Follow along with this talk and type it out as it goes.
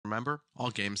remember, all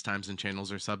games, times, and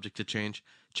channels are subject to change.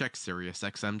 Check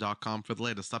SiriusXM.com for the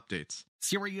latest updates.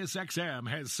 SiriusXM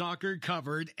has soccer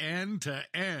covered end to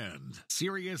end.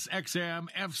 SiriusXM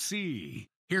FC.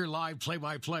 Hear live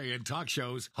play-by-play and talk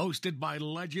shows hosted by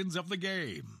legends of the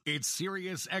game. It's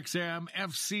SiriusXM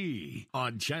FC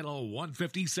on Channel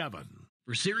 157.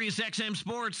 For SiriusXM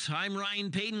Sports, I'm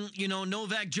Ryan Payton. You know,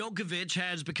 Novak Djokovic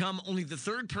has become only the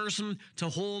third person to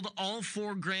hold all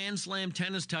 4 Grand Slam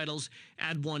tennis titles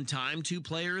at one time. 2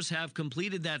 players have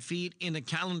completed that feat in a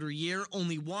calendar year.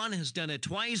 Only one has done it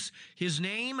twice. His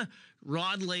name,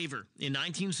 Rod Laver. In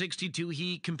 1962,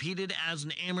 he competed as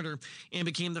an amateur and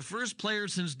became the first player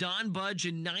since Don Budge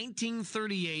in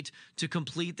 1938 to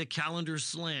complete the calendar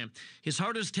slam. His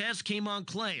hardest test came on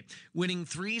clay, winning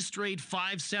 3 straight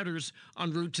 5-setters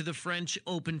en route to the French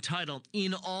Open title.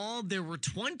 In all, there were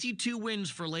 22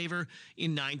 wins for Laver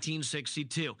in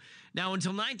 1962. Now,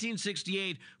 until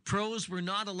 1968, pros were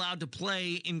not allowed to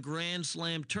play in Grand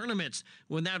Slam tournaments.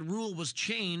 When that rule was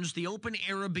changed, the Open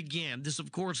era began. This,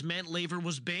 of course, meant Laver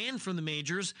was banned from the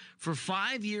majors for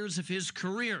 5 years of his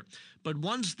career. But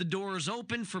once the doors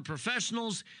opened for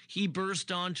professionals, he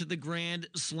burst onto the Grand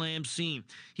Slam scene.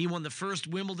 He won the first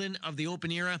Wimbledon of the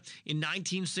Open era in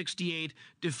 1968,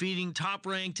 defeating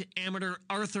top-ranked amateur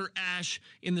Arthur Ashe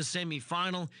in the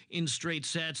semifinal in straight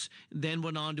sets, then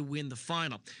went on to win the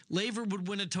final. Laver would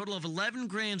win a total of 11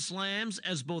 Grand Slams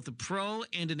as both a pro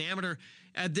and an amateur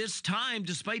at this time,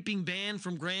 despite being banned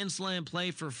from Grand Slam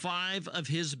play for 5 of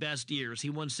his best years. He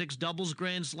won 6 doubles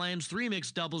Grand Slams, 3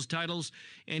 mixed doubles titles,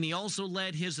 and he also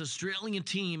led his Australian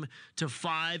team to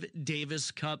 5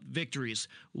 Davis Cup victories.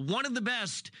 One of the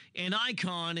best, an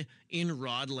icon in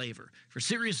Rod Laver. For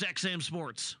SiriusXM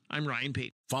Sports, I'm Ryan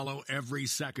Payton. Follow every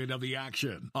second of the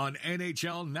action on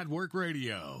NHL Network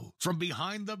Radio. From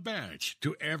behind the bench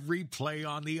to every play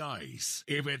on the ice.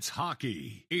 If it's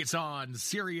hockey, it's on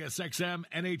SiriusXM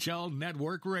NHL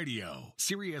Network Radio.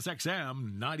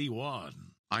 SiriusXM 91.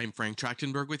 I'm Frank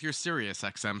Trachtenberg with your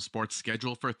SiriusXM Sports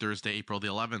schedule for Thursday, April the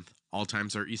 11th. All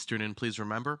times are Eastern, and please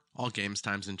remember, all games,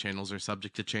 times, and channels are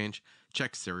subject to change.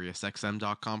 Check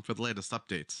SiriusXM.com for the latest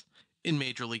updates. In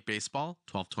Major League Baseball,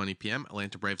 12:20 p.m.,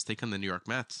 Atlanta Braves take on the New York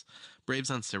Mets.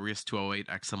 Braves on Sirius 208,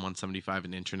 XM 175,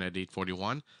 and Internet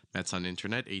 841. Mets on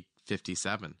Internet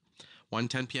 857.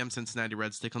 1:10 p.m., Cincinnati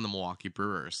Reds take on the Milwaukee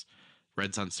Brewers.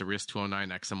 Reds on Sirius 209,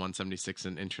 XM 176,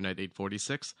 and Internet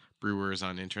 846. Brewers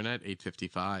on Internet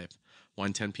 855.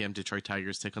 1:10 p.m., Detroit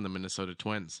Tigers take on the Minnesota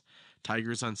Twins.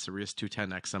 Tigers on Sirius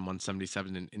 210, XM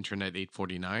 177, and Internet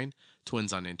 849.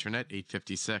 Twins on Internet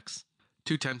 856.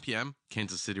 2:10 p.m.,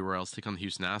 Kansas City Royals take on the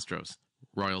Houston Astros.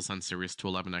 Royals on Sirius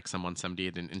 211, XM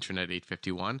 178, and Internet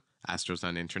 851. Astros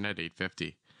on Internet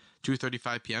 850.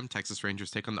 2:35 p.m., Texas Rangers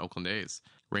take on the Oakland A's.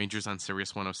 Rangers on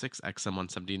Sirius 106, XM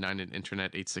 179, and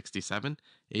Internet 867.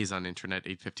 A's on Internet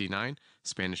 859.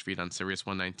 Spanish Feed on Sirius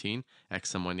 119,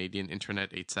 XM 180, and Internet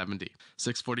 870.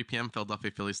 6:40 p.m.,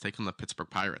 Philadelphia Phillies take on the Pittsburgh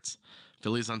Pirates.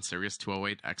 Phillies on Sirius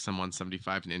 208, XM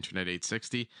 175, and Internet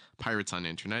 860. Pirates on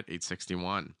Internet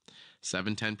 861.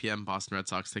 7:10 p.m., Boston Red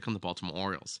Sox take on the Baltimore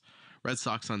Orioles. Red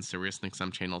Sox on Sirius and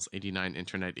XM channels 89,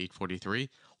 Internet 843.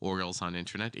 Orioles on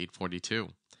Internet 842.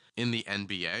 In the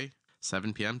NBA,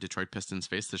 7 p.m., Detroit Pistons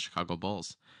face the Chicago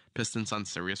Bulls. Pistons on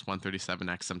Sirius 137,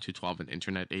 XM 212, and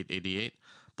Internet 888.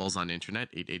 Bulls on Internet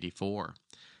 884.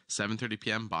 7:30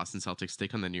 p.m., Boston Celtics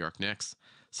take on the New York Knicks.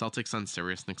 Celtics on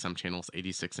Sirius and XM channels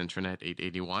 86, Internet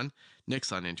 881.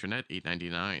 Knicks on Internet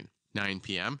 899. 9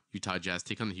 p.m., Utah Jazz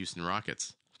take on the Houston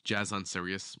Rockets. Jazz on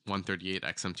Sirius 138,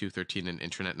 XM 213, and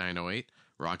Internet 908.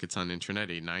 Rockets on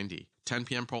Internet 890. 10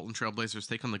 p.m. Portland Trailblazers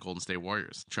take on the Golden State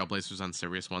Warriors. Trailblazers on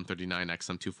Sirius 139,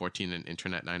 XM 214, and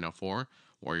Internet 904.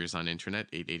 Warriors on Internet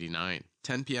 889.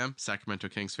 10 p.m. Sacramento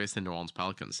Kings face the New Orleans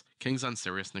Pelicans. Kings on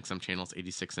Sirius and XM channels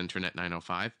 86, Internet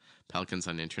 905. Pelicans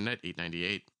on Internet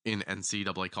 898. In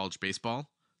NCAA College Baseball,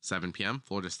 7 p.m.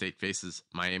 Florida State faces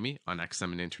Miami on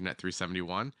XM and Internet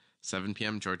 371. 7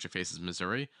 p.m. Georgia faces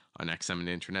Missouri on XM and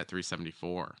Internet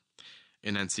 374.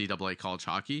 In NCAA College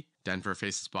Hockey, Denver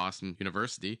faces Boston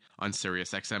University on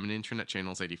Sirius XM and Internet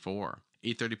channels 84.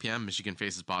 8:30 p.m. Michigan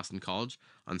faces Boston College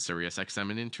on Sirius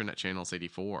XM and Internet channels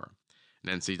 84.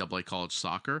 In NCAA College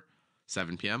Soccer,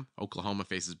 7 p.m. Oklahoma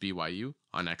faces BYU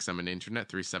on XM and Internet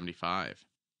 375.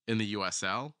 In the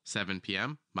USL, 7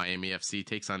 p.m., Miami FC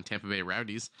takes on Tampa Bay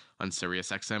Rowdies on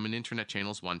Sirius XM and Internet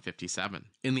channels 157.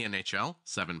 In the NHL,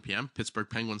 7 p.m., Pittsburgh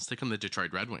Penguins take on the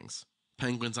Detroit Red Wings.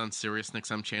 Penguins on Sirius and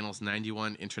XM channels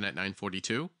 91, Internet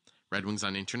 942. Red Wings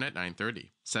on Internet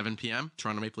 930. 7 p.m.,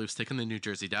 Toronto Maple Leafs take on the New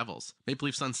Jersey Devils. Maple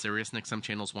Leafs on Sirius and XM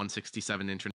channels 167,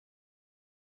 Internet.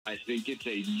 I think it's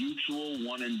a mutual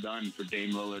one and done for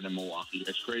Dame Lillard in Milwaukee.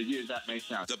 As crazy as that may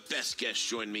sound. The best guests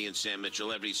join me and Sam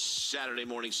Mitchell every Saturday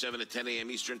morning, 7 to 10 a.m.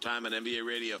 Eastern Time on NBA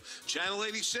Radio, Channel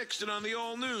 86, and on the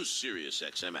all-new Sirius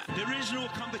XM app. There is no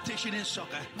competition in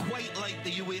soccer quite like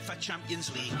the UEFA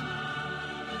Champions League.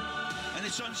 And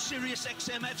it's on Sirius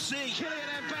XM FC. Kylian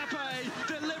Mbappe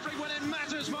delivering when it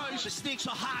matters most. The stakes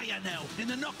are higher now in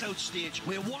the knockout stage,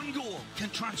 where one goal can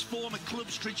transform a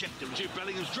club's trajectory. Jude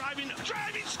Bellingham's driving,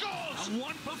 scores! And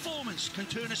one performance can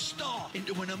turn a star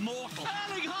into an immortal.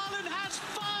 Erling Haaland has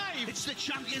 5! It's the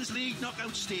Champions League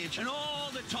knockout stage, and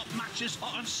all the top matches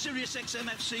are on Sirius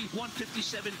XM FC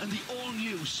 157 and the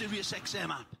all-new Sirius XM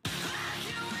app.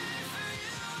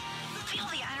 Feel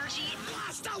the energy.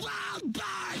 Blast the world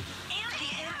back! And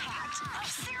the impact of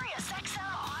Sirius XM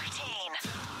Octane.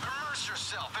 Immerse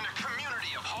yourself in a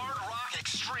community of hard rock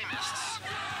extremists.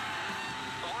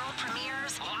 World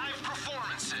premieres, Live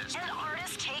performances. and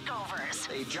artist takeovers.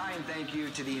 A giant thank you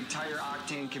to the entire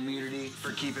Octane community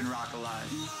for keeping rock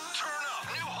alive. Turn up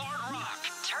new hard rock.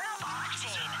 Turn up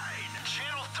Octane.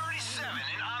 Channel 37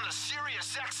 and on the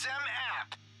Sirius XM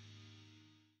app.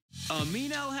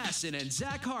 Amin Elhassan and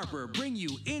Zach Harper bring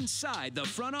you inside the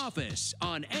front office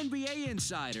on NBA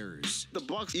Insiders. The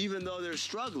Bucks, even though they're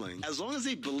struggling, as long as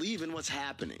they believe in what's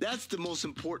happening, that's the most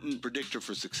important predictor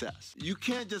for success. You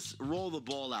can't just roll the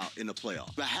ball out in the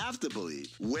playoffs. You have to believe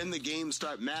when the games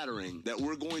start mattering that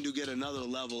we're going to get another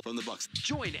level from the Bucks.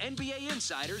 Join NBA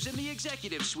Insiders in the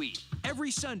Executive Suite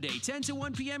every Sunday, 10 to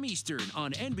 1 p.m. Eastern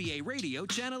on NBA Radio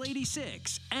Channel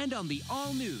 86 and on the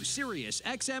all-new Sirius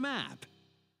XM app.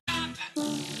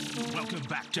 Welcome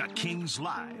back to Kings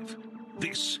Live.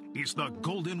 This is the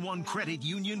Golden One Credit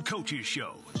Union Coaches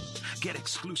Show. Get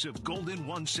exclusive Golden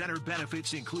One Center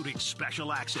benefits, including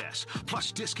special access,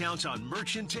 plus discounts on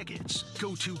merchant tickets.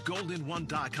 Go to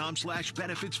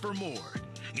goldenone.com/benefits for more.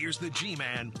 Here's the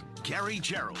G-Man, Gary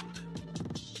Gerald.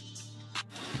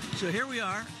 So here we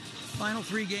are, final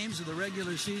 3 games of the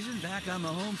regular season, back on the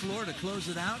home floor to close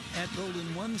it out at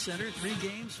Golden One Center. 3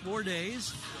 games, 4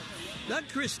 days. Doug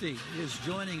Christie is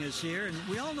joining us here, and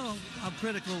we all know how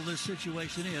critical this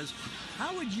situation is.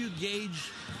 How would you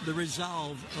gauge the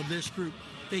resolve of this group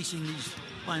facing these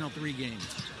final 3 games?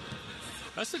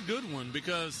 That's a good one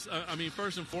because,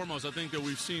 first and foremost, I think that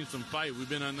we've seen some fight. We've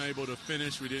been unable to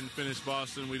finish. We didn't finish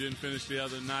Boston. We didn't finish the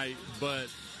other night. But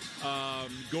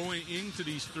going into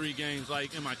these 3 games,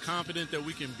 am I confident that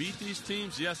we can beat these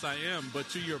teams? Yes, I am. But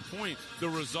to your point, the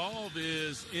resolve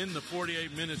is in the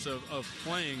 48 minutes of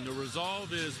playing. The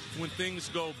resolve is when things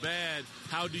go bad,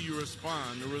 how do you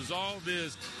respond? The resolve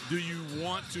is, do you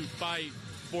want to fight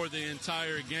for the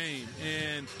entire game?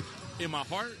 And in my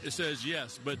heart, it says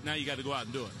yes, but now you got to go out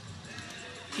and do it.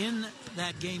 In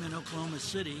that game in Oklahoma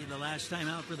City, the last time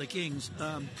out for the Kings,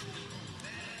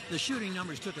 the shooting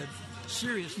numbers took a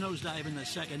serious nosedive in the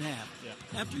second half. Yeah.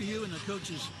 After you and the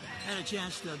coaches had a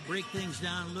chance to break things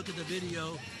down, look at the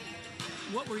video,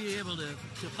 what were you able to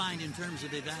find in terms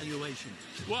of evaluation?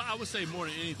 Well, I would say more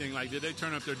than anything, did they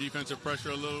turn up their defensive pressure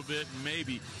a little bit?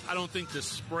 Maybe. I don't think the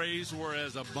sprays were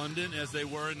as abundant as they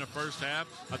were in the first half.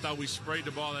 I thought we sprayed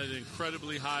the ball at an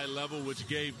incredibly high level, which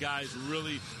gave guys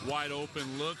really wide open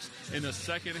looks. In the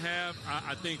second half,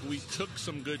 I think we took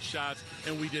some good shots,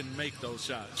 and we didn't make those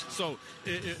shots. So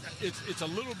it's a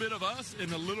little bit of us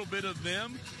and a little bit of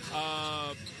them.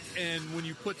 And when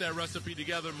you put that recipe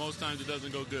together, most times it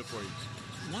doesn't go good for you.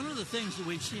 One of the things that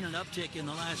we've seen an uptick in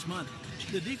the last month,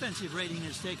 the defensive rating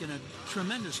has taken a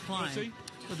tremendous climb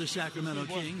for the Sacramento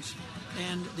Kings,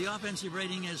 and the offensive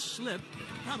rating has slipped,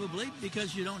 probably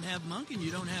because you don't have Monk and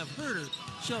you don't have Herter.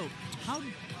 So how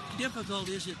difficult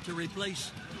is it to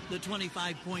replace the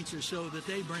 25 points or so that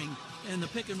they bring in the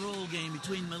pick and roll game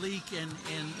between Malik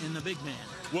and the big man?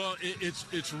 Well,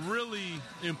 it's really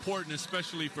important,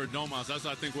 especially for Domas. That's,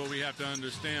 I think, what we have to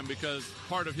understand, because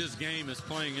part of his game is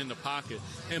playing in the pocket.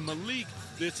 And Malik,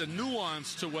 it's a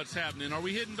nuance to what's happening. Are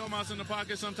we hitting Domas in the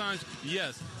pocket sometimes?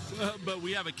 Yes. But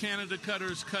we have a Canada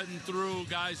cutters cutting through.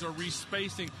 Guys are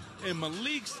respacing. And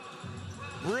Malik's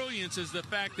brilliance is the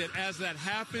fact that as that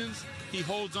happens, he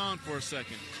holds on for a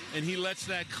second and he lets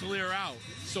that clear out.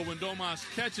 So when Domas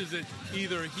catches it,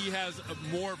 either he has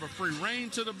more of a free reign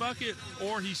to the bucket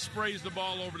or he sprays the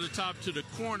ball over the top to the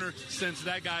corner, since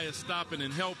that guy is stopping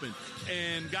and helping.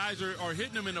 And guys are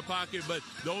hitting him in the pocket, but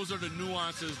those are the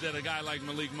nuances that a guy like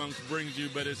Malik Monk brings you,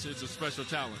 but it's a special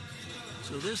talent.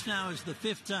 So this now is the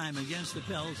 5th time against the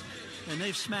Pels, and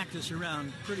they've smacked us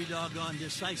around pretty doggone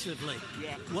decisively.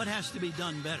 Yeah. What has to be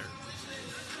done better?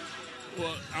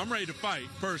 Well, I'm ready to fight,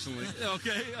 personally,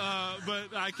 okay?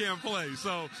 But I can't play.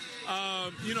 So,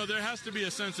 there has to be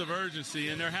a sense of urgency,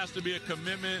 and there has to be a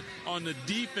commitment on the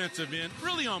defensive end,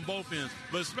 really on both ends,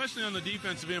 but especially on the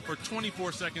defensive end for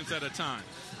 24 seconds at a time.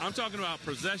 I'm talking about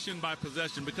possession by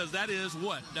possession, because that is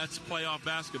what? That's playoff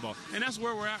basketball. And that's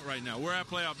where we're at right now. We're at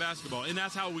playoff basketball, and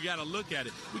that's how we got to look at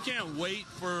it. We can't wait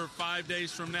for 5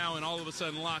 days from now and all of a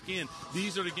sudden lock in.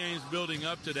 These are the games building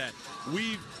up to that.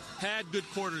 We've had good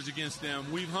quarters against them.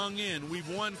 We've hung in. We've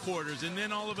won quarters. And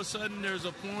then all of a sudden there's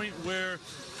a point where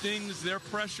their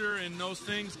pressure and those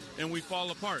things, and we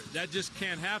fall apart. That just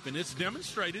can't happen. It's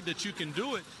demonstrated that you can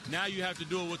do it. Now you have to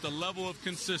do it with the level of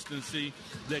consistency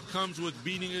that comes with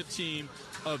beating a team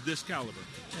of this caliber.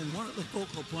 And one of the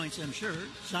focal points, I'm sure,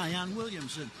 Zion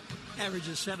Williamson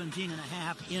averages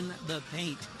 17.5 in the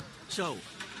paint. So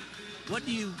what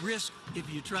do you risk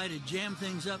if you try to jam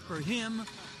things up for him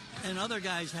and other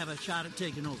guys have a shot at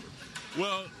taking over?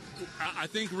 Well, I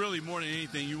think really more than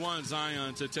anything, you want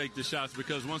Zion to take the shots,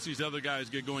 because once these other guys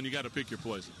get going, you got to pick your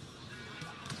poison.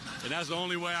 And that's the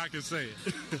only way I can say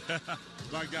it.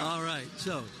 My God. All right.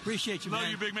 So, appreciate you, man.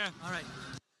 Love you, big man. All right.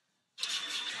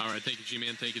 All right, thank you,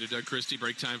 G-Man. Thank you to Doug Christie.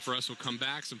 Break time for us. We'll come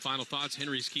back. Some final thoughts.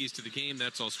 Henry's keys to the game.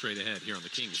 That's all straight ahead here on the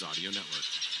Kings Audio Network.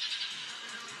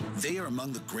 They are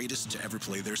among the greatest to ever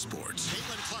play their sports.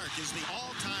 Caitlin Clark is the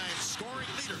all-time scoring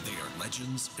leader. They are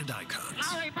legends and icons.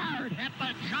 Larry Bird hit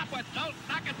the shot with 2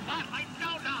 seconds left. I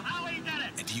don't know how he did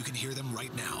it. And you can hear them right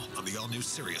now on the all-new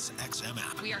Sirius XM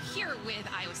app. We are here with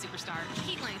Iowa superstar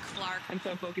Caitlin Clark. I'm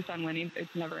so focused on winning,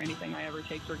 it's never anything I ever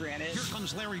take for granted. Here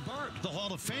comes Larry Bird, the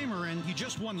Hall of Famer, and he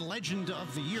just won Legend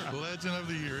of the Year. Legend of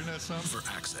the Year, isn't that something? For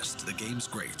access to the game's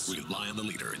greats, rely on the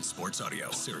leader in sports audio,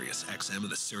 Sirius XM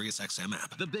and the Sirius XM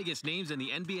app. The biggest names in the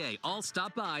NBA all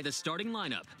stop by the starting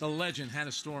lineup. The legend,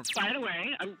 Hannah Storm. By the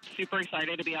way, I'm super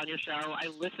excited to be on your show. I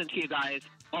listen to you guys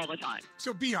all the time.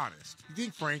 So be honest. You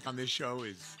think Frank on this show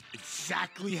is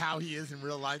exactly how he is in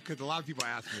real life? Because a lot of people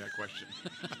ask me that question.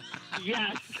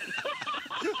 Yes.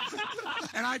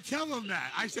 And I tell them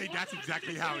that. I say that's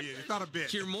exactly how he is. It's not a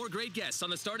bit. Hear more great guests on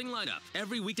the starting lineup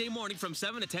every weekday morning from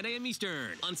 7 to 10 a.m.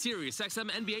 Eastern on Sirius XM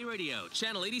NBA Radio,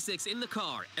 Channel 86 in the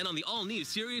car, and on the all-new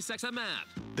Sirius XM app.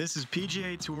 This is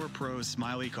PGA Tour Pro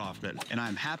Smiley Kaufman, and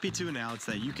I'm happy to announce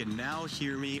that you can now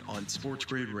hear me on Sports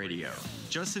Grid Radio.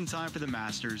 Just in time for the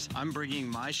Masters, I'm bringing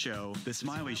my show, The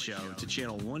Smiley Show, to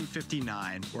Channel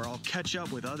 159, where I'll catch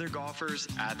up with other golfers,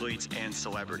 athletes, and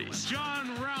celebrities.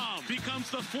 John Rahm becomes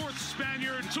the 4th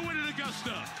Spaniard to win at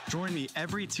Augusta. Join me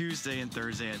every Tuesday and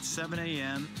Thursday at 7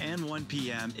 a.m. and 1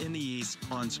 p.m. in the East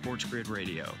on Sports Grid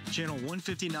Radio, Channel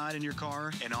 159 in your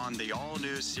car, and on the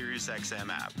all-new SiriusXM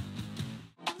app.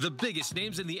 The biggest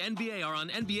names in the NBA are on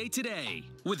NBA Today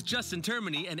with Justin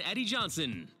Termini and Eddie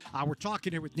Johnson. We're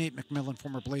talking here with Nate McMillan,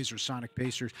 former Blazers, Sonic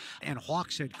Pacers, and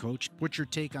Hawks head coach. What's your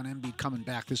take on Embiid coming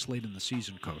back this late in the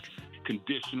season, Coach?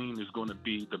 Conditioning is going to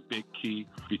be the big key,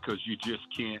 because you just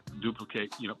can't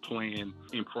duplicate, playing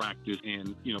in practice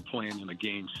and, playing in a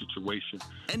game situation.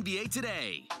 NBA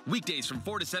Today, weekdays from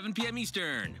 4 to 7 p.m.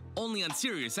 Eastern, only on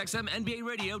Sirius XM NBA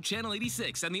Radio, Channel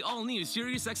 86, and the all-new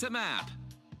Sirius XM app.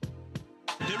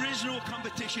 There is no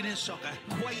competition in soccer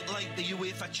quite like the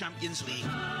UEFA Champions League.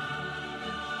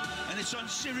 And it's on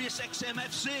Sirius XM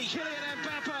FC. Kylian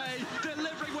Mbappe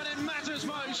delivering when it matters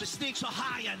most. The stakes are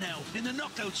higher now in the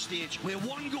knockout stage, where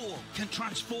one goal can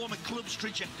transform a club's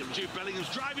trajectory. Jude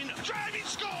Bellingham's driving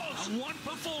scores! And one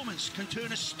performance can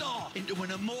turn a star into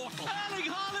an immortal. Erling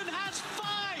Haaland has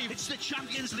 5! It's the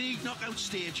Champions League knockout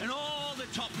stage, and all the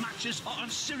top matches are on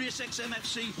Sirius XM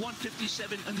FC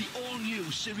 157 and the all-new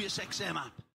Sirius XM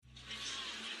app.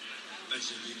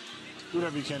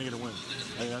 Whatever you can to get a win.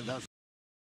 That's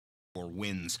or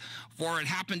wins. For It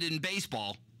Happened in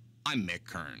Baseball, I'm Mick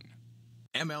Kern.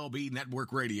 MLB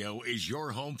Network Radio is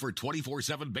your home for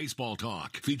 24/7 baseball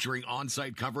talk, featuring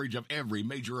on-site coverage of every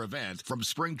major event from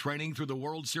spring training through the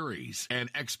World Series and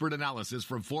expert analysis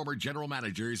from former general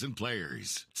managers and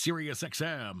players. Sirius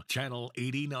XM, Channel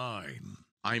 89.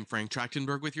 I'm Frank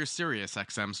Trachtenberg with your Sirius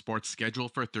XM sports schedule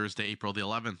for Thursday, April the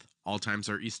 11th. All times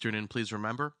are Eastern, and please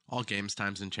remember, all games,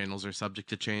 times, and channels are subject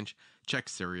to change. Check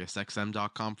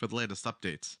SiriusXM.com for the latest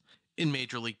updates. In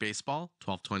Major League Baseball,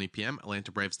 12:20 p.m.,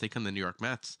 Atlanta Braves take on the New York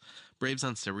Mets. Braves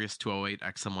on Sirius 208,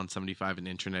 XM 175, and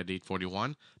Internet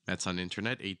 841. Mets on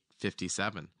Internet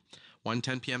 857.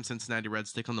 1:10 p.m., Cincinnati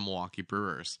Reds take on the Milwaukee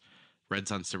Brewers. Reds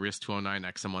on Sirius 209,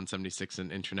 XM 176,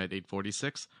 and Internet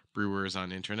 846. Brewers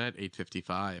on Internet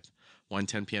 855.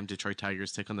 1:10 p.m., Detroit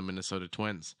Tigers take on the Minnesota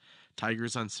Twins.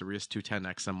 Tigers on Sirius 210,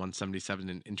 XM 177,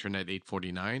 and Internet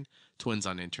 849. Twins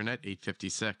on Internet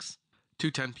 856.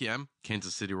 2:10 p.m.,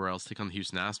 Kansas City Royals take on the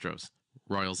Houston Astros.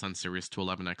 Royals on Sirius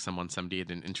 211 XM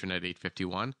 178 and Internet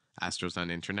 851. Astros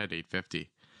on Internet 850.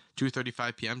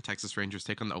 2:35 p.m. Texas Rangers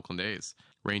take on the Oakland A's.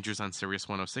 Rangers on Sirius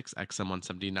 106 XM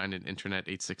 179 and Internet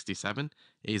 867.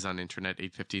 A's on Internet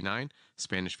 859.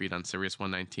 Spanish feed on Sirius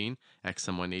 119 XM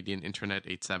 180 and Internet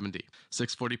 870.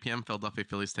 6:40 p.m. Philadelphia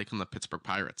Phillies take on the Pittsburgh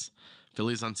Pirates.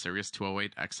 Phillies on Sirius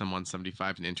 208 XM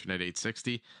 175 and Internet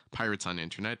 860. Pirates on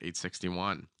Internet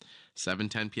 861.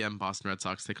 7:10 p.m. Boston Red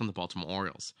Sox take on the Baltimore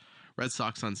Orioles. Red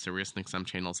Sox on Sirius and XM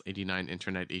channels 89,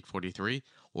 Internet 843.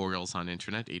 Orioles on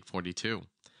Internet 842.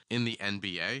 In the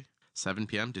NBA, 7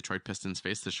 p.m., Detroit Pistons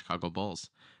face the Chicago Bulls.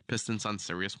 Pistons on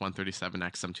Sirius 137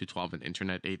 XM 212 and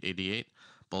Internet 888.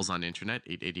 Bulls on Internet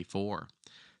 884.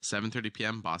 7:30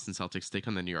 p.m., Boston Celtics take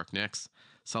on the New York Knicks.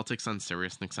 Celtics on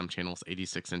Sirius and XM channels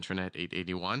 86, Internet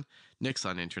 881. Knicks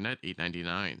on Internet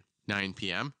 899. 9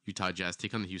 p.m., Utah Jazz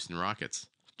take on the Houston Rockets.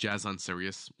 Jazz on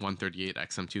Sirius 138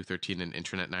 XM 213 and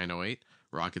Internet 908.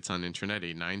 Rockets on Internet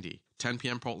 890. 10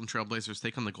 p.m. Portland Trailblazers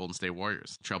take on the Golden State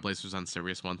Warriors. Trailblazers on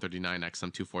Sirius 139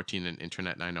 XM 214 and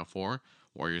Internet 904.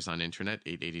 Warriors on Internet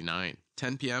 889.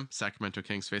 10 p.m. Sacramento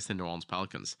Kings face the New Orleans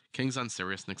Pelicans. Kings on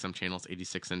Sirius and XM channels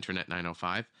 86, Internet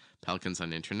 905. Pelicans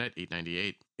on Internet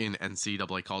 898. In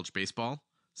NCAA College Baseball,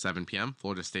 7 p.m.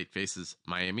 Florida State faces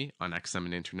Miami on XM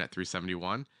and Internet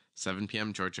 371. 7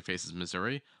 p.m. Georgia faces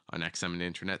Missouri on XM and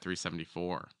Internet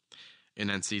 374. In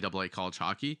NCAA College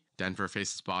Hockey, Denver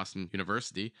faces Boston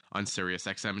University on Sirius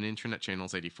XM and Internet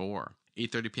channels 84.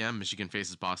 8:30 p.m. Michigan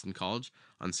faces Boston College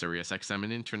on Sirius XM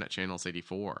and Internet channels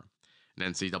 84. In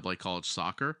NCAA College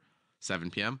Soccer,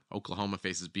 7 p.m. Oklahoma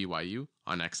faces BYU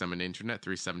on XM and Internet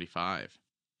 375.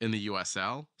 In the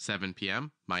USL, 7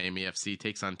 p.m., Miami FC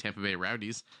takes on Tampa Bay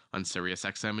Rowdies on Sirius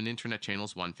XM and Internet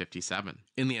channels 157.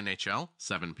 In the NHL,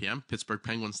 7 p.m., Pittsburgh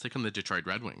Penguins take on the Detroit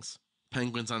Red Wings.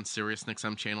 Penguins on Sirius and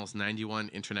XM channels 91,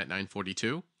 Internet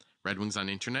 942. Red Wings on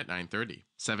Internet 930.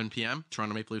 7 p.m.,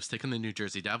 Toronto Maple Leafs take on the New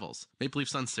Jersey Devils. Maple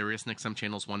Leafs on Sirius and XM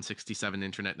channels 167,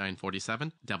 Internet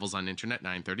 947. Devils on Internet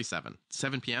 937.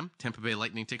 7 p.m., Tampa Bay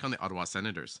Lightning take on the Ottawa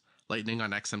Senators. Lightning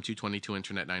on XM 222,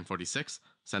 Internet 946.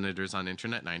 Senators on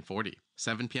Internet 940.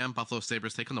 7 p.m., Buffalo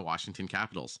Sabres take on the Washington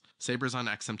Capitals. Sabres on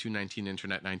XM 219,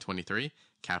 Internet 923.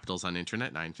 Capitals on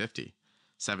Internet 950.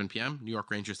 7 p.m., New York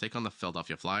Rangers take on the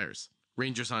Philadelphia Flyers.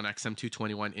 Rangers on XM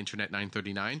 221, Internet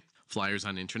 939. Flyers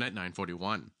on Internet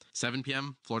 941. 7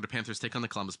 p.m., Florida Panthers take on the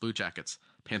Columbus Blue Jackets.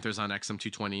 Panthers on XM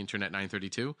 220, Internet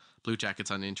 932. Blue Jackets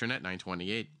on Internet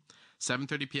 928.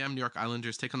 7:30 p.m., New York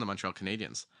Islanders take on the Montreal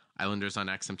Canadiens. Islanders on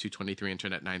XM 223,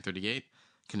 Internet 938.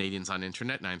 Canadians on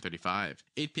Internet 935.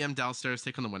 8 p.m., Dallas Stars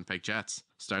take on the Winnipeg Jets.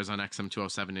 Stars on XM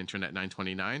 207, Internet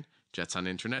 929. Jets on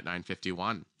Internet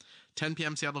 951. 10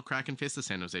 p.m., Seattle Kraken face the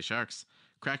San Jose Sharks.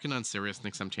 Kraken on Sirius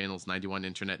and XM channels 91,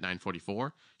 Internet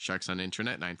 944. Sharks on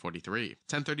Internet 943.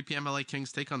 10:30 p.m., LA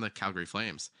Kings take on the Calgary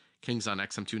Flames. Kings on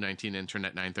XM 219,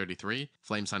 Internet 933.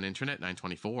 Flames on Internet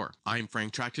 924. I'm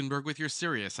Frank Trachtenberg with your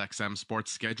Sirius XM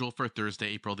sports schedule for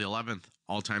Thursday, April the 11th.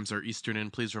 All times are Eastern,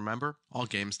 and please remember, all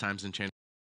games, times, and channels.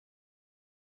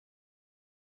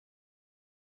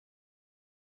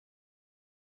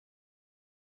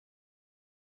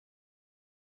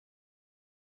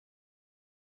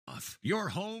 Your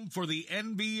home for the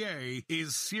NBA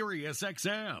is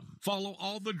SiriusXM. Follow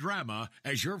all the drama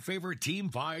as your favorite team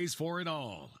vies for it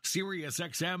all.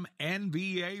 SiriusXM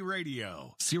NBA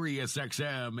Radio.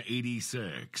 SiriusXM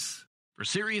 86. For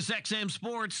SiriusXM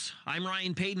Sports, I'm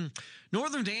Ryan Payton.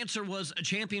 Northern Dancer was a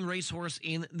champion racehorse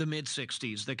in the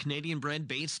mid-60s. The Canadian-bred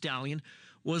Bay Stallion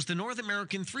was the North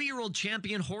American 3-year-old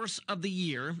champion horse of the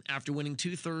year after winning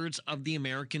 2/3 of the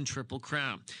American Triple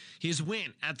Crown. His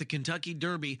win at the Kentucky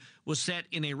Derby was set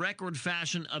in a record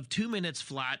fashion of 2 minutes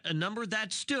flat, a number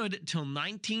that stood till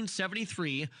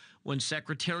 1973 when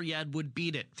Secretariat would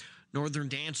beat it. Northern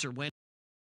Dancer went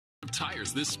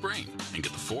tires this spring and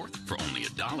get the fourth for only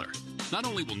 $1. Not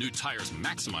only will new tires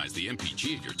maximize the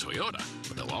MPG of your Toyota,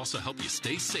 but they'll also help you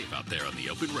stay safe out there on the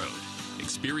open road.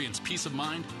 Experience peace of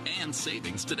mind and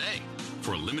savings today.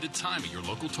 For a limited time at your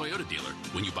local Toyota dealer,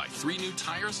 when you buy 3 new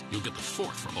tires, you'll get the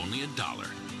fourth for only $1.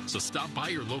 So stop by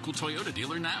your local Toyota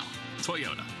dealer now.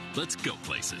 Toyota, let's go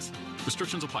places.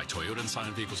 Restrictions apply. Toyota and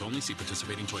Scion vehicles only. See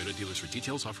participating Toyota dealers for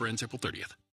details. Offer ends April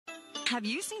 30th. Have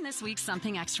you seen this week's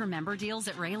Something Extra member deals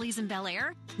at Rayleigh's in Bel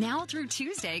Air? Now through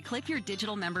Tuesday, clip your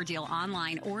digital member deal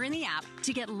online or in the app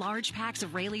to get large packs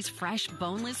of Rayleigh's fresh,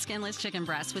 boneless, skinless chicken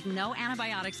breasts with no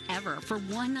antibiotics ever for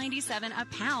 $1.97 a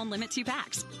pound, limit 2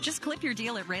 packs. Just clip your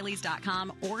deal at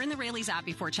Rayleigh's.com or in the Rayleigh's app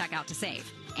before checkout to save.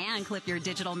 And clip your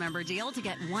digital member deal to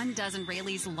get 1 dozen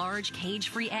Rayleigh's large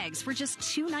cage-free eggs for just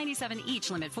 $2.97 each,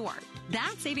 limit 4.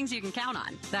 That's savings you can count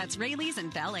on. That's Rayleigh's in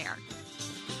Bel Air.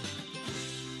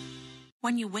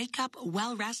 When you wake up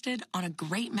well-rested on a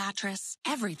great mattress,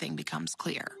 everything becomes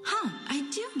clear. I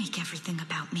do make everything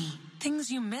about me.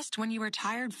 Things you missed when you were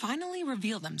tired finally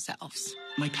reveal themselves.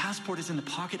 My passport is in the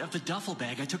pocket of the duffel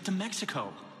bag I took to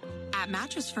Mexico. At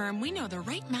Mattress Firm, we know the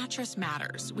right mattress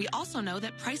matters. We also know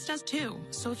that price does too.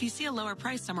 So if you see a lower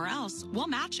price somewhere else, we'll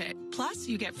match it. Plus,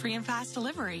 you get free and fast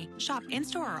delivery. Shop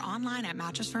in-store or online at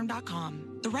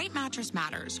mattressfirm.com. The right mattress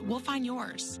matters. We'll find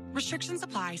yours. Restrictions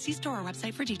apply. See store or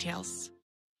website for details.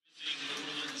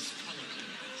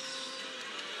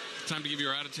 Time to give you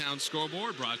our out-of-town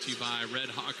scoreboard, brought to you by Red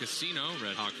Hawk Casino.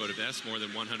 Red Hawk voted best more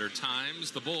than 100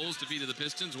 times. The Bulls defeated the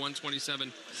Pistons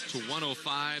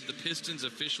 127-105. The Pistons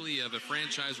officially have a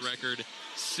franchise record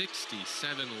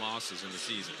 67 losses in the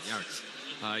season. Yikes.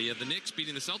 The Knicks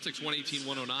beating the Celtics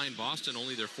 118-109. Boston,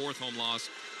 only their fourth home loss.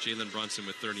 Jalen Brunson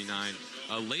with 39.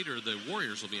 Later, the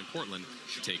Warriors will be in Portland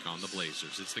to take on the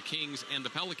Blazers. It's the Kings and the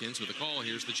Pelicans with a call.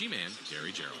 Here's the G-Man,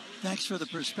 Gary Gerald. Thanks for the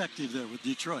perspective there with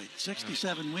Detroit.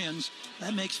 67 wins.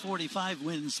 That makes 45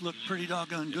 wins look pretty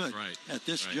doggone good at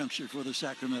this juncture for the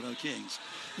Sacramento Kings.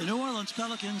 The New Orleans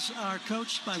Pelicans are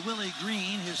coached by Willie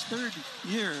Green, his third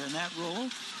year in that role.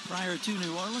 Prior to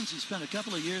New Orleans, he spent a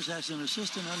couple of years as an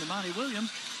assistant under Monty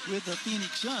Williams with the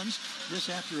Phoenix Suns. This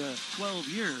after a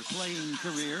 12-year playing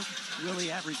career.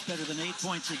 Willie averaged better than 8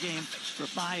 points a game for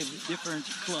 5 different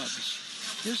clubs.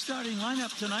 His starting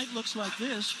lineup tonight looks like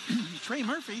this. Trey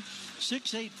Murphy,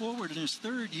 6'8" forward in his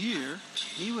third year.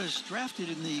 He was drafted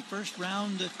in the first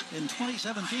round in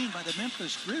 2017 by the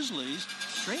Memphis Grizzlies,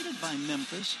 traded by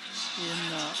Memphis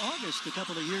in August a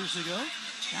couple of years ago.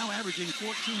 Now averaging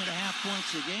 14.5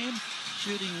 points a game,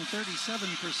 shooting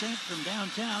 37% from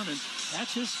downtown, and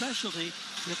that's his specialty.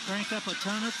 He'll crank up a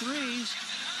ton of threes.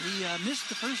 He missed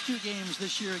the first 2 games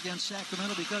this year against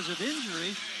Sacramento because of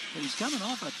injury, but he's coming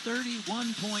off a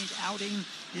 31-point outing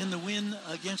in the win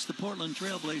against the Portland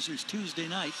Trailblazers Tuesday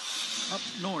night up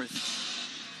north.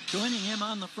 Joining him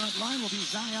on the front line will be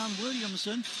Zion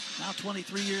Williamson, now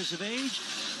 23 years of age,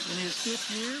 in his 5th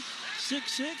year.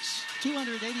 6'6",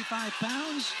 285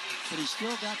 pounds, but he's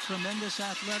still got tremendous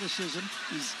athleticism.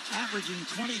 He's averaging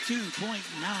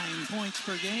 22.9 points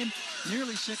per game,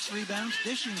 nearly 6 rebounds,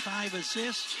 dishing 5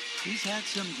 assists. He's had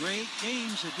some great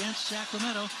games against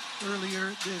Sacramento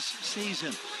earlier this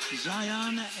season.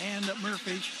 Zion and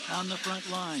Murphy on the front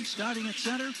line. Starting at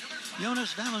center,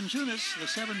 Jonas Valanciunas, the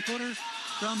 7-footer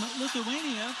from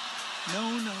Lithuania,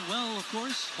 known well, of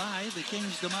course, by the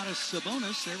Kings' Domantas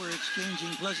Sabonis. They were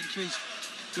exchanging pleasantries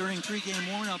during pregame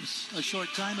warm-ups a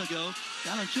short time ago.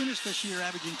 Valanciunas this year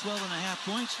averaging 12.5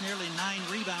 points, nearly 9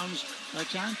 rebounds a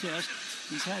contest.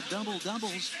 He's had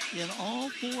double-doubles in all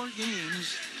 4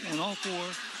 games and all 4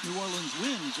 New Orleans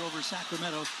wins over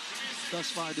Sacramento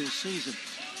thus far this season.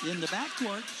 In the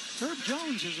backcourt, Herb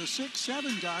Jones is a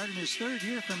 6'7" guard in his 3rd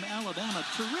year from Alabama.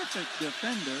 Terrific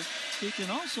defender. He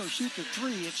can also shoot the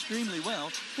 3 extremely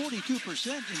well.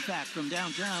 42%, in fact, from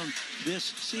downtown this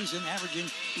season,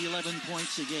 averaging 11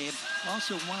 points a game.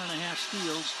 Also 1.5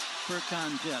 steals per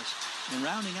contest. And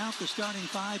rounding out the starting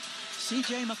 5,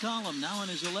 C.J. McCollum, now in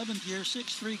his 11th year,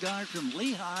 6'3" guard from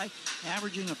Lehigh,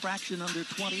 averaging a fraction under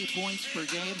 20 points per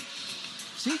game.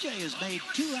 CJ has made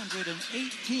 218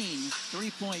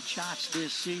 3-point shots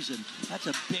this season. That's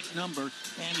a big number,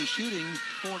 and he's shooting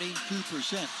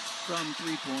 42% from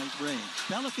 3-point range.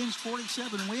 Pelicans,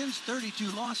 47 wins,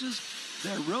 32 losses.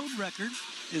 Their road record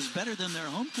is better than their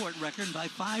home court record by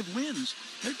 5 wins.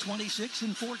 They're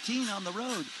 26-14 on the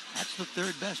road. That's the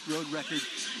 3rd best road record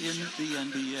in the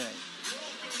NBA.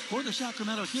 For the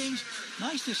Sacramento Kings,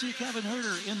 nice to see Kevin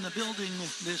Huerter in the building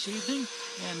this evening.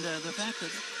 And the fact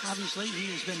that obviously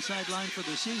he has been sidelined for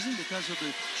the season because of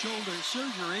the shoulder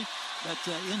surgery. But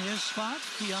in his spot,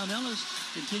 Keon Ellis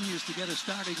continues to get a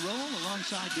starting role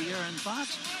alongside De'Aaron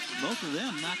Fox. Both of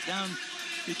them knocked down,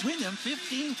 between them,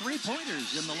 15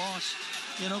 3-pointers in the loss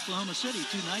in Oklahoma City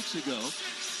 2 nights ago.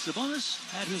 Sabonis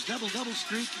had his double-double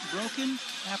streak broken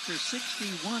after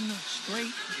 61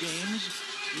 straight games.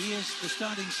 He is the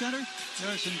starting center.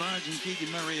 Harrison Barnes and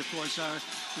Keegan Murray, of course, are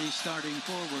the starting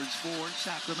forwards for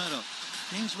Sacramento.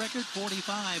 Kings record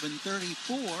 45-34.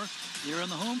 Here on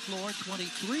the home floor,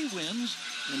 23 wins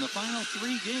in the final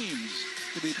 3 games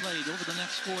to be played over the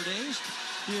next 4 days.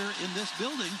 Here in this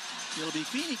building, it'll be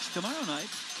Phoenix tomorrow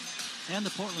night and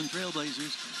the Portland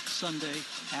Trailblazers Sunday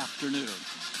afternoon.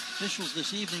 Officials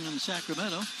this evening in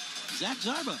Sacramento, Zach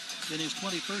Zarba in his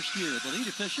 21st year. The lead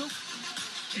official,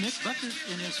 Nick Buckert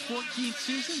in his 14th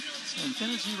season, and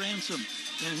Tennessee Ransom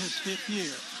in his 5th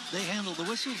year. They handle the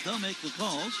whistles, they'll make the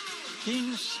calls.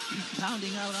 Kings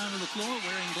pounding out onto the floor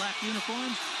wearing black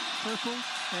uniforms, purple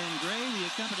and gray, the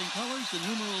accompanying colors. The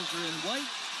numerals are in white.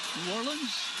 New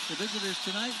Orleans, the visitors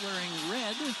tonight wearing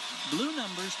red, blue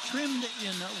numbers trimmed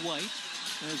in white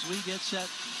as we get set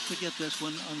to get this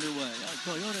one underway. Our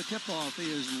Toyota tip-off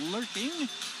is lurking.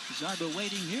 Zarba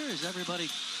waiting here as everybody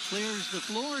clears the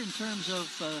floor in terms of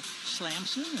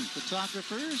Slamson and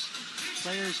photographers.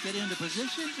 Players get into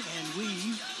position, and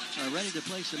we are ready to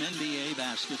play some NBA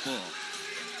basketball.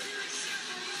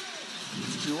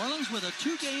 New Orleans with a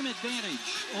 2-game advantage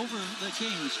over the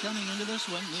Kings coming into this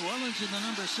one. New Orleans in the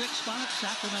number 6 spot,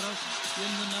 Sacramento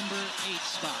in the number 8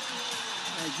 spot.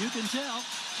 As you can tell,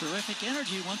 terrific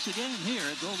energy once again here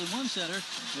at Golden One Center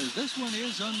as this one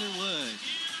is underway.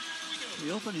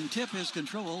 The opening tip is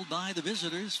controlled by the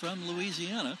visitors from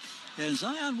Louisiana, and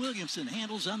Zion Williamson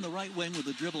handles on the right wing with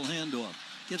a dribble handoff.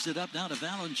 Gives it up now to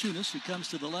Valanciunas, who comes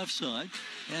to the left side,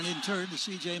 and in turn to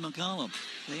C.J. McCollum.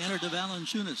 They enter to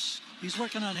Valanciunas. He's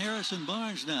working on Harrison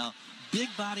Barnes now. Big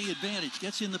body advantage.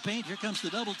 Gets in the paint. Here comes the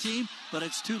double team, but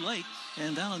it's too late,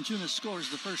 and Valanciunas scores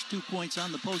the first 2 points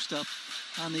on the post-up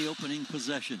on the opening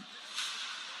possession.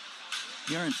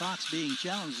 De'Aaron Fox being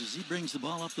challenged as he brings the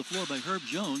ball up the floor by Herb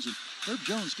Jones, and Herb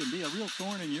Jones can be a real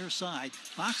thorn in your side.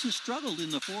 Fox has struggled in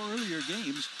the 4 earlier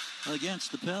games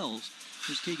against the Pels.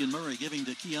 Here's Keegan Murray giving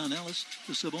to Keon Ellis.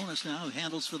 To Sabonis now, who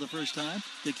handles for the first time.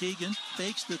 To Keegan,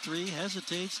 fakes the 3,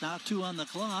 hesitates, now 2 on the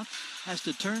clock. Has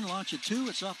to turn, launch a 2.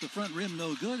 It's off the front rim,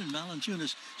 no good. And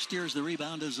Valanciunas steers the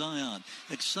rebound to Zion.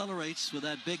 Accelerates with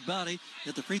that big body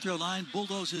at the free throw line.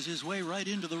 Bulldozes his way right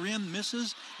into the rim,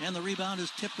 misses. And the rebound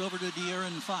is tipped over to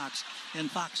De'Aaron Fox.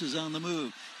 And Fox is on the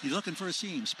move. He's looking for a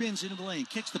seam. Spins into the lane.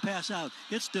 Kicks the pass out.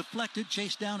 It's deflected.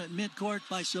 Chased down at midcourt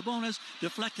by Sabonis.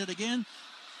 Deflected again.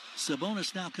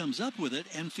 Sabonis now comes up with it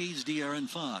and feeds De'Aaron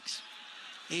Fox.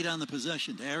 8 on the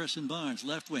possession to Harrison Barnes,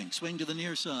 left wing, swing to the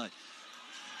near side.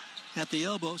 At the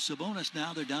elbow, Sabonis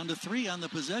now, they're down to 3 on the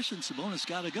possession. Sabonis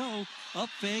got to go. Up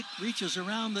fake, reaches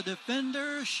around the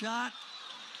defender, shot,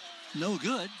 no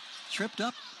good. Tripped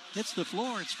up, hits the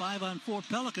floor. It's 5-on-4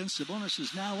 Pelicans. Sabonis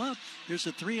is now up. Here's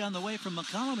a 3 on the way from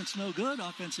McCollum. It's no good.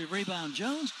 Offensive rebound,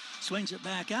 Jones. Swings it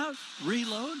back out.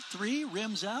 Reload. 3.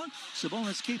 Rims out.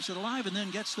 Sabonis keeps it alive and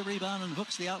then gets the rebound and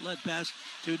hooks the outlet pass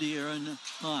to De'Aaron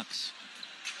Fox.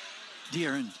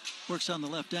 De'Aaron works on the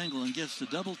left angle and gets the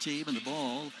double team, and the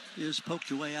ball is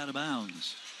poked away out of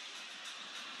bounds.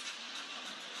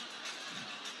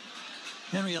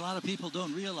 Henry, a lot of people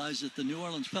don't realize that the New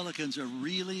Orleans Pelicans are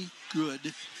really good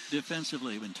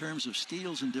defensively. In terms of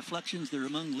steals and deflections, they're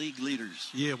among league leaders.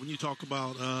 Yeah, when you talk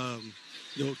about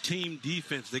team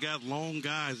defense, they got long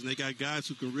guys, and they got guys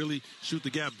who can really shoot the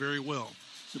gap very well.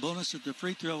 Sabonis at the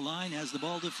free throw line has the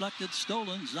ball deflected,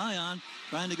 stolen. Zion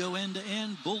trying to go end to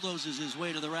end, bulldozes his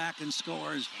way to the rack and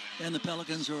scores. And the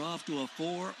Pelicans are off to a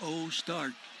 4-0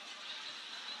 start.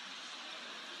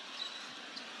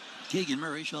 Keegan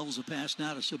Murray shovels a pass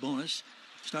now to Sabonis.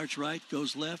 Starts right,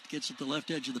 goes left, gets at the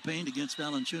left edge of the paint against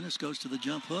Valanciunas, goes to the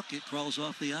jump hook. It crawls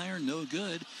off the iron, no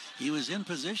good. He was in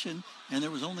position, and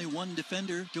there was only one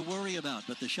defender to worry about,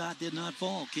 but the shot did not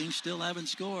fall. Kings still haven't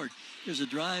scored. Here's a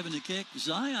drive and a kick.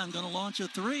 Zion going to launch a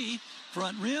 3.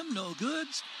 Front rim, no good.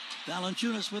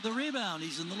 Valanciunas with the rebound.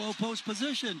 He's in the low post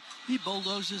position. He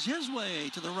bulldozes his way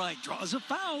to the right, draws a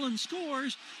foul and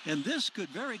scores. And this could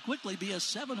very quickly be a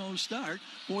 7-0 start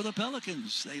for the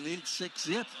Pelicans. They lead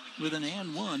 6-0 with an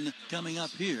and 1 coming up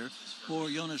here for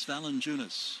Jonas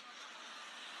Valanciunas.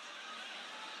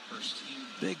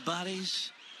 Big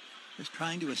bodies just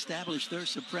trying to establish their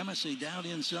supremacy down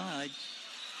inside.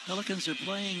 Pelicans are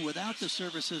playing without the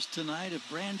services tonight of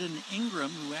Brandon Ingram,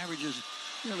 who averages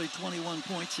nearly 21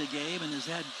 points a game and has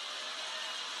had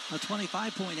a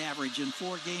 25-point average in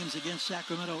 4 games against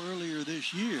Sacramento earlier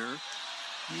this year.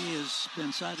 He has been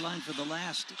sidelined for the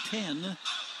last 10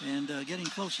 and getting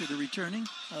closer to returning.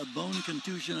 A bone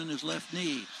contusion in his left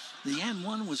knee. The and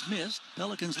 1 was missed.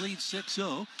 Pelicans lead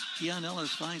 6-0. Keon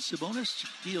Ellis finds Sabonis.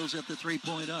 Deals at the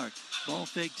 3-point arc. Ball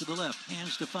fake to the left.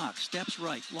 Hands to Fox. Steps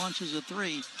right. Launches a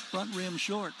 3. Front rim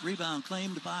short. Rebound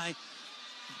claimed by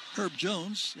Herb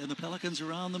Jones. And the Pelicans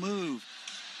are on the move.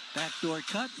 Backdoor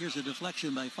cut. Here's a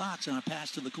deflection by Fox on a pass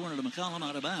to the corner to McCollum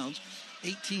out of bounds.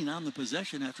 18 on the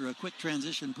possession after a quick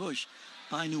transition push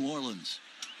by New Orleans.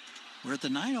 We're at the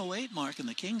 9:08 mark, and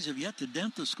the Kings have yet to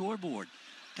dent the scoreboard.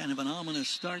 Kind of an ominous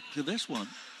start to this one.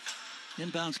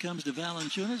 Inbounds comes to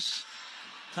Valanciunas.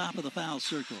 Top of the foul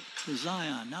circle. To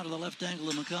Zion. Now to the left angle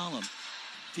of McCollum.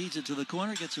 Feeds it to the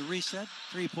corner. Gets a reset.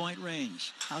 3-point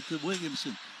range. Out to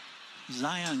Williamson.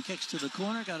 Zion kicks to the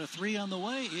corner. Got a 3 on the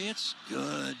way. It's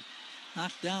good.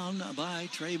 Knocked down by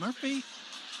Trey Murphy.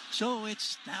 So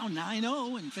it's now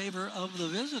 9-0 in favor of the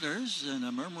visitors, and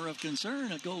a murmur of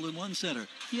concern at Golden One Center.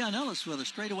 Keon Ellis with a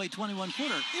straightaway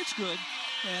 21-footer. It's good,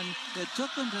 and it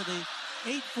took them to the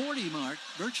 8:40 mark,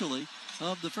 virtually,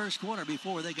 of the first quarter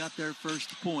before they got their first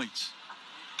points.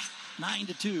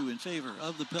 9-2 in favor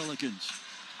of the Pelicans.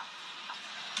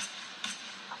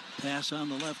 Pass on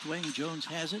the left wing. Jones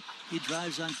has it. He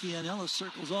drives on Keon Ellis,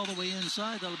 circles all the way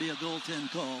inside. That'll be a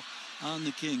goaltend call on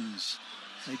the Kings.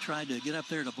 They tried to get up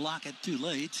there to block it too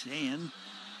late and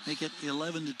make it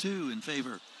 11-2 in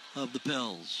favor of the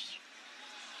Pels.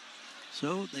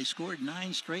 So they scored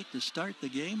 9 straight to start the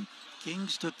game.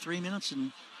 Kings took 3 minutes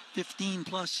and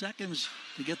 15-plus seconds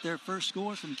to get their first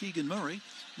score from Keegan Murray.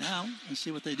 Now, let's see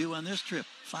what they do on this trip.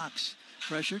 Fox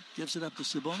pressured, gives it up to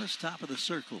Sabonis, top of the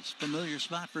circles. Familiar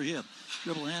spot for him.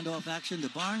 Dribble handoff action to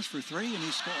Barnes for 3, and he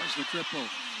scores the triple.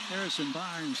 Harrison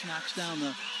Barnes knocks down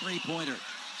the three-pointer.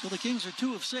 So the Kings are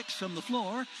 2 of 6 from the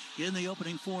floor in the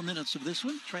opening 4 minutes of this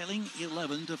one, trailing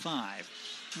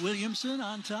 11-5. Williamson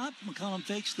on top. McCollum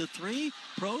fakes the 3,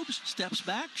 probes, steps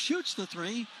back, shoots the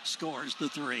 3, scores the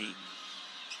 3.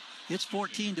 It's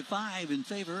 14-5 in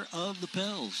favor of the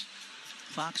Pels.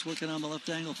 Fox working on the left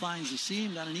angle, finds the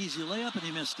seam, got an easy layup, and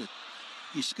he missed it.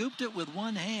 He scooped it with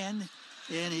one hand,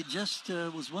 and it just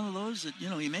was one of those that,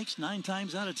 he makes 9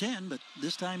 times out of 10, but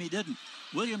this time he didn't.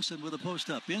 Williamson with a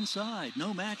post-up inside.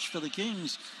 No match for the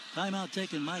Kings. Timeout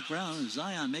taken Mike Brown.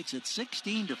 Zion makes it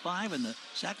 16-5, and the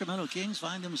Sacramento Kings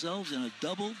find themselves in a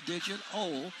double-digit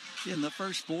hole in the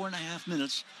first 4.5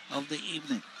 minutes of the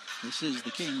evening. This is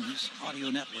the Kings Audio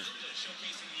Network.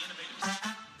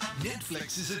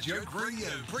 Netflix is a Joke Radio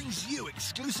brings you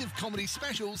exclusive comedy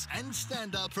specials and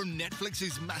stand-up from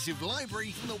Netflix's massive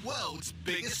library from the world's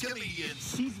biggest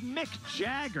comedians. He's Mick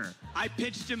Jagger. I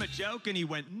pitched him a joke and he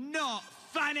went, "Not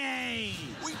funny!"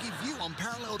 We give you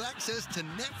unparalleled access to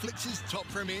Netflix's top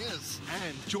premieres.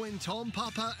 And join Tom,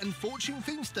 Papa and Fortune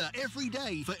Feimster every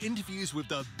day for interviews with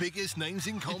the biggest names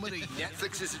in comedy.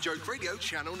 Netflix is a Joke Radio,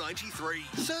 Channel 93.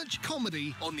 Search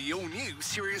comedy on the all-new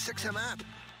SiriusXM app.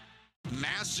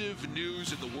 Massive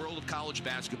news in the world of college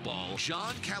basketball.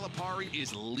 John Calipari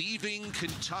is leaving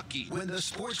Kentucky. When the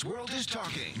sports world is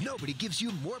talking, nobody gives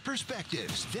you more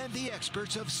perspectives than the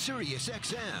experts of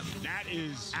SiriusXM. That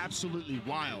is absolutely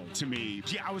wild to me.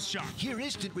 Yeah, I was shocked. Hear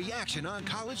instant reaction on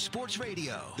college sports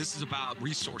radio. This is about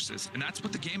resources, and that's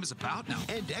what the game is about now.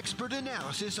 And expert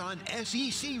analysis on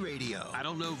SEC radio. I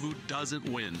don't know who doesn't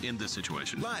win in this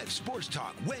situation. Live sports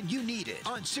talk when you need it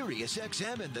on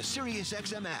SiriusXM and the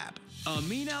SiriusXM app.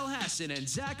 Amin Al-Hassan and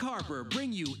Zach Harper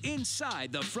bring you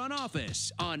inside the front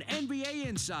office on NBA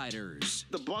Insiders.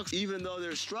 The Bucks, even though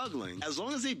they're struggling, as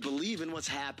long as they believe in what's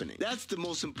happening, that's the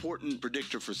most important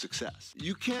predictor for success.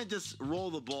 You can't just roll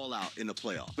the ball out in the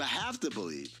playoffs. You have to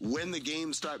believe when the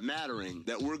games start mattering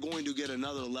that we're going to get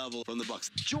another level from the Bucks.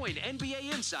 Join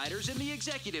NBA Insiders in the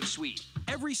Executive Suite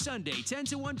every Sunday, 10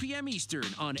 to 1 p.m. Eastern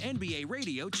on NBA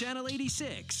Radio Channel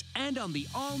 86 and on the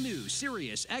all-new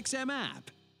SiriusXM app.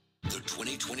 The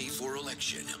 2024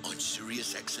 election on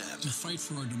SiriusXM. To fight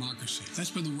for our democracy. That's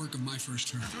been the work of my first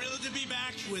term. Thrilled to be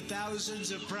back with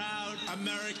thousands of proud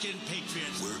American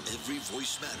patriots. Where every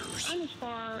voice matters. I'm as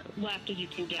far left as you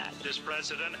can get. This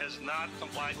president has not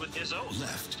complied with his oath.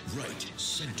 Left, right,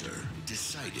 center,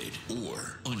 decided,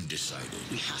 or undecided.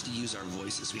 We have to use our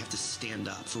voices. We have to stand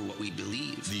up for what we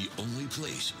believe. The only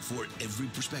place for every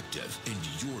perspective and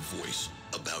your voice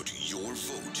about your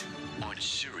vote on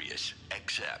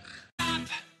SiriusXM.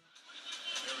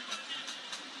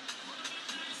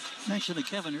 Mention that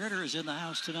Kevin Ritter is in the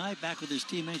house tonight, back with his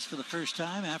teammates for the first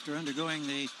time after undergoing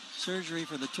the surgery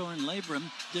for the torn labrum,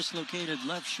 dislocated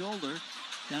left shoulder,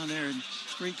 down there in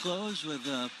street clothes with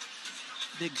a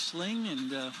big sling,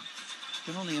 and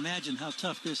can only imagine how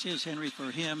tough this is, Henry,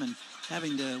 for him, and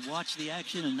having to watch the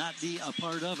action and not be a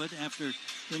part of it after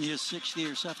in his 6th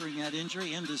year suffering that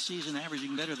injury. End of season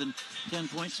averaging better than 10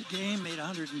 points a game, made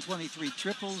 123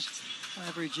 triples,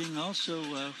 averaging also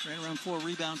right around 4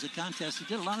 rebounds a contest. He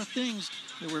did a lot of things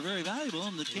that were very valuable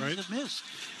and the Kings have missed.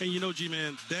 And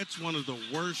G-Man, that's one of the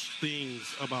worst things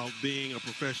about being a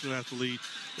professional athlete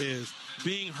is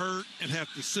being hurt and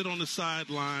have to sit on the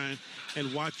sideline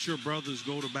and watch your brothers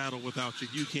go to battle without you.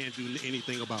 You can't do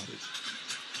anything about it.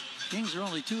 Kings are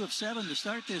only 2 of 7 to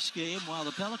start this game, while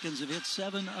the Pelicans have hit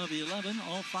 7 of 11.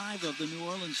 All 5 of the New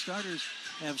Orleans starters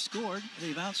have scored.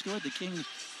 They've outscored the Kings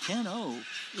 10-0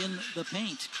 in the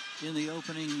paint in the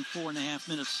opening 4.5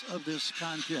 minutes of this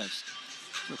contest.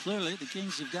 So clearly the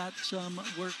Kings have got some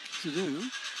work to do.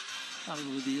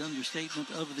 Probably the understatement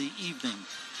of the evening.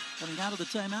 Coming out of the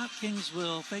timeout, Kings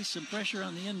will face some pressure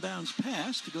on the inbounds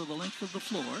pass to go the length of the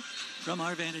floor. From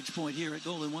our vantage point here at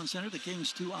Golden One Center, the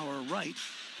Kings to our right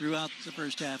throughout the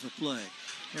first half of play.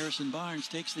 Harrison Barnes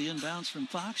takes the inbounds from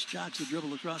Fox, jogs the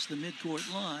dribble across the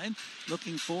midcourt line,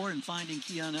 looking for and finding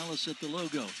Keon Ellis at the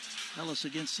logo. Ellis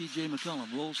against C.J.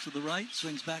 McCollum, rolls to the right,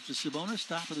 swings back to Sabonis,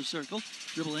 top of the circle,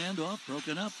 dribble handoff,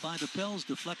 broken up by the Pels,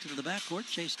 deflected to the backcourt,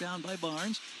 chased down by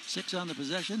Barnes, 6 on the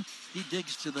possession. He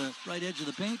digs to the right edge of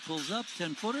the paint, pulls up,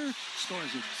 10-footer,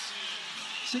 scores it.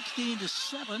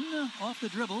 16-7 off the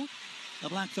dribble. The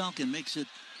Black Falcon makes it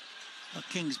a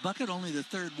Kings bucket, only the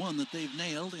third one that they've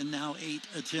nailed in now 8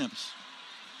 attempts.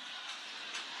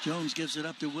 Jones gives it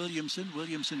up to Williamson.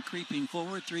 Williamson creeping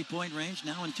forward, 3-point range,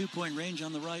 now in 2-point range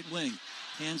on the right wing.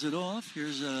 Hands it off.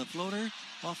 Here's a floater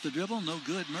off the dribble, no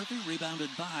good. Murphy rebounded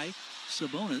by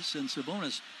Sabonis, and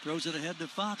Sabonis throws it ahead to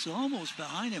Fox, almost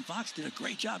behind him. Fox did a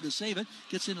great job to save it.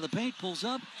 Gets into the paint, pulls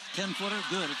up, 10-footer,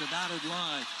 good at the dotted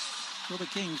line. So the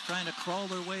Kings trying to crawl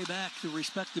their way back to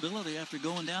respectability after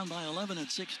going down by 11 at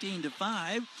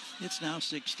 16-5. It's now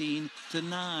 16-9.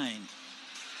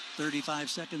 35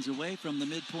 seconds away from the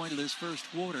midpoint of this first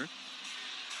quarter.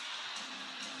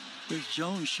 There's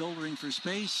Jones shouldering for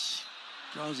space.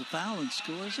 Draws a foul and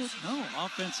scores it. No,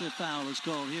 offensive foul is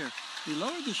called here. He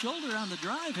lowered the shoulder on the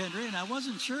drive, Henry, and I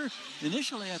wasn't sure.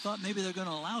 Initially, I thought maybe they're going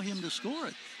to allow him to score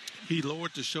it. He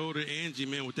lowered the shoulder, Angie,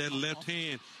 man, with that left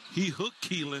hand. He hooked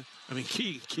Keegan,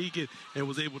 and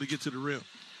was able to get to the rim.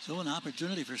 So an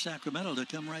opportunity for Sacramento to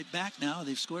come right back now.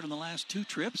 They've scored on the last 2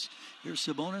 trips. Here's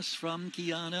Sabonis from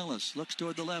Keon Ellis. Looks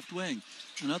toward the left wing.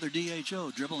 Another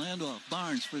DHO. Dribble handoff.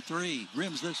 Barnes for 3.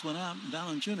 Rims this one out. And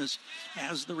Valanciunas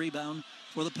has the rebound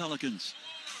for the Pelicans.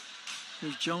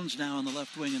 Here's Jones now on the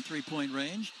left wing in 3-point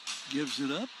range. Gives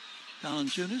it up.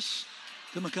 Valanciunas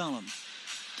to McCollum.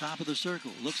 Top of the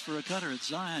circle. Looks for a cutter at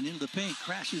Zion. Into the paint.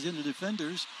 Crashes into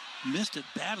defenders. Missed it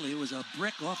badly. It was a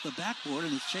brick off the backboard,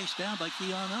 and it's chased down by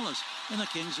Keon Ellis. And the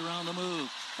Kings are on the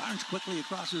move. Barnes quickly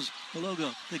crosses the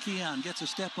logo to Keon. Gets a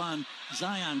step on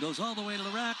Zion. Goes all the way to the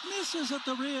rack. Misses at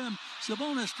the rim.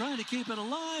 Sabonis trying to keep it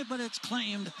alive, but it's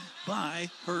claimed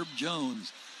by Herb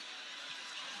Jones.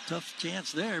 Tough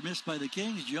chance there, missed by the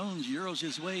Kings. Jones Euros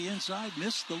his way inside,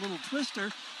 missed the little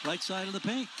twister, right side of the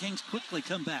paint. Kings quickly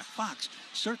come back. Fox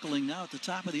circling now at the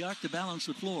top of the arc to balance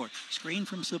the floor. Screen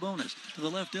from Sabonis to the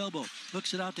left elbow.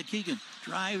 Hooks it out to Keegan.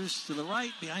 Drives to the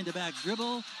right, behind the back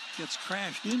dribble. Gets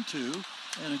crashed into,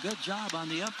 and a good job on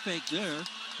the up fake there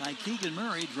by Keegan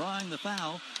Murray, drawing the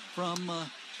foul from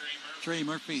Trey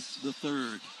Murphy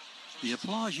III. The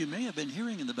applause you may have been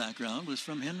hearing in the background was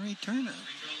from Henry Turner.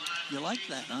 You like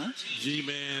that, huh?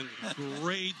 G-Man,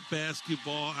 great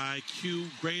basketball IQ,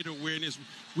 great awareness.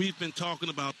 We've been talking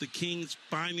about the Kings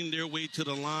finding their way to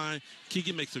the line.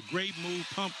 Keegan makes a great move,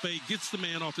 pump fake, gets the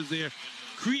man off his air,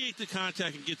 create the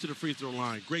contact, and get to the free throw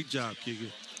line. Great job, Keegan.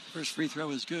 First free throw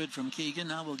is good from Keegan.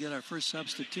 Now we'll get our first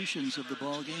substitutions of the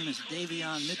ball game as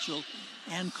Davion Mitchell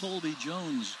and Colby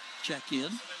Jones check in.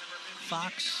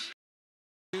 Fox.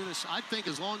 I think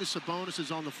as long as Sabonis is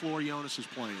on the floor, Jonas is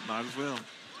playing. Might as well.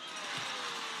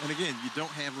 And again, you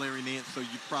don't have Larry Nance, so you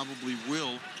probably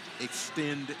will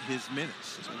extend his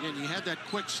minutes. So again, you had that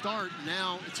quick start.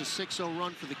 Now it's a 6-0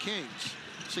 run for the Kings.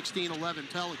 16-11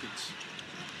 Pelicans.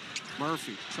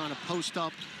 Murphy trying to post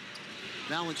up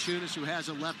Valanciunas, who has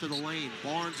it left of the lane.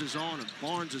 Barnes is on him.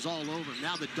 Barnes is all over him.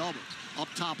 Now the double. Up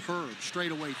top Herb.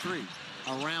 Straightaway 3.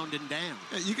 Around and down.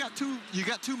 You got two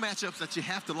matchups that you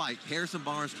have to like. Harrison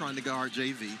Barnes trying to guard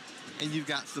JV, and you've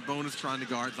got Sabonis trying to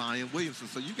guard Zion Williamson.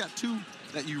 So you've got two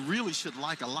that you really should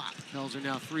like a lot. Pels are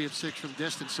now 3 of 6 from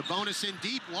distance. Sabonis in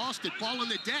deep, lost it. Ball on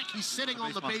the deck. He's sitting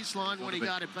on the baseline when he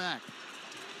got it back.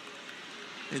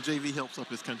 And JV helps up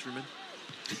his countrymen.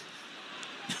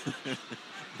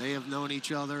 They have known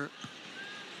each other.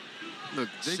 Look,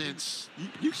 since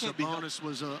you can't Sabonis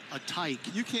was a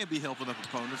tyke. You can't be helping up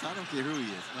opponents. I don't care who he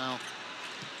is. Well,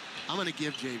 I'm going to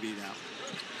give JV that.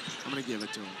 I'm going to give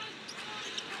it to him.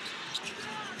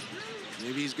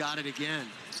 JV's got it again.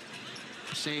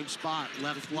 Same spot,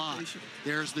 left block.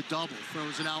 There's the double.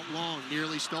 Throws it out long.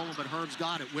 Nearly stolen, but Herb's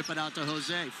got it. Whip it out to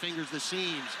Jose. Fingers the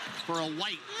seams for a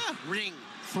white ring.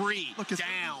 3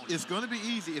 down. It's going to be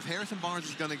easy. If Harrison Barnes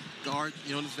is going to guard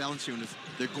Jonas Valanciunas,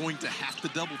 they're going to have to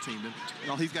double team him.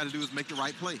 And all he's got to do is make the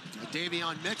right play.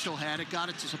 Davion Mitchell had it, got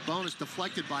it to Sabonis,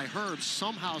 deflected by Herb.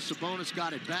 Somehow Sabonis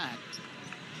got it back.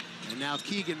 And now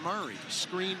Keegan Murray,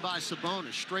 screened by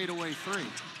Sabonis, straightaway 3.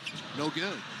 No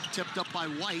good. Tipped up by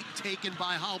White, taken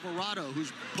by Alvarado,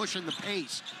 who's pushing the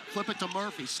pace. Flip it to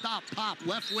Murphy. Stop, pop,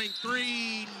 left wing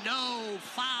three. No,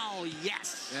 foul,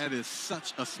 yes. That is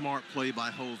such a smart play by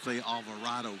Jose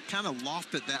Alvarado. Kind of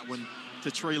lofted that one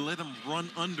to Trey. Let him run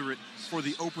under it for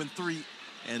the open three,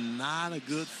 and not a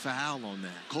good foul on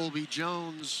that. Colby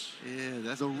Jones,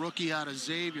 that's the rookie out of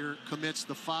Xavier, commits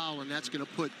the foul, and that's going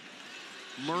to put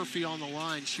Murphy on the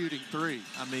line shooting three.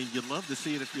 I mean, you'd love to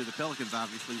see it if you're the Pelicans,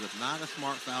 obviously, but not a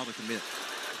smart foul to commit.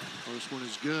 First one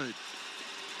is good.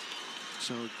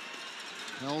 So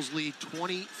Pels lead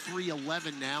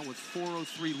 23-11 now with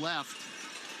 4:03 left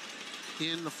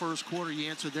in the first quarter. You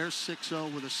answered their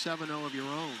 6-0 with a 7-0 of your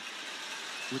own,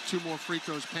 with 2 more free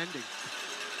throws pending.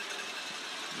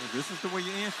 Well, this is the way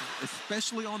you answer,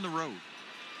 especially on the road.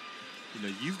 You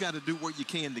know, you've got to do what you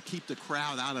can to keep the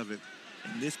crowd out of it.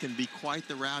 And this can be quite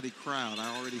the rowdy crowd.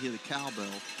 I already hear the cowbell,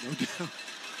 no doubt.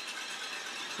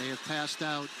 They have passed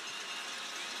out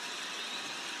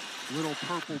little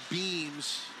purple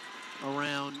beams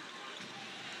around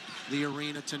the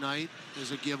arena tonight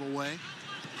as a giveaway.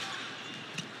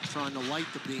 Trying to light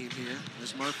the beam here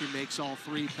as Murphy makes all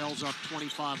 3. Pels up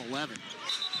 25-11.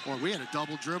 Or we had a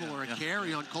double dribble or a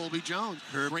carry on Colby Jones.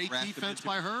 Great defense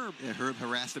by Herb. Yeah, Herb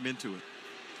harassed him into it.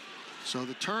 So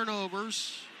the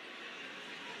turnovers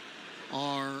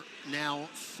are now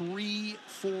 3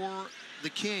 for the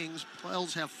Kings.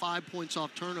 Pels have 5 points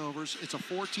off turnovers. It's a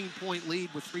 14-point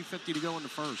lead with 3:50 to go in the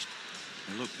first.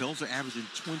 And look, Pels are averaging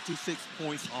 26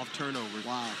 points off turnovers.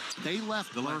 Wow. They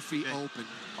left Murphy open.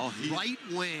 Right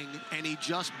wing, and he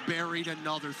just buried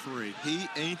another 3. He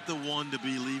ain't the one to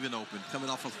be leaving open. Coming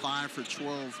off a 5 for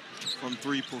 12 from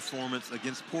 3 performance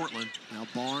against Portland. Now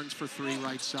Barnes for 3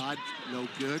 right side. No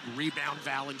good. Rebound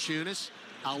Valanciunas.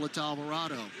 Outlet to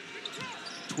Alvarado.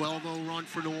 12-0 run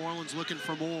for New Orleans, looking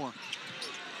for more.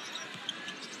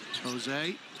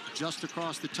 Jose just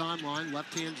across the timeline,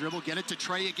 left-hand dribble, get it to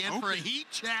Trey again for a heat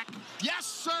check. Yes,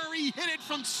 sir, he hit it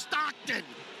from Stockton.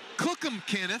 Cook him,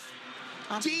 Kenneth.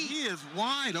 He is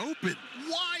wide open.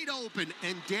 Wide open,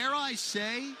 and dare I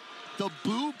say, the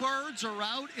Boo Birds are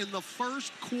out in the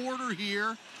first quarter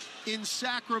here in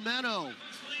Sacramento.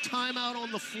 Timeout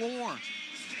on the floor.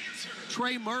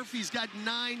 Trey Murphy's got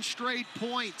 9 straight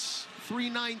points.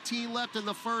 3:19 left in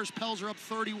the first. Pels are up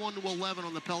 31-11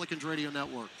 on the Pelicans Radio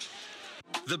Network.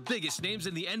 The biggest names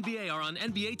in the NBA are on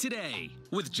NBA Today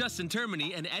with Justin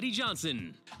Termini and Eddie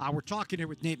Johnson. We're talking here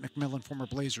with Nate McMillan, former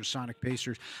Blazers, Sonic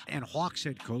Pacers, and Hawks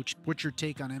head coach. What's your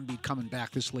take on Embiid coming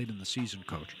back this late in the season,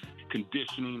 Coach?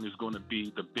 Conditioning is going to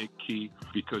be the big key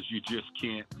because you just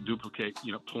can't duplicate,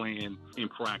 playing in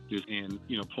practice and,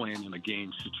 playing in a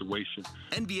game situation.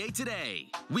 NBA Today,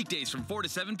 weekdays from 4 to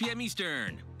 7 p.m.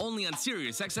 Eastern, only on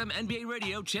SiriusXM NBA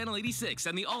Radio, Channel 86,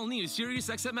 and the all-new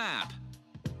SiriusXM app.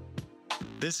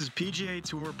 This is PGA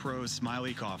Tour Pro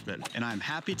Smiley Kaufman, and I'm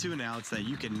happy to announce that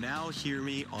you can now hear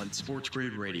me on Sports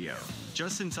Grid Radio.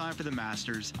 Just in time for the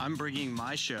Masters, I'm bringing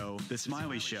my show, The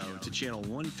Smiley Show, to Channel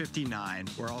 159,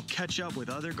 where I'll catch up with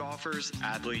other golfers,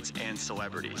 athletes, and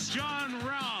celebrities. John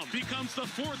Rahm becomes the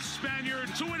 4th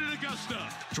Spaniard to win at Augusta.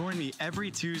 Join me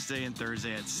every Tuesday and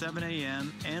Thursday at 7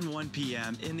 a.m. and 1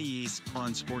 p.m. in the East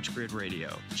on Sports Grid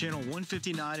Radio. Channel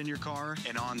 159 in your car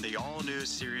and on the all-new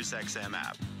SiriusXM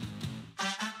app.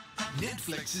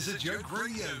 Netflix is a Joke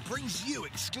Radio brings you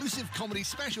exclusive comedy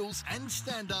specials and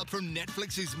stand-up from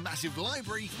Netflix's massive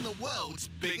library from the world's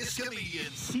biggest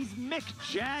comedians. He's Mick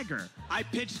Jagger. I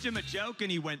pitched him a joke and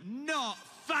he went, "Not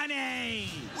funny."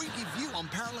 We give you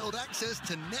unparalleled access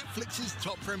to Netflix's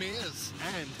top premieres.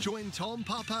 And join Tom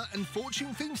Papa and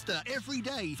Fortune Feimster every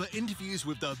day for interviews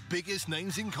with the biggest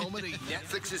names in comedy.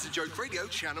 Netflix is a Joke Radio,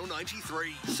 Channel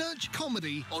 93. Search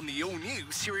comedy on the all-new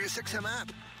SiriusXM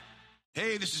app.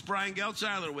 Hey, this is Brian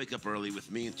Geltzeiler. Wake up early with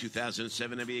me in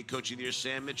 2007 NBA Coach of the Year,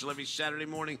 Sam Mitchell, every Saturday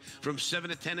morning from 7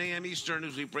 to 10 a.m. Eastern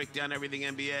as we break down everything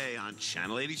NBA on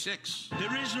Channel 86.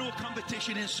 There is no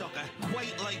competition in soccer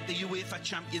quite like the UEFA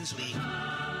Champions League.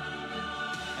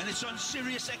 And it's on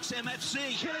SiriusXM FC.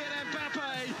 Kylian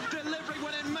Mbappe delivering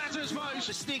when it matters most.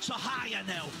 The stakes are higher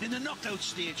now in the knockout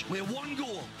stage, where one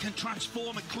goal can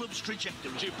transform a club's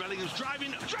trajectory. Jude Bellingham's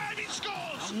driving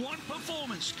scores! And one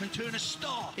performance can turn a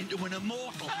star into an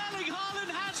immortal. Erling Haaland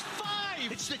has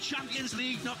 5! It's the Champions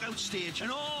League knockout stage,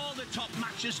 and all the top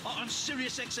matches are on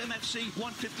SiriusXM FC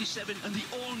 157 and the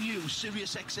all-new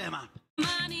SiriusXM app.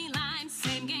 Money line,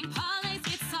 same game parlays,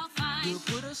 it's all fine. You'll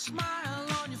put a smile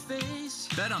on your face.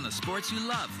 Bet on the sports you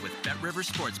love with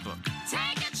BetRivers Sportsbook.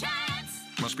 Take a chance.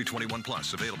 Must be 21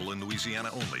 plus. Available in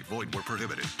Louisiana only. Void where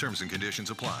prohibited. Terms and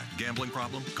conditions apply. Gambling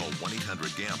problem? Call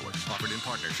 1-800-GAMBLER. Offered in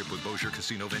partnership with Bossier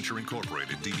Casino Venture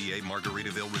Incorporated. DBA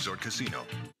Margaritaville Resort Casino.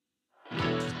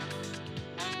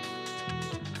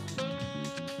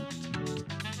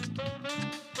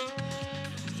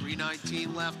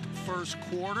 2:19 left first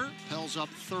quarter. Pels up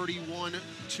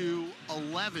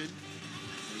 31-11.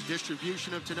 The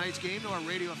distribution of tonight's game to our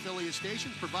radio affiliate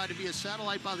stations provided via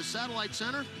satellite by the Satellite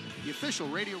Center, the official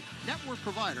radio network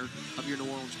provider of your New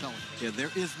Orleans Pelicans. Yeah,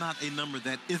 there is not a number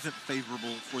that isn't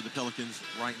favorable for the Pelicans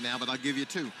right now, but I'll give you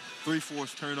two. 3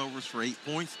 forced turnovers for 8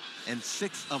 points and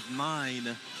 6 of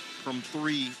 9 from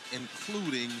 3,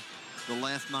 including the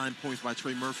last 9 points by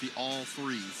Trey Murphy, all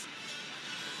threes.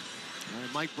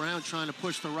 Mike Brown trying to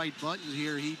push the right buttons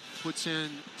here. He puts in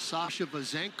Sasha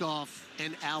Vezenkov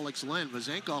and Alex Len.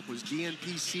 Vezenkov was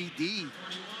DNP-CD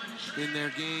in their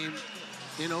game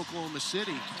in Oklahoma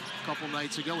City a couple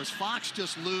nights ago as Fox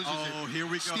just loses it. Oh, here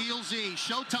we go. Steal Z.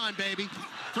 Showtime, baby.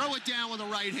 Throw it down with a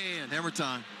right hand. Hammer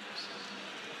time.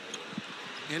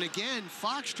 And again,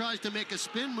 Fox tries to make a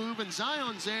spin move, and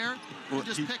Zion's there and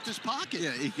just picked his pocket.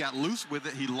 Yeah, he got loose with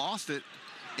it. He lost it,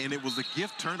 and it was a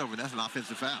gift turnover. That's an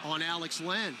offensive foul. On Alex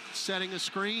Len, setting a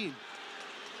screen.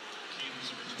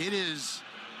 It is,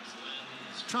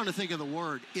 trying to think of the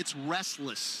word, it's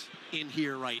restless in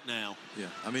here right now. Yeah,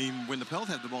 I mean, when the Pels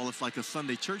have the ball, it's like a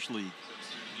Sunday church league.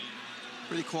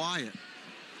 Pretty quiet.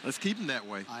 Let's keep them that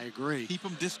way. I agree. Keep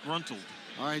them disgruntled.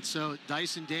 All right, so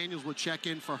Dyson Daniels will check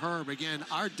in for Herb. Again,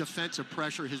 our defensive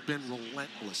pressure has been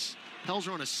relentless. Pels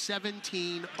are on a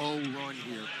 17-0 run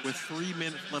here. With 3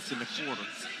 minutes left in the quarter.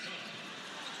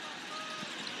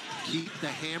 Keep the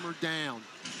hammer down.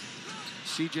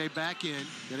 CJ back in.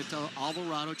 Get it to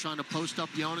Alvarado, trying to post up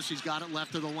Jonas. He's got it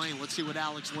left of the lane. Let's see what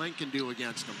Alex Len can do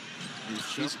against him.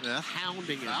 He's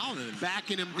pounding him,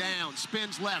 backing him down.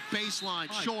 Spins left, baseline,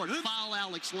 short, foul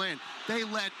Alex Len. They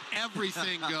let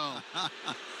everything go.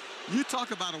 You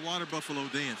talk about a water buffalo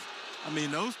dance. I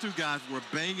mean, those two guys were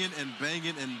banging and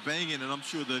banging and banging, and I'm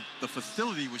sure the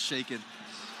facility was shaking.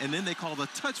 And then they called a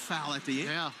touch foul at the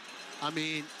end. Yeah, I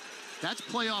mean, that's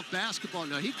playoff basketball.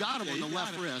 Now, he got him on the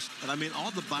left wrist. But, I mean,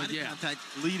 all the body contact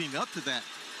leading up to that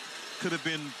could have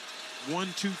been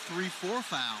 1, 2, 3, 4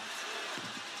 fouls.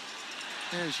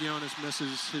 As Jonas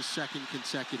misses his second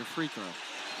consecutive free throw. All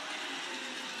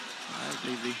right,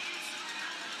 baby.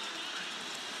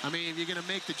 I mean, if you're going to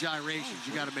make the gyrations,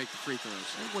 you got to make the free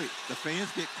throws. Hey, wait, the fans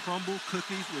get crumble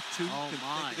cookies with 2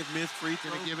 consecutive missed free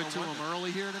throws. Going to give it to them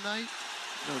early here tonight?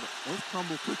 No, those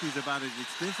crumble cookies are about as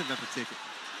expensive as a ticket.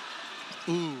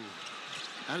 Ooh,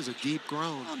 that is a deep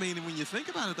groan. I mean, when you think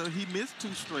about it, though, he missed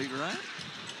 2 straight, right?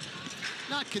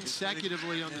 Not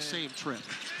consecutively on the same trip.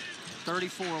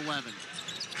 34-11.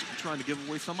 Trying to give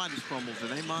away somebody's crumbles.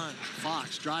 It ain't mine.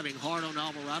 Fox driving hard on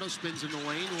Alvarado, spins in the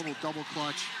lane, a little double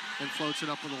clutch, and floats it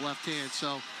up with the left hand.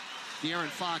 So De'Aaron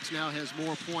Fox now has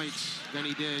more points than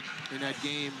he did in that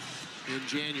game in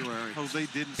January. Jose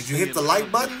didn't. Did you hit the like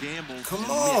button? Come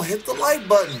on, hit the like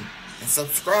button and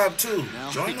subscribe too. Now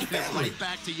join the family. Right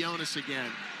back to Jonas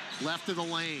again. Left of the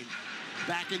lane.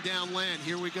 Backing down Len.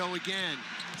 Here we go again.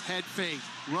 Head fake.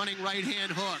 Running right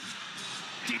hand hook.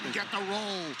 Didn't get the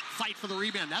roll. Fight for the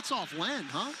rebound. That's off Len,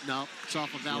 huh? No, it's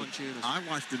off of Valanciunas. I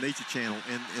watched the Nature Channel,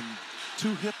 and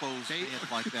 2 hippos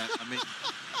dance like that. I mean,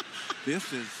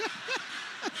 this is...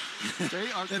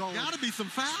 They are There's going... got to be some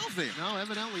fouls there. No,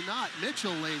 evidently not.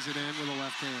 Mitchell lays it in with a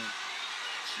left hand.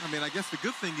 I mean, I guess the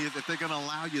good thing is if they're going to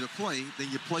allow you to play,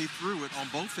 then you play through it on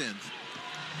both ends.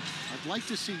 I'd like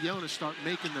to see Jonas start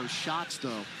making those shots,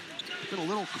 though. Been a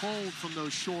little cold from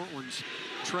those short ones.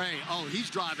 Trey, oh, he's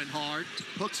driving hard.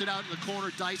 Hooks it out in the corner.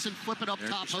 Dyson, flip it up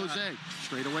top. Jose,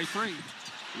 straightaway 3.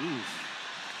 Ooh,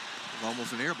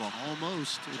 almost an air ball.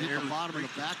 Almost. It hit the bottom of the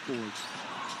backboard.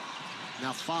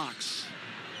 Now Fox,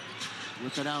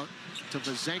 whip it out to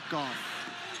Vezenkov.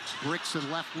 Bricks to the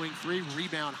left wing 3.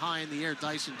 Rebound high in the air.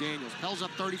 Dyson Daniels. Pels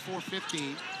up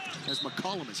 34-15 as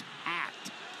McCollum is hacked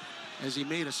as he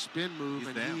made a spin move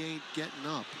and he ain't getting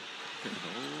up.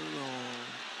 Hold on.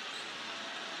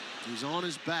 He's on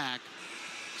his back,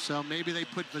 so maybe they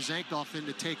put Vezenkov in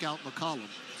to take out McCollum.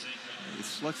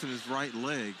 He's flexing his right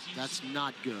leg. That's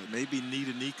not good. Maybe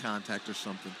knee-to-knee contact or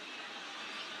something.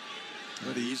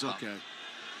 But he's okay.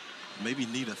 Maybe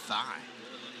need a thigh.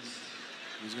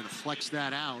 He's going to flex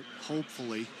that out,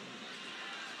 hopefully.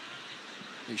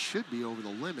 They should be over the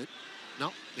limit.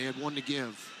 Nope, they had 1 to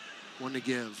give. 1 to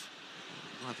give.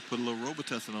 We'll have to put a little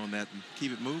Robitussin on that and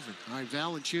keep it moving. All right,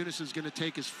 Valanciunas is going to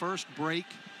take his first break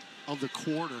of the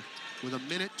quarter with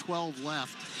 1:12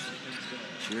 left.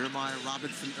 Jeremiah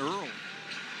Robinson Earl.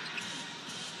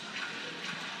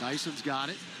 Dyson's got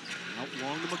it. Out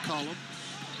long to McCollum.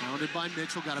 Pounded by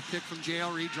Mitchell. Got a pick from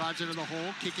JRE. Drives into the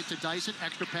hole. Kick it to Dyson.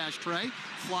 Extra pass Trey.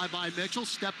 Fly by Mitchell.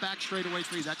 Step back straightaway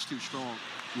 3. That's too strong.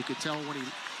 You could tell when he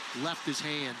left his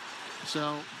hand.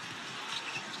 So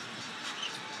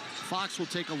Fox will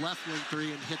take a left wing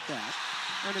three and hit that.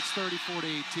 And it's 34-18.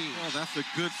 Well, that's a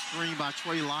good screen by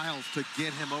Trey Lyles to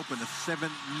get him open. A 7-0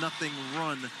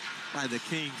 run by the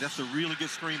Kings. That's a really good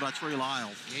screen by Trey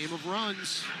Lyles. Game of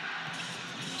runs.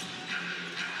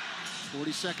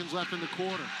 40 seconds left in the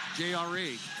quarter.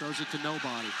 JRE throws it to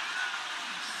nobody.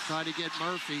 Try to get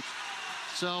Murphy.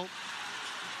 So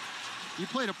you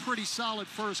played a pretty solid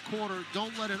first quarter.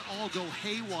 Don't let it all go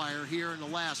haywire here in the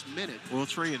last minute. Well,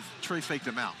 Trey faked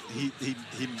him out. He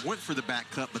went for the back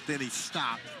cut, but then he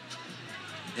stopped.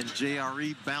 And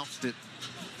JRE bounced it,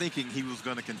 thinking he was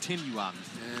going to continue on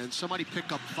it. And somebody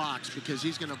pick up Fox because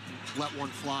he's going to let one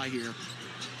fly here.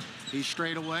 He's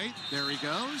straight away. There he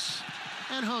goes.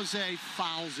 And Jose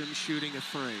fouls him shooting a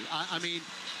three. I mean,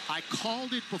 I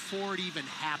called it before it even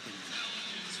happened.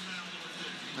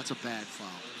 That's a bad foul.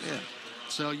 Yeah.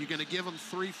 So you're going to give him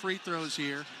 3 free throws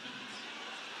here.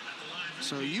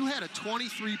 So you had a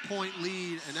 23-point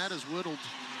lead, and that is whittled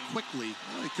quickly.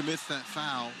 Well, he commits that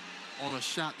foul on a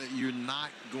shot that you're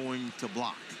not going to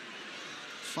block.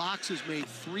 Fox has made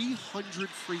 300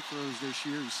 free throws this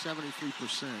year. He's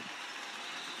 73%.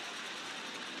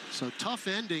 So tough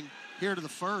ending here to the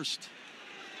first.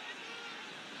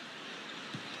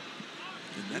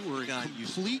 And they were in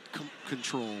complete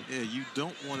control. Yeah, you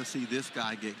don't want to see this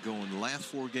guy get going. The last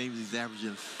 4 games, he's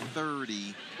averaging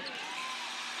 30,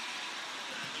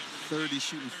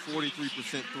 shooting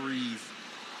 43% threes,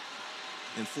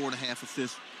 and 4.5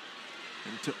 assists,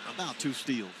 and about 2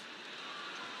 steals.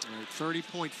 All right,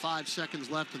 30.5 seconds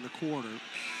left in the quarter.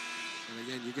 And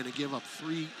again, you're going to give up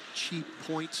 3 cheap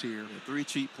points here. Yeah, 3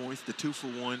 cheap points, the 2 for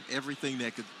 1, everything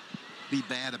that could be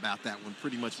bad about that one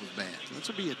pretty much was bad. So that's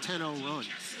going to be a 10-0 run.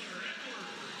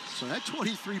 So that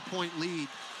 23-point lead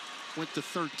went to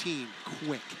 13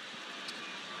 quick.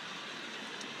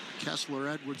 Kessler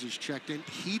Edwards is checked in.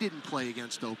 He didn't play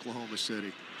against Oklahoma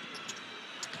City.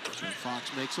 So Fox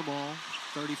makes them all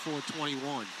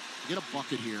 34-21. Get a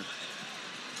bucket here.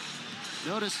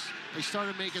 Notice they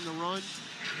started making the run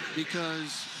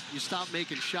because you stopped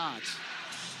making shots.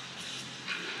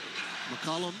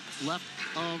 McCollum left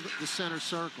of the center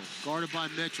circle, guarded by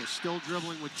Mitchell, still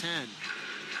dribbling with 10.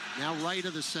 Now right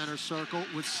of the center circle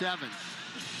with 7.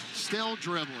 Still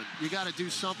dribbling. You got to do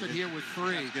something here with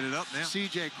 3. Get it up now.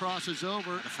 CJ crosses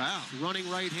over. A foul. Running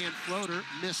right-hand floater.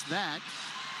 Missed that.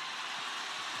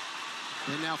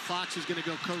 And now Fox is going to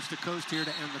go coast to coast here to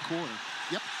end the quarter.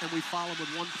 Yep, and we follow with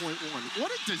 1.1.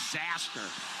 What a disaster.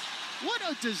 What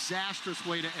a disastrous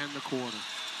way to end the quarter.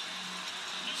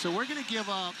 So we're going to give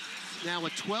up now a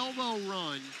 12-0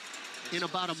 run in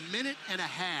about a minute and a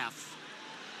half.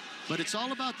 But it's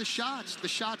all about the shots. The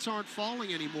shots aren't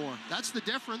falling anymore. That's the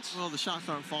difference. Well, the shots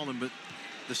aren't falling, but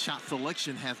the shot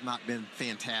selection has not been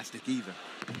fantastic either.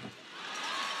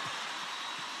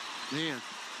 Man,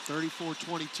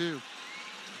 34-22.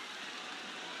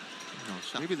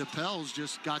 Maybe the Pels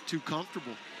just got too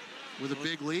comfortable with a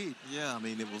big lead. Yeah, I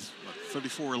mean, it was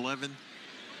 34-11.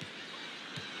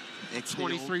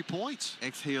 23 points.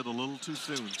 Exhaled a little too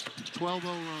soon. 12-0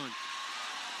 run.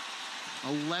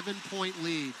 11-point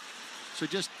lead. So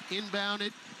just inbound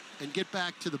it and get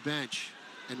back to the bench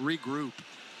and regroup.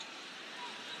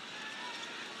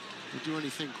 We'll do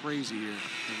anything crazy here,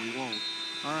 and we won't.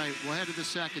 All right, we'll head to the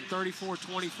second.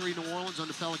 34-23 New Orleans on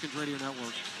the Pelicans Radio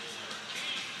Network.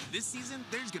 This season,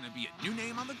 there's going to be a new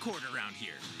name on the court around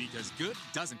here because good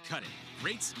doesn't cut it.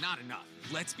 Rates not enough.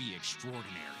 Let's be extraordinary.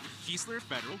 Keesler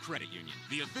Federal Credit Union,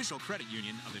 the official credit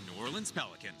union of the New Orleans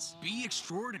Pelicans. Be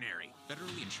extraordinary.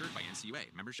 Federally insured by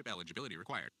NCUA. Membership eligibility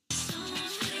required.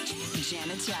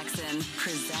 Janet Jackson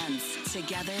presents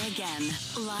Together Again,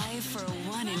 live for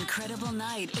one incredible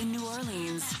night in New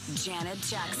Orleans. Janet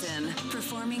Jackson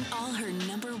performing all her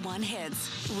 #1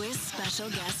 hits with special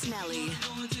guest Nelly.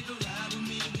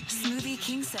 Smoothie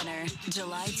King Center,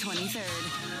 July 23rd.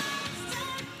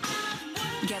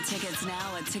 Get tickets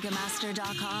now at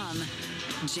Ticketmaster.com.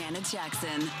 Janet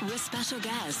Jackson with special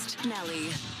guest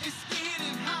Nelly.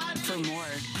 For more,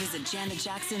 visit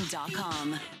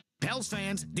JanetJackson.com. Pels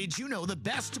fans, did you know the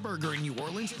best burger in New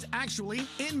Orleans is actually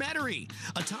in Metairie?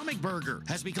 Atomic Burger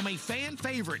has become a fan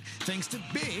favorite thanks to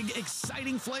big,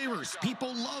 exciting flavors.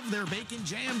 People love their bacon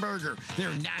jam burger,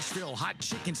 their Nashville hot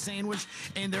chicken sandwich,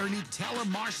 and their Nutella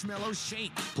marshmallow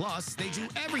shake. Plus, they do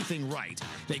everything right.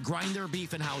 They grind their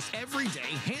beef in-house every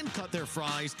day, hand-cut their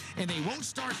fries, and they won't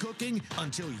start cooking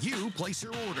until you place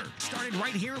your order. Started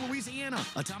right here in Louisiana,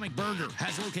 Atomic Burger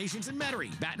has locations in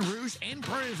Metairie, Baton Rouge, and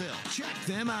Prairieville. Check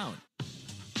them out.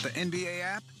 The NBA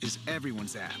app is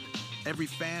everyone's app. Every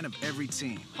fan of every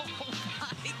team. Oh,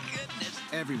 my goodness.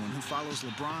 Everyone who follows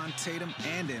LeBron, Tatum,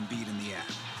 and Embiid in the app.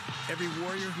 Every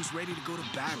warrior who's ready to go to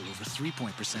battle over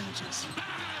three-point percentages.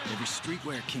 Every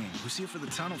streetwear king who's here for the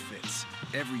tunnel fits.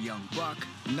 Every young buck,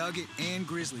 nugget, and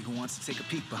grizzly who wants to take a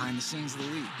peek behind the scenes of the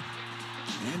league.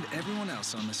 And everyone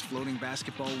else on this floating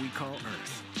basketball we call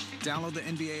Earth. Download the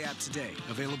NBA app today.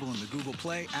 Available in the Google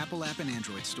Play, Apple app, and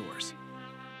Android stores.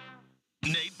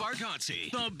 Nate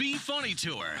Bargatze, the Be Funny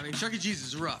Tour. I mean, Chuck E. Cheese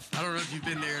is rough. I don't know if you've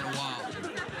been there in a while.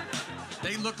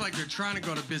 They look like they're trying to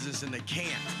go to business and they can't.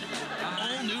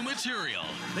 All new material.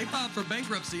 They filed for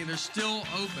bankruptcy and they're still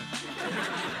open.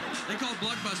 They called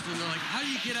Blockbuster and they're like, how do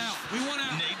you get out? We want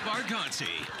out. Nate Bargatze,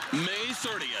 May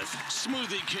 30th,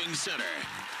 Smoothie King Center.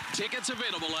 Tickets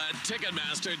available at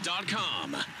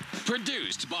Ticketmaster.com.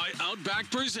 Produced by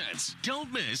Outback Presents.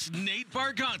 Don't miss Nate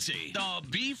Bargatze, the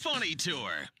Be Funny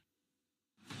Tour.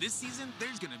 This season,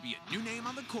 there's going to be a new name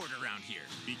on the court around here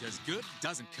because good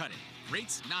doesn't cut it.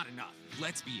 Rates not enough.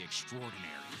 Let's be extraordinary.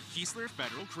 Keesler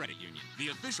Federal Credit Union, the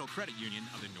official credit union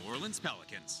of the New Orleans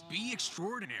Pelicans. Be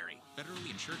extraordinary.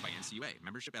 Federally insured by NCUA.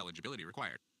 Membership eligibility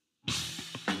required.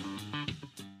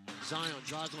 Zion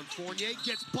drives on Fournier,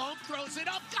 gets bumped, throws it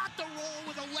up, got the roll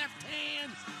with a left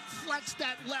hand. Flex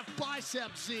that left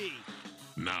bicep, Z.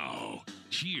 Now,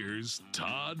 here's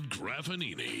Todd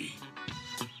Graffanini.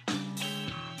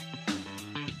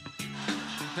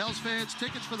 Pels fans,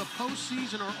 tickets for the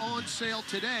postseason are on sale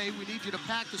today. We need you to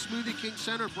pack the Smoothie King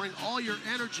Center, bring all your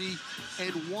energy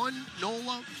and one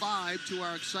NOLA vibe to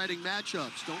our exciting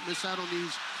matchups. Don't miss out on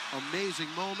these amazing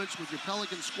moments with your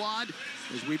Pelican squad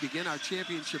as we begin our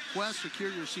championship quest.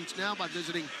 Secure your seats now by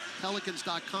visiting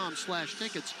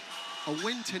pelicans.com/tickets. A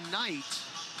win tonight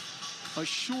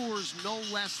assures no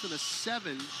less than a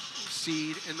 7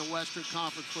 seed in the Western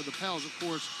Conference for the Pels. Of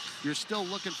course, you're still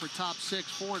looking for top 6.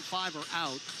 4 and 5 are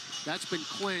out. That's been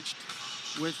clinched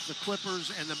with the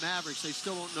Clippers and the Mavericks. They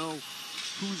still don't know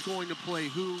who's going to play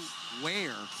who,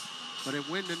 where. But a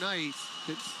win tonight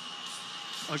that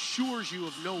assures you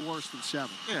of no worse than 7.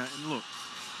 Yeah, and look,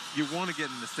 you want to get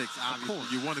in the 6,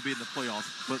 obviously. You want to be in the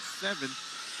playoffs. But 7,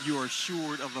 you are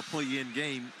assured of a play-in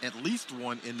game, at least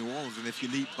one in New Orleans. And if you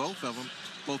need both of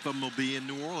them will be in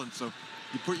New Orleans. So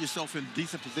you put yourself in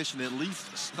decent position to at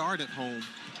least start at home.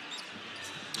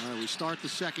 All right, we start the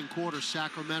second quarter.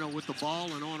 Sacramento with the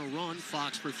ball and on a run.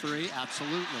 Fox for 3,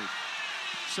 absolutely.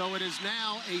 So it is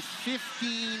now a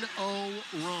 15-0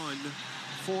 run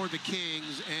for the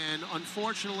Kings, and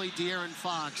unfortunately, De'Aaron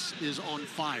Fox is on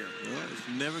fire. Well, it's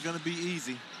never going to be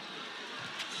easy.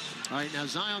 All right, now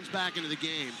Zion's back into the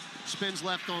game. Spins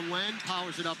left on Len,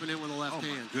 powers it up and in with a left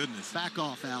hand. Goodness. Back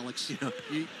off, Alex.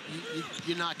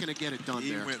 You're not going to get it done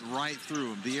there. He went right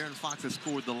through him. De'Aaron Fox has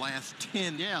scored the last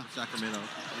 10 Sacramento.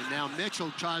 And now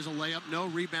Mitchell tries a layup. No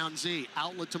rebound, Z.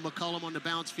 Outlet to McCollum on the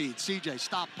bounce feed. CJ,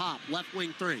 stop, pop. Left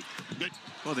wing 3. Good.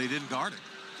 Well, they didn't guard it.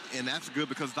 And that's good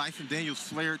because Dyson Daniels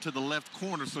flared to the left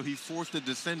corner, so he forced the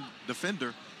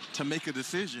defender to make a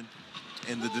decision.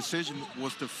 And the decision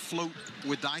was to float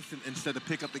with Dyson instead of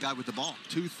pick up the guy with the ball.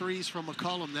 2 threes from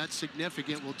McCollum. That's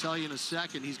significant. We'll tell you in a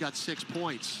second. He's got 6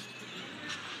 points.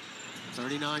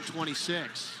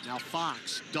 39-26. Now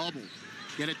Fox, double.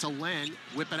 Get it to Len.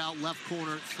 Whip it out left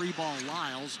corner. 3-ball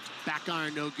Lyles. Back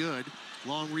iron, no good.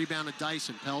 Long rebound to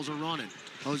Dyson. Pels are running.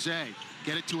 Jose,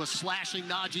 get it to a slashing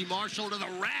Najee Marshall to the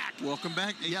rack. Welcome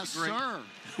back. Yes, sir.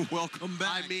 Welcome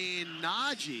back. I mean,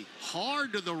 Najee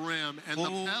hard to the rim, and the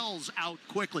Pels out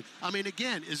quickly. I mean,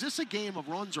 again, is this a game of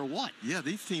runs or what? Yeah,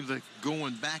 these teams are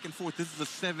going back and forth. This is a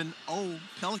 7-0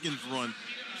 Pelicans run.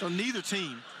 So neither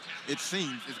team, it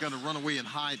seems, is going to run away and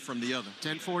hide from the other.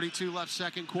 10:42 left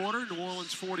second quarter. New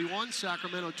Orleans 41,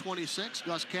 Sacramento 26.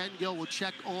 Gus Cattingill will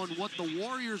check on what the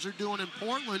Warriors are doing in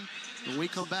Portland when we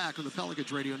come back on the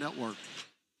Pelicans Radio Network.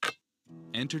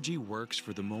 Entergy works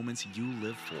for the moments you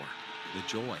live for. The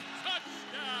joy.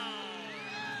 Touchdown!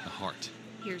 The heart.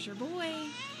 Here's your boy.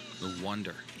 The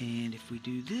wonder. And if we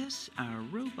do this, our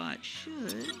robot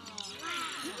should...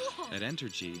 At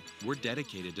Entergy, we're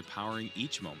dedicated to powering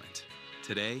each moment,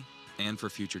 today and for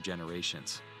future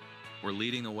generations. We're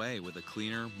leading the way with a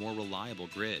cleaner, more reliable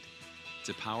grid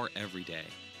to power every day.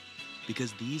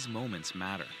 Because these moments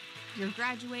matter. Your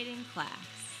graduating class.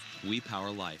 We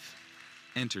power life.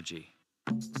 Entergy.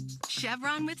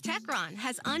 Chevron with Techron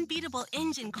has unbeatable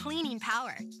engine cleaning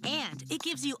power, and it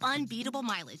gives you unbeatable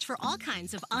mileage for all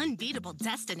kinds of unbeatable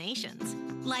destinations,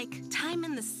 like time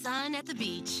in the sun at the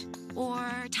beach,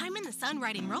 or time in the sun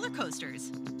riding roller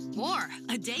coasters, or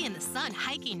a day in the sun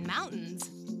hiking mountains.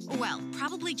 Well,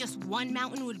 probably just one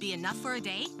mountain would be enough for a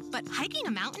day, but hiking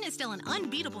a mountain is still an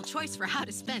unbeatable choice for how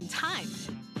to spend time.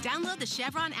 Download the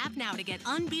Chevron app now to get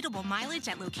unbeatable mileage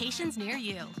at locations near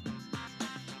you.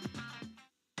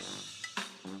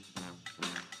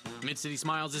 Mid-City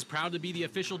Smiles is proud to be the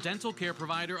official dental care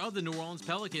provider of the New Orleans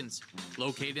Pelicans.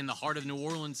 Located in the heart of New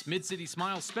Orleans, Mid-City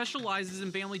Smiles specializes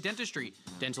in family dentistry,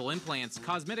 dental implants,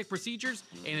 cosmetic procedures,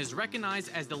 and is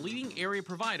recognized as the leading area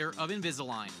provider of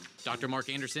Invisalign. Dr. Mark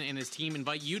Anderson and his team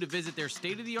invite you to visit their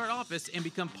state-of-the-art office and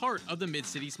become part of the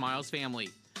Mid-City Smiles family.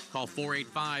 Call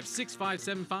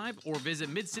 485-6575 or visit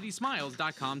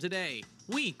midcitysmiles.com today.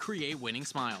 We create winning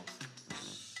smiles.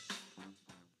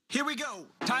 Here we go.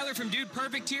 Tyler from Dude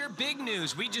Perfect here. Big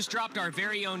news. We just dropped our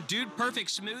very own Dude Perfect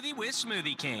smoothie with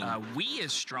Smoothie King. We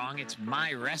is strong. It's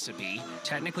my recipe.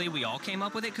 Technically, we all came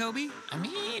up with it, Kobe. I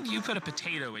mean, you put a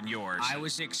potato in yours. I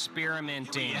was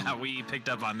experimenting. Yeah, we picked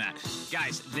up on that.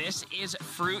 Guys, this is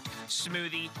fruit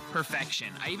smoothie perfection.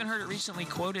 I even heard it recently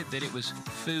quoted that it was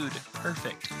food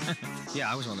perfect. Yeah,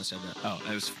 I was one that said that. Oh,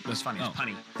 it was funny. Oh,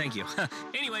 Punny. Thank you.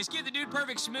 Anyways, get the Dude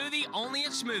Perfect smoothie only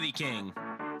at Smoothie King.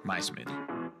 My smoothie.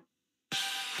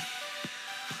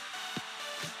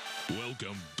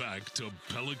 Welcome back to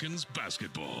Pelicans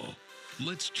basketball.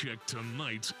 Let's check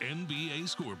tonight's NBA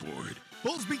scoreboard.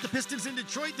 Bulls beat the Pistons in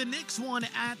Detroit. The Knicks won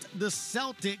at the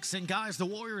Celtics. And guys, the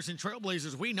Warriors and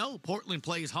Trailblazers, we know Portland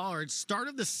plays hard. Start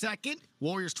of the second,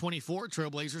 Warriors 24,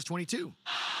 Trailblazers 22.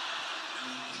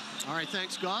 All right,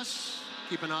 thanks, Gus.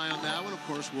 Keep an eye on that one. Of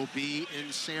course, we'll be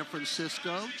in San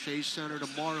Francisco, Chase Center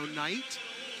tomorrow night,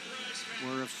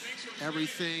 where if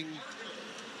everything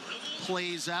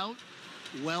plays out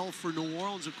well for New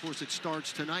Orleans, of course, it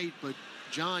starts tonight. But,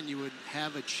 John, you would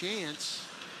have a chance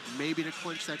maybe to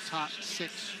clinch that top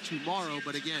 6 tomorrow.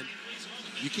 But, again,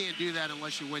 you can't do that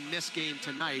unless you win this game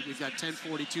tonight. We've got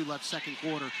 10:42 left second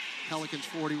quarter. Pelicans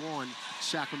 41,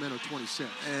 Sacramento 26.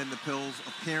 And the Pels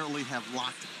apparently have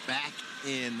locked back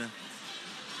in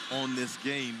on this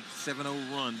game.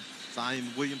 7-0 run. Zion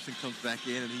Williamson comes back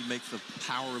in, and he makes a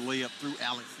power layup through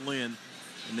Alex Lynn.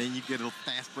 And then you get a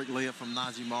fast break layup from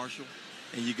Najee Marshall.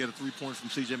 And you get a three-point from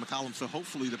C.J. McCollum. So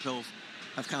hopefully the Pels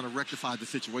have kind of rectified the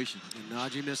situation. And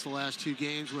Najee missed the last 2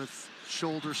 games with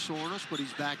shoulder soreness, but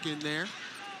he's back in there.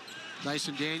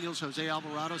 Dyson Daniels, Jose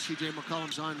Alvarado, C.J.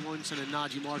 McCollum, Zion Williamson, and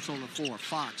Najee Marshall on the floor.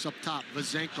 Fox up top,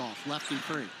 Vazenkov, lefty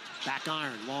three. Back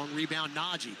iron, long rebound,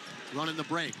 Najee running the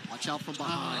break. Watch out from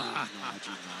behind.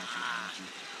 Najee.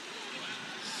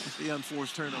 The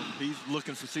unforced turnover. He's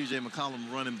looking for C.J.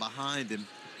 McCollum running behind him.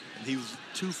 And he was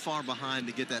too far behind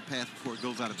to get that pass before it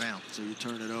goes out of bounds. So you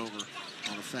turn it over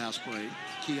on a fast break.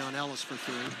 Keon Ellis for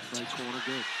 3. Right corner,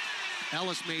 good.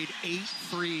 Ellis made 8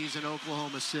 threes in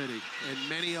Oklahoma City, and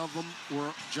many of them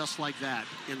were just like that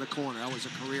in the corner. That was a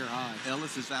career high.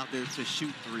 Ellis is out there to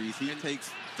shoot threes. He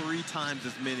takes 3 times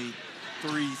as many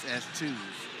threes as 2s.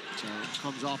 So it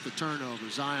comes off the turnover.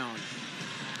 Zion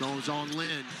goes on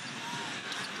Lynn.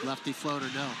 Lefty floater,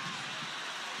 no.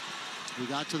 He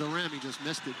got to the rim, he just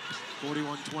missed it.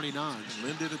 41-29.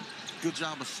 Lynn did a good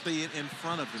job of staying in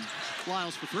front of him.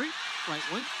 Lyles for 3, right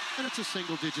wing, and it's a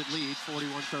single-digit lead,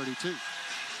 41-32.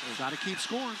 Got to keep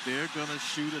scoring. They're going to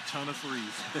shoot a ton of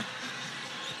threes.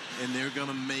 And they're going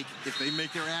to make, if they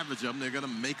make their average of them, they're going to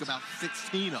make about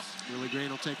 16 of them. Willie Green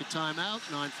will take a timeout.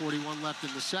 9:41 left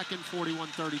in the second.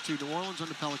 41-32 New Orleans on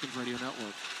the Pelicans Radio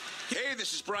Network. Hey,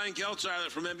 this is Brian Geltzeiler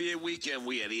from NBA Weekend.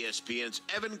 We had ESPN's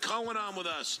Evan Cohen on with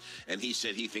us, and he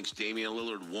said he thinks Damian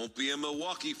Lillard won't be in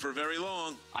Milwaukee for very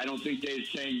long. I don't think they're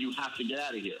saying you have to get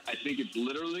out of here. I think it's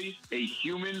literally a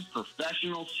human,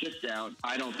 professional sit-down.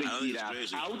 I don't think he'd out.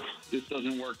 This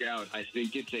doesn't work out. I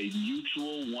think it's a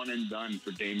mutual one-and-done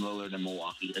for Dame Lillard in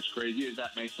Milwaukee. As crazy as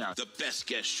that may sound. The best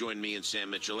guests join me and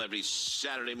Sam Mitchell every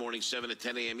Saturday morning, 7 to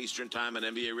 10 a.m. Eastern Time on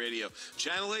NBA Radio,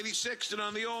 Channel 86, and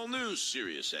on the all-new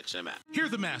Sirius XM app. Hear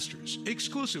the Masters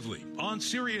exclusively on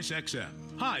Sirius XM.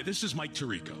 Hi, this is Mike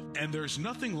Tirico, and there's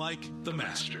nothing like the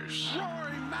Masters.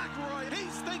 Rory McIlroy,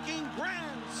 he's thinking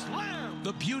Grand Slam.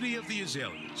 The beauty of the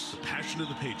azaleas, the passion of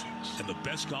the patrons, and the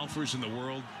best golfers in the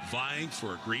world vying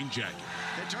for a green jacket.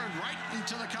 It turned right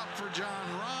into the cup for John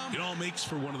Rahm. It all makes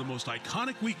for one of the most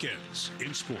iconic weekends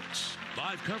in sports.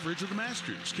 Live coverage of the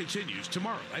Masters continues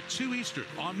tomorrow at 2 Eastern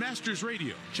on Masters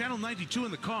Radio, Channel 92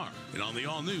 in the car, and on the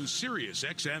all-new Sirius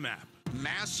XM app.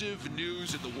 Massive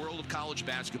news in the world of college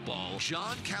basketball.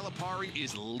 John Calipari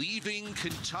is leaving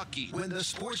Kentucky. When the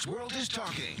sports world is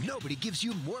talking, nobody gives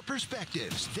you more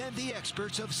perspectives than the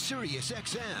experts of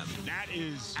SiriusXM. That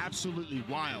is absolutely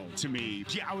wild to me.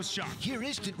 Yeah, I was shocked. Hear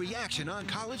instant reaction on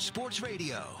college sports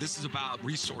radio. This is about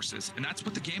resources, and that's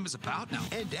what the game is about now.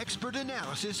 And expert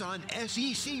analysis on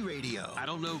SEC radio. I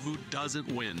don't know who doesn't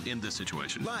win in this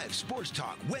situation. Live sports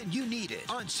talk when you need it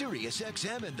on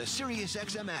SiriusXM and the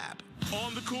SiriusXM app.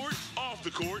 On the court, off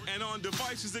the court, and on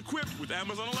devices equipped with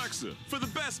Amazon Alexa. For the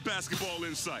best basketball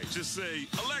insight, just say,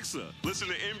 Alexa, listen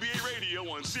to NBA radio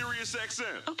on Sirius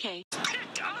XM. Okay.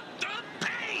 Pick up the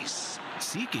pace!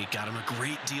 SeatGeek got him a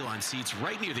great deal on seats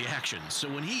right near the action, so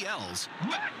when he yells,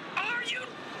 "What are you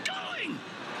doing?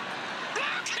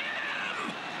 Block him!"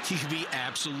 you can be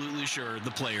absolutely sure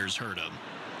the players heard him.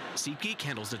 SeatGeek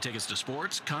handles the tickets to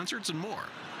sports, concerts, and more,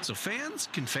 so fans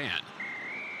can fan.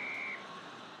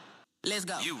 Let's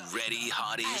go. You ready,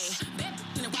 hotties?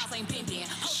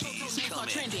 She's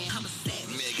coming.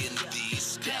 Megan Thee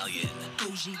Stallion.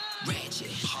 Bougie,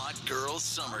 ratchet. Hot Girl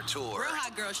Summer Tour. Real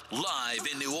hot girls. Live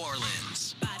in New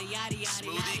Orleans.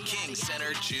 Smoothie King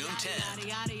Center, June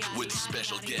 10th. With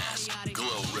special guest,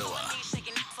 Glorilla.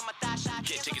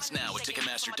 Get tickets now at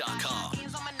Ticketmaster.com.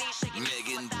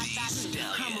 Megan Thee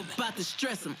Stallion. I'm about to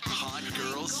stress him. Hot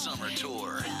Girl Summer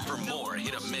Tour. For more,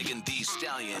 hit up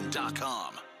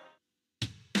MeganTheeStallion.com.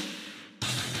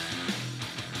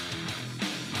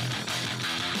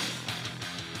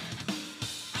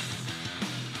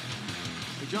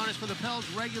 Join us for the Pels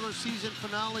regular season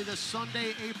finale this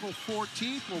Sunday, April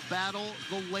 14th. We'll battle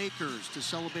the Lakers. To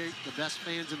celebrate the best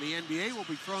fans in the NBA, we'll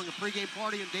be throwing a pregame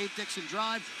party on Dave Dixon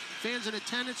Drive. Fans in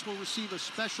attendance will receive a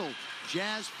special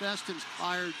Jazz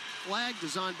Fest-inspired flag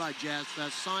designed by Jazz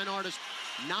Fest sign artist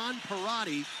Non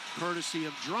Parati, courtesy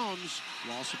of Drums,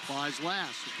 while supplies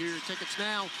last. Secure your tickets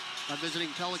now by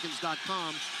visiting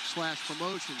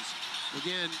Pelicans.com/promotions.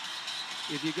 Again,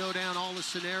 if you go down all the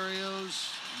scenarios,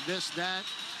 this, that,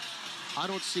 I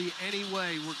don't see any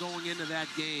way we're going into that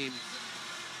game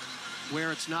where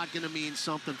it's not going to mean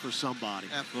something for somebody.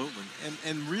 Absolutely.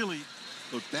 And really,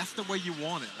 look, that's the way you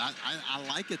want it. I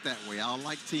like it that way. I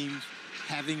like teams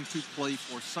having to play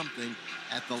for something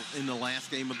in the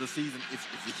last game of the season. If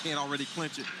you can't already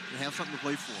clinch it, you have something to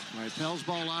play for. All right, Pels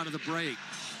ball out of the break.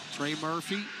 Trey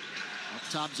Murphy. Up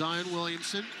top, Zion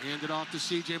Williamson. Handed off to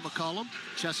C.J. McCollum.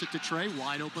 Chest it to Trey.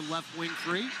 Wide open left wing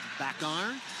three. Back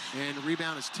iron. And the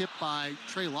rebound is tipped by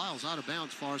Trey Lyles out of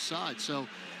bounds far side. So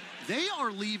they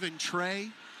are leaving Trey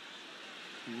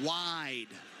wide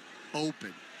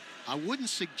open. I wouldn't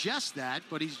suggest that,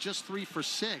 but he's just 3 for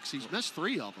 6. He's missed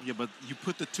 3 of them. Yeah, but you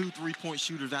put the 2 3-point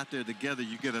shooters out there together.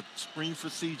 You get a screen for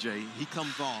C.J. He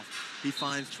comes off. He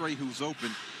finds Trey, who's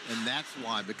open, and that's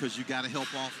why, because you got to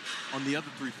help off on the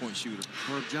other 3-point shooter.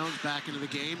 Herb Jones back into the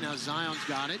game. Now Zion's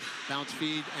got it. Bounce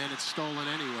feed, and it's stolen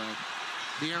anyway.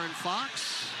 De'Aaron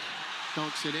Fox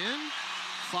dunks it in.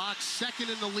 Fox second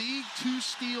in the league, 2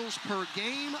 steals per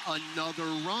game. Another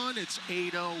run. It's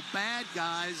 8-0 bad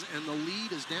guys, and the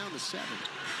lead is down to 7.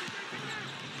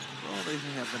 Well, they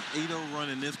have an 8-0 run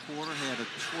in this quarter. Had a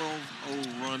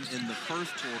 12-0 run in the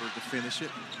first quarter to finish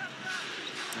it.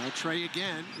 Now Trey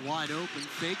again, wide open,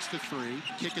 fakes the 3.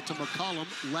 Kick it to McCollum,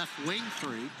 left wing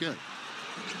 3. Good.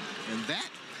 And that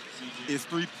is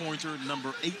three-pointer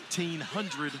number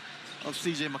 1,800 of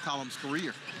C.J. McCollum's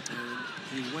career. And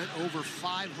he went over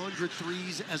 500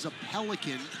 threes as a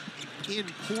Pelican in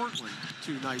Portland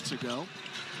 2 nights ago.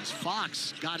 As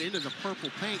Fox got into the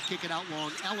purple paint, kick it out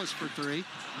long. Ellis for 3.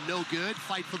 No good.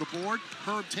 Fight for the board.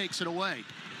 Herb takes it away.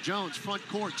 Jones, front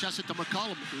court, chest it to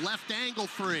McCollum. Left angle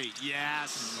 3.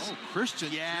 Yes. Oh,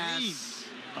 Christian. Yes.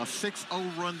 A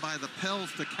 6-0 run by the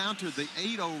Pels to counter the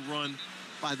 8-0 run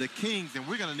by the Kings, and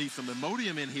we're going to need some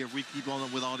Imodium in here if we keep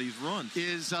on with all these runs.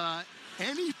 Is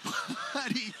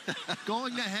anybody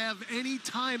going to have any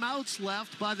timeouts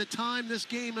left by the time this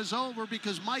game is over?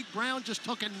 Because Mike Brown just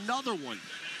took another one.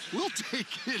 We'll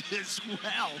take it as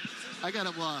well. I got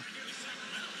to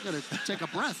take a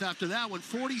breath after that one.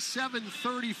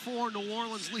 47-34, New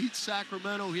Orleans leads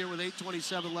Sacramento here with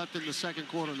 8:27 left in the second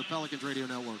quarter on the Pelicans Radio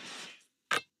Network.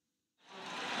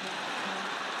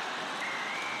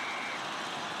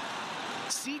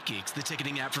 SeatGeek's the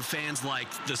ticketing app for fans like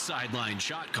the sideline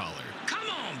shot caller. Come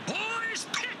on, boys,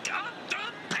 pick up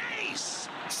the pace!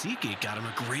 SeatGeek got him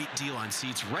a great deal on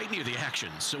seats right near the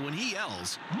action, so when he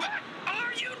yells, "What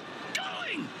are you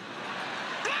doing?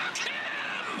 Block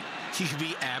him!" you can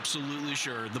be absolutely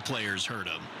sure the players heard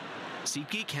him.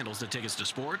 SeatGeek handles the tickets to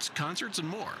sports, concerts, and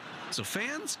more, so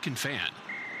fans can fan.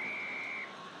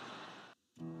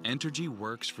 Entergy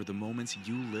works for the moments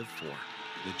you live for.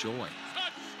 The joy.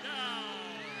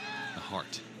 The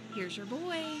heart. Here's your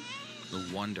boy. The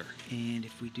wonder. And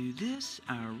if we do this,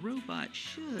 our robot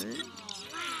should...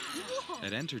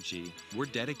 At Entergy, we're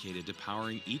dedicated to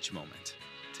powering each moment,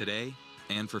 today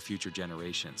and for future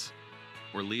generations.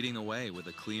 We're leading the way with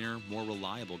a cleaner, more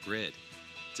reliable grid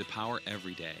to power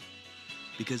every day.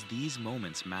 Because these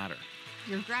moments matter.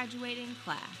 Your graduating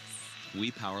class.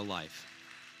 We power life.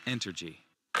 Entergy.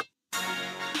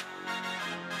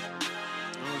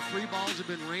 Three balls have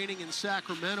been raining in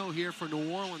Sacramento here for New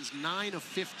Orleans. 9 of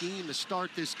 15 to start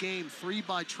this game. 3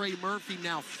 by Trey Murphy,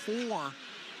 now 4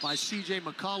 by C.J.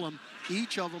 McCollum.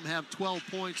 Each of them have 12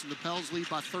 points, and the Pels lead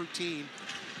by 13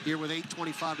 here with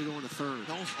 8:25 to go in the third.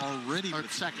 Pels already or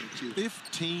second, too.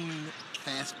 15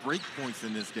 fast break points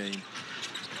in this game.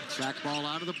 Sack ball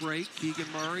out of the break.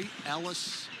 Keegan Murray,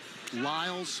 Ellis,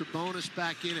 Lyles, Sabonis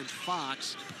back in, and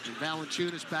Fox. And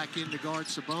Valanciunas back in to guard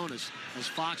Sabonis, as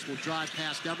Fox will drive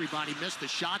past everybody. Missed the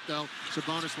shot, though.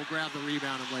 Sabonis will grab the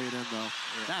rebound and lay it in, though.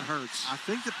 Yeah. That hurts. I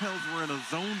think the Pels were in a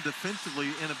zone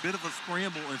defensively in a bit of a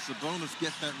scramble, and Sabonis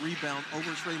gets that rebound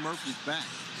over Trey Murphy's back.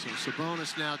 So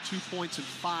Sabonis now 2 points and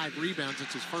 5 rebounds.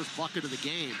 It's his first bucket of the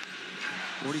game.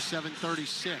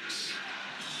 47-36.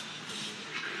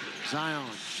 Zion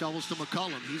shovels to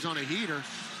McCollum. He's on a heater.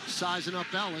 Sizing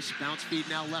up Ellis. Bounce feed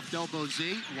now left elbow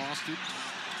Z. Lost it.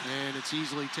 And it's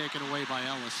easily taken away by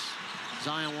Ellis.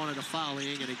 Zion wanted a foul. He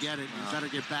ain't going to get it. He better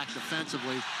get back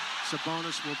defensively.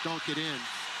 Sabonis will dunk it in.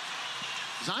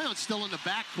 Zion's still in the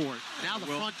backcourt. Now the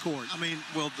front court. I mean,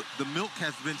 the milk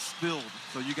has been spilled,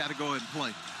 so you got to go ahead and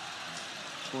play.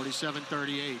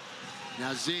 47-38.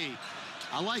 Now Z.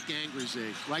 I like angry Z.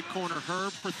 Right corner,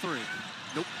 Herb for 3.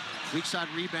 Nope. Weak side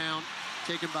rebound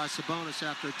taken by Sabonis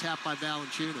after a tap by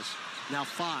Valanciunas. Now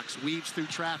Fox weaves through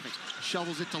traffic,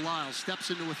 shovels it to Lyles, steps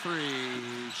into a 3.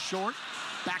 Short,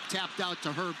 back tapped out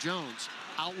to Herb Jones.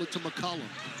 Outlet to McCollum.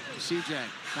 CJ,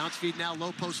 bounce feed now,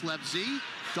 low post left Z.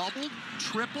 Doubled,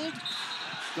 tripled,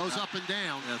 goes up and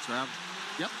down. That's right.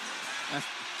 Yep.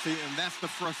 And that's the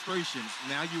frustration.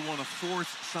 Now you want to force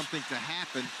something to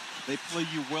happen. They play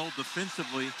you well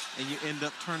defensively, and you end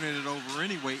up turning it over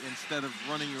anyway instead of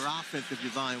running your offense if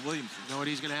you're Zion Williamson. You know what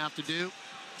he's going to have to do?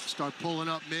 Start pulling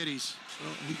up middies.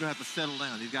 Well, he's going to have to settle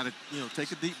down. He's got to,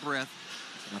 take a deep breath.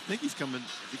 And I think he's coming.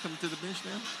 Is he coming to the bench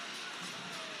now?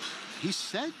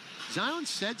 Zion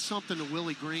said something to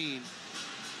Willie Green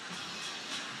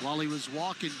while he was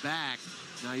walking back.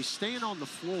 Now he's staying on the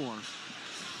floor.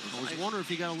 I was wondering if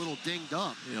he got a little dinged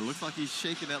up. Yeah, it looks like he's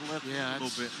shaking that left a little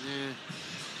bit. Yeah.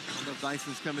 I don't know if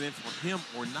Dyson's coming in for him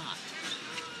or not.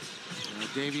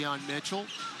 Davion Mitchell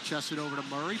chests it over to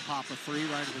Murray. Pop a 3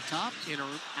 right at the top. In or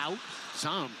out.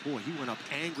 Zion, boy, he went up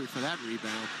angry for that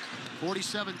rebound.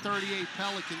 47-38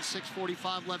 Pelicans.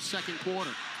 6:45 left second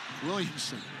quarter.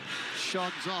 Williamson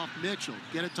shugs off Mitchell.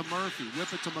 Get it to Murphy.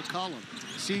 Whip it to McCollum.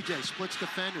 CJ splits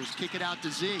defenders. Kick it out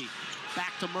to Z.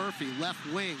 Back to Murphy, left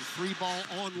wing,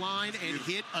 3-ball online, and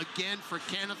hit again for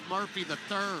Kenneth Murphy, the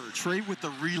third. Trey with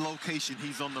the relocation.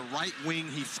 He's on the right wing.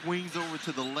 He swings over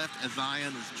to the left as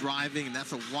Zion is driving, and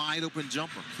that's a wide open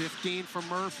jumper. 15 for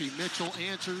Murphy. Mitchell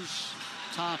answers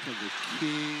top of the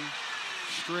key.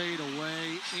 Straight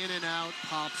away, in and out,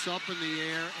 pops up in the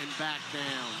air and back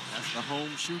down. That's the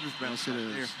home shooter's bounce. Yes, it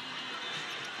is.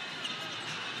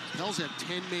 Pels have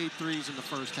 10 made threes in the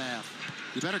first half.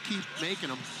 You better keep making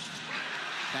them.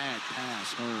 Bad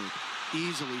pass, Herb.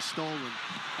 Easily stolen.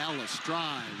 Ellis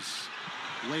drives.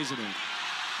 Lays it in.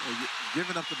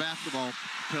 Giving up the basketball,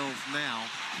 Pels now.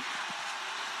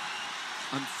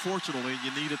 Unfortunately,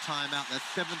 you need a timeout. That's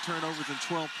 7 turnovers and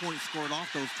 12 points scored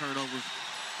off those turnovers.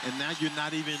 And now you're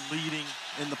not even leading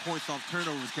in the points off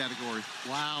turnovers category.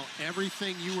 Wow,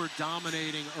 everything you were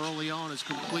dominating early on is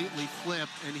completely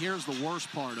flipped. And here's the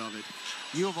worst part of it.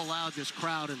 You have allowed this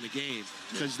crowd in the game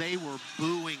because they were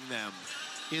booing them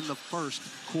in the first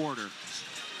quarter.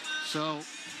 So,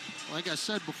 like I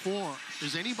said before,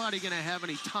 is anybody going to have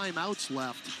any timeouts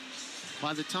left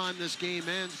by the time this game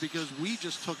ends? Because we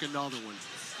just took another one.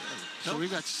 So we've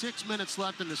got 6 minutes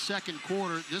left in the second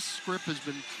quarter. This script has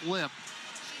been flipped.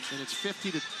 And it's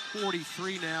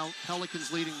 50-43 now.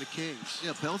 Pelicans leading the Kings.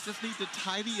 Yeah, Pels just need to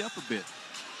tidy up a bit.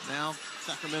 Now,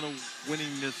 Sacramento winning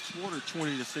this quarter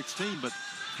 20-16, but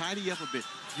tidy up a bit.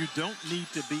 You don't need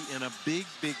to be in a big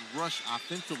rush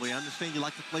offensively. I understand you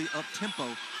like to play up-tempo,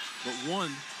 but one,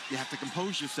 you have to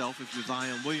compose yourself if you're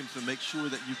Zion Williamson. Make sure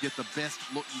that you get the best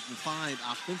look you can find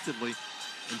offensively.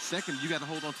 And second, you got to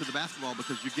hold on to the basketball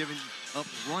because you're giving up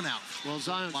runouts. Well,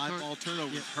 Zion's 5-ball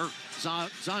turnovers hurt.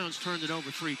 Zion's turned it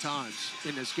over 3 times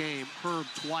in this game. Herb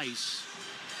twice.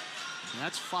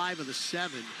 That's 5 of the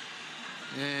 7.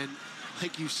 And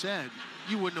like you said,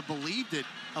 you wouldn't have believed it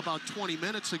about 20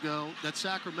 minutes ago that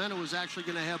Sacramento was actually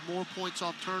going to have more points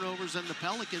off turnovers than the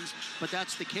Pelicans, but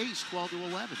that's the case,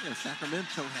 12-11. Yeah,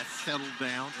 Sacramento has settled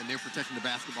down, and they're protecting the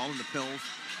basketball, and the Pels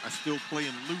are still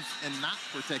playing loose and not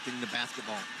protecting the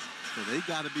basketball. So they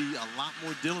got to be a lot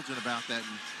more diligent about that.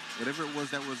 And whatever it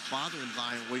was that was bothering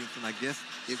Zion Williamson, I guess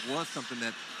it was something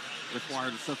that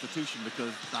required a substitution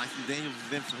because Dyson Daniels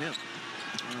is in for him.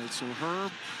 All right, so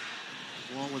Herb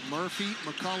Along with Murphy,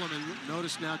 McCollum, and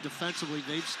notice now defensively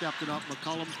they've stepped it up.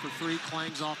 McCollum for three,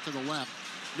 Klang's off to the left.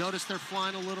 Notice they're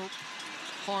flying a little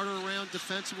harder around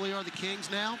defensively are the Kings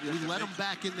now. We let them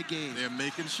back in the game. They're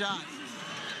making shots.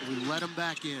 We let them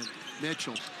back in.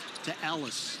 Mitchell to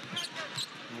Ellis.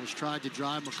 Ellis tried to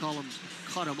drive. McCollum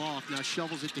cut him off. Now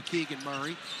shovels it to Keegan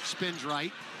Murray. Spins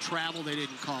right. Travel, they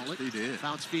didn't call it. He did.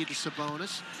 Bounce feed to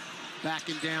Sabonis.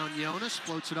 Backing down Jonas.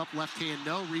 Floats it up left hand,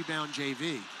 no. Rebound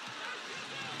JV.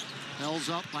 Pels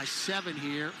up by 7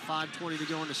 here. 5:20 to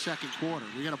go in the second quarter.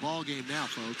 We got a ball game now,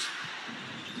 folks.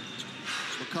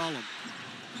 McCollum.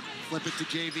 Flip it to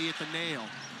JV at the nail.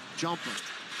 Jumper.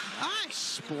 Nice.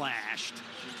 Splashed.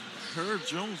 Herb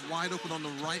Jones wide open on the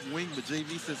right wing, but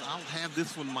JV says, I'll have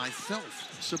this one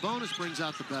myself. Sabonis brings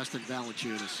out the best in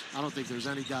Valanciunas. I don't think there's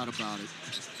any doubt about it.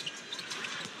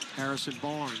 Harrison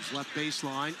Barnes, left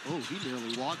baseline. Oh, he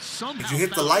nearly walked. Somehow did you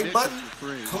hit the like button?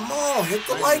 Come on, hit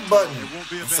the like button.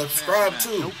 And subscribe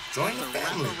too. Nope. Join the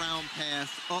family. Wraparound pass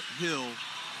uphill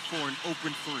for an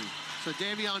open three. So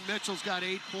Davion Mitchell's got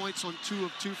 8 points on 2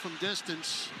 of 2 from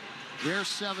distance. They're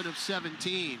 7 of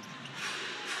 17.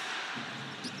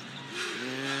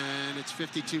 And it's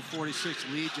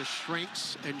 52-46. Lead just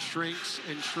shrinks and shrinks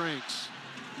and shrinks.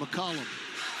 McCollum,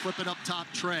 flip it up top,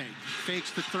 Trey.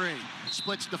 Fakes the three.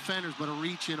 Splits defenders, but a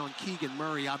reach in on Keegan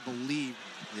Murray, I believe.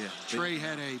 Yeah. Trey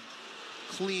had a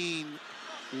clean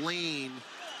lane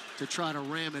to try to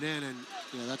ram it in, and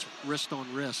that's wrist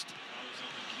on wrist.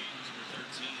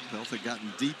 Pels had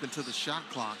gotten deep into the shot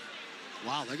clock.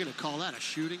 Wow, they're going to call that a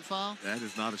shooting foul? That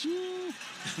is not a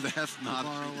that's not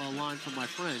a line from my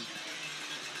friend.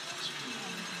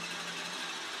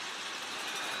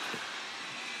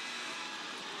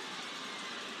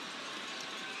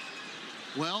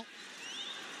 Well,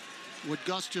 what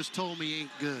Gus just told me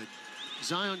ain't good.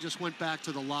 Zion just went back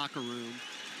to the locker room.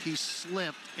 He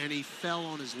slipped and he fell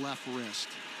on his left wrist.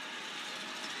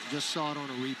 Just saw it on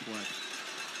a replay.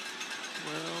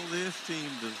 Well, this team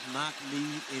does not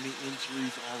need any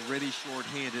injuries, already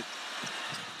shorthanded,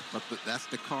 but that's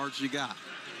the cards you got.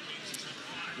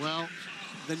 Well,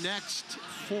 the next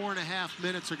 4.5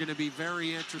 minutes are going to be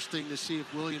very interesting to see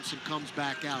if Williamson comes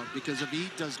back out, because if he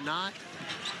does not,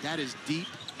 that is deep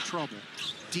trouble.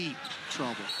 Deep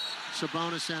trouble.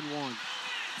 Sabonis and 1.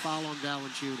 Foul on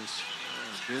Valanciunas.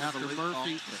 After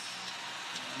Murphy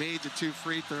made the 2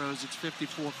 free throws, it's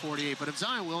 54-48. But if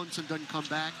Zion Williamson doesn't come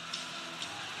back,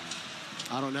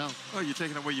 I don't know. Well, you're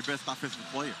taking away your best offensive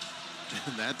player.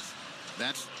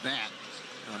 that's that.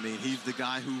 I mean, he's the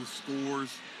guy who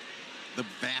scores the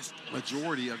vast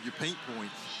majority of your paint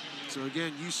points. So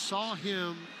again, you saw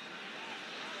him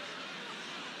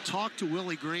talk to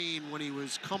Willie Green when he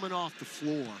was coming off the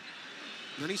floor.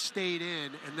 Then he stayed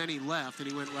in, and then he left,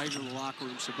 and he went right into the locker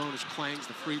room. Sabonis clangs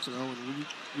the free throw and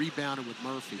rebounded with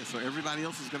Murphy. Yeah, so everybody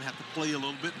else is going to have to play a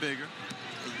little bit bigger.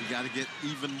 And you got to get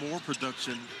even more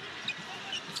production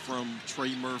from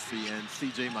Trey Murphy and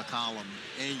C.J. McCollum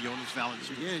and Jonas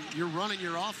Valanciunas. Again, you're running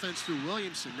your offense through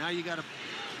Williamson. Now you got to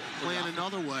plan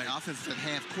another way. The offense is at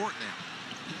half court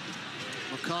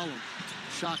now. McCollum,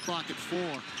 shot clock at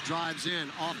 4, drives in,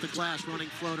 off the glass, running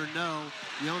floater, no.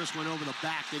 Jonas went over the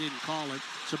back, they didn't call it.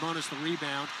 Sabonis the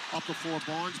rebound, up the floor,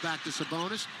 Barnes, back to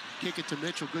Sabonis, kick it to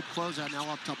Mitchell, good closeout, now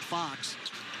up top Fox.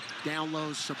 Down low,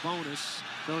 Sabonis,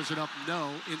 throws it up,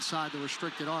 no, inside the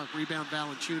restricted arc. Rebound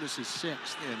Valanciunas is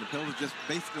 6th. Yeah, and the Pels are just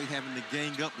basically having to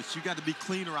gang up, but you got to be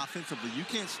cleaner offensively. You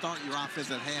can't start your offense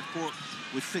at half court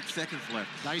with 6 seconds left.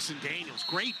 Dyson Daniels,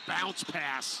 great bounce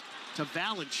pass to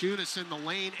Valanciunas in the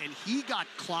lane, and he got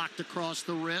clocked across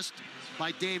the wrist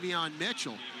by Davion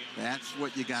Mitchell. That's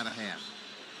what you got to have.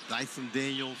 Dyson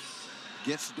Daniels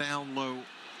gets down low,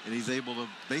 and he's able to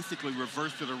basically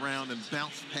reverse it around and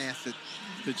bounce past it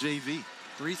to JV.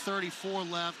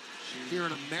 3:34 left here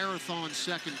in a marathon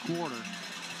second quarter.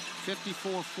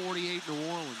 54-48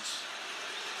 New Orleans.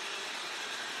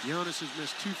 Jonas has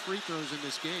missed 2 free throws in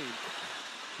this game.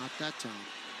 Not that time.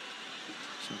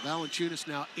 So Valanciunas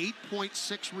now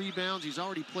 8.6 rebounds. He's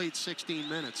already played 16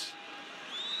 minutes.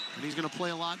 And he's going to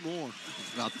play a lot more. I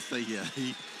was about to say, yeah.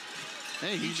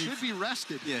 He should be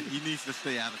rested. Yeah, he needs to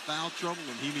stay out of foul trouble,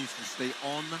 and he needs to stay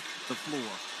on the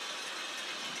floor.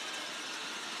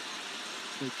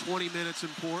 So 20 minutes in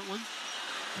Portland.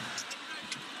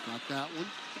 Got that one.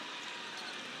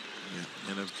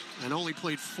 Yeah, and only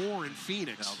played 4 in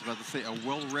Phoenix. I was about to say, a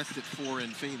well-rested 4 in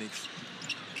Phoenix.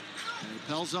 And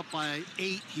Pels up by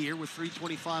 8 here with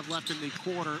 3:25 left in the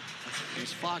quarter.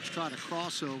 As Fox tried a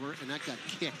crossover, and that got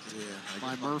kicked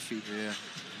by Murphy. Yeah.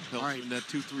 All right, in that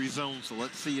 2-3 zone, so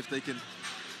let's see if they can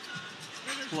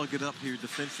plug it up here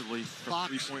defensively from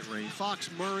 3-point range. Fox,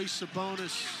 Murray,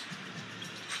 Sabonis,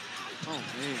 Oh,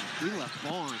 man, he left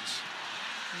Barnes.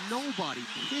 Nobody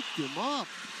picked him up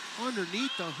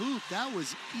underneath the hoop. That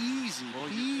was easy,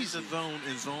 easy. In the zone,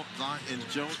 and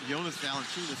Jonas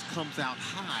Valanciunas comes out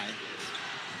high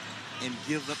and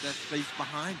gives up that space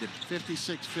behind him.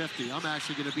 56-50. I'm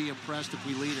actually going to be impressed if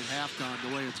we lead at halftime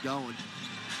the way it's going.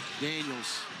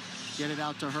 Daniels, get it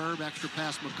out to Herb. Extra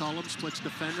pass McCollum. Splits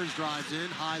defenders. Drives in.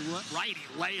 High righty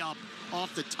layup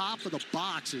off the top of the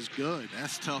box is good.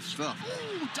 That's tough stuff.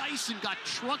 Ooh, Dyson got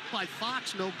trucked by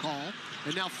Fox. No call.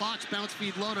 And now Fox bounce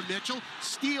feed low to Mitchell.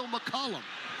 Steal McCollum.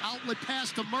 Outlet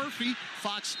pass to Murphy.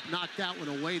 Fox knocked that one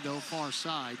away, though, far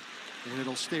side. And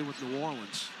it'll stay with New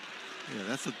Orleans.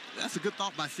 Yeah, that's a good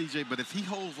thought by CJ, but if he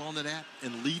holds on to that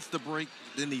and leads the break,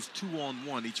 then he's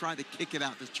 2-on-1. He tried to kick it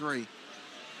out to Trey.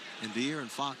 And De'Aaron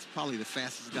Fox, probably the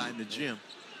fastest guy in the gym.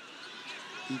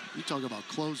 You talk about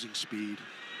closing speed.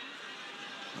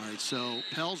 All right, so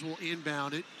Pels will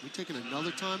inbound it. We taking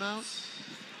another timeout?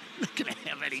 Not going to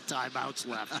have any timeouts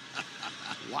left.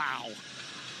 Wow.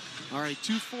 All right,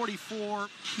 2:44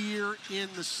 here in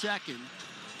the second.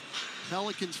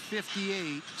 Pelicans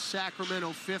 58,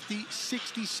 Sacramento 50,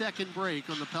 60-second break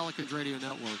on the Pelicans Radio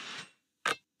Network.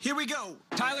 Here we go.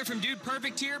 Tyler from Dude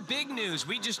Perfect here. Big news.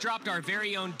 We just dropped our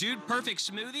very own Dude Perfect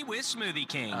smoothie with Smoothie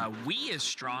King. We is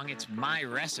strong. It's my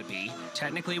recipe.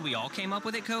 Technically, we all came up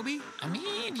with it, Kobe. I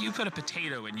mean, you put a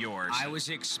potato in yours. I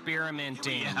was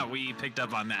experimenting. Yeah, we picked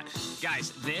up on that.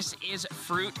 Guys, this is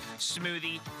fruit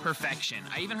smoothie perfection.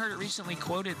 I even heard it recently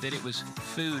quoted that it was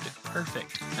food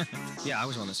perfect. Yeah, I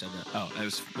was one that said that. Oh, it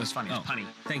was funny. Oh, honey,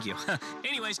 thank you.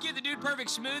 Anyways, get the Dude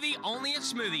Perfect smoothie only at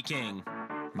Smoothie King.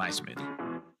 My smoothie.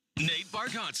 Nate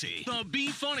Bargatze, the Be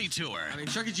Funny Tour. I mean,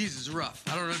 Chuck E. Cheese is rough.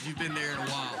 I don't know if you've been there in a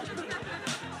while.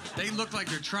 They look like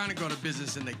they're trying to go to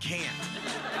business and they can't.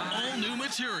 All new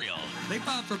material. They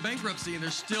filed for bankruptcy and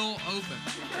they're still open.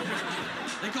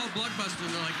 They called Blockbuster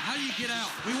and they're like, how do you get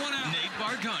out? We want out. Nate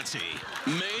Bargatze,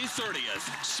 May 30th,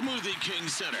 Smoothie King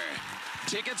Center.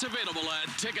 Tickets available at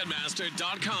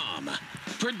Ticketmaster.com.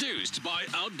 Produced by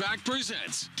Outback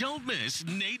Presents. Don't miss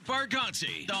Nate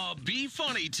Bargatze, the Be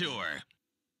Funny Tour.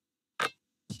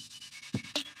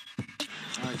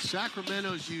 All right,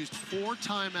 Sacramento's used 4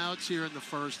 timeouts here in the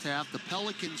first half. The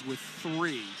Pelicans with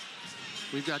 3.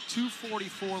 We've got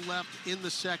 2:44 left in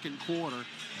the second quarter.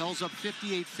 Pels up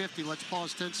 58-50. Let's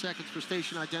pause 10 seconds for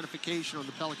station identification on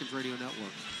the Pelicans Radio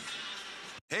Network.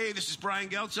 Hey, this is Brian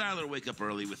Geltzeiler. Wake up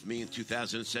early with me in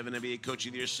 2007 NBA Coach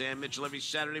of the Year, Sam Mitchell, every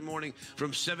Saturday morning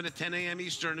from 7 to 10 a.m.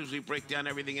 Eastern as we break down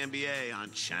everything NBA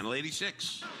on Channel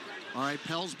 86. All right,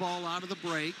 Pels ball out of the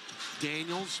break.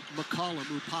 Daniels, McCollum,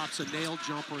 who pops a nail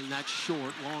jumper, and that's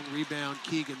short. Long rebound,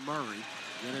 Keegan Murray.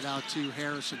 Get it out to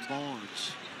Harrison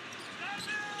Barnes.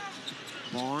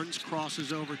 Barnes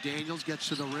crosses over Daniels, gets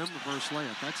to the rim, reverse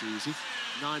layup. That's easy.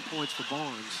 9 points for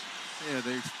Barnes. Yeah,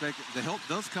 they expect the help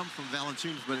does come from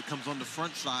Valanciunas, but it comes on the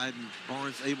front side, and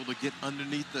Barnes able to get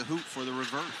underneath the hoop for the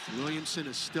reverse. Williamson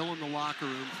is still in the locker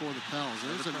room for the Pels.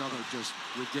 There's another just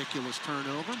ridiculous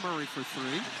turnover. Murray for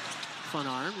 3. Front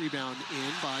iron, rebound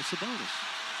in by Sabonis.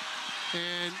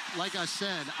 And like I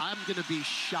said, I'm going to be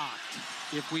shocked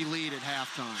if we lead at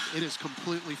halftime. It has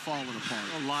completely fallen apart.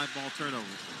 A live ball turnover.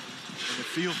 And it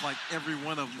feels like every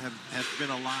one of them has been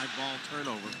a live ball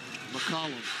turnover.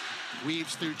 McCollum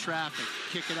weaves through traffic.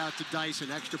 Kick it out to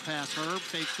Dyson. Extra pass, Herb.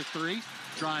 Fakes the 3.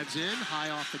 Drives in. High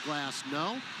off the glass,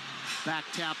 no. Back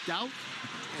tapped out.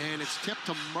 And it's tipped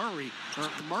to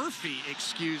Murphy,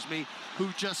 who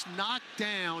just knocked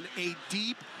down a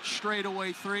deep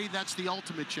straightaway 3. That's the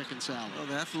ultimate chicken salad. Oh,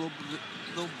 that's a little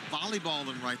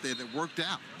volleyballing right there that worked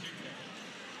out.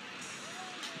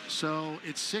 So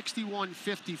it's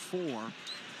 61-54.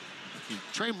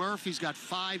 Trey Murphy's got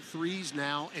 5 threes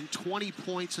now and 20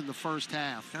 points in the first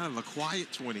half. Kind of a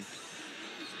quiet 20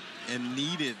 and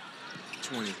needed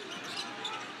 20.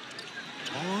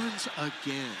 Barnes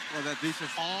again. Well, that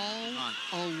defense all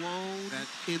alone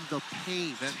in the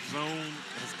paint. That zone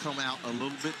has come out a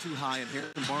little bit too high, and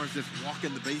Harrison Barnes just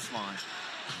walking the baseline.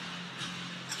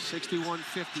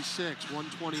 61-56,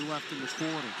 120 left in the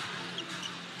quarter.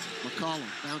 McCollum,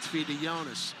 bounce feed to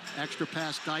Jonas. Extra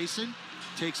pass Dyson.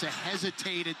 Takes a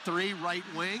hesitated 3 right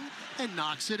wing and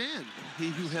knocks it in.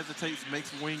 He who hesitates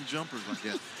makes wing jumpers, I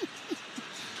guess.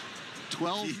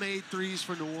 12 made threes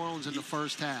for New Orleans in the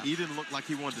first half. He didn't look like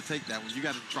he wanted to take that one. You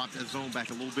got to drop that zone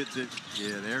back a little bit.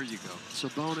 Yeah, there you go.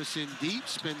 Sabonis in deep,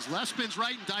 spins left, spins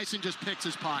right, and Dyson just picks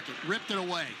his pocket. Ripped it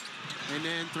away, and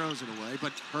then throws it away.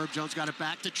 But Herb Jones got it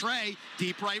back to Trey.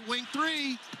 Deep right wing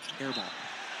 3. Air ball.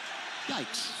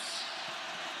 Yikes.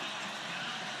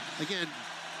 Again,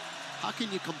 how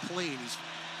can you complain? He's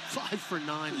 5 for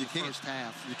 9 in the first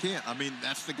half. You can't. I mean,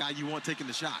 that's the guy you want taking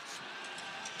the shots.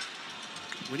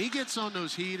 When he gets on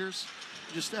those heaters,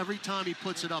 just every time he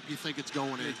puts it up, you think it's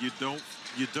going in. You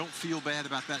don't feel bad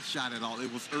about that shot at all.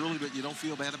 It was early, but you don't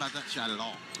feel bad about that shot at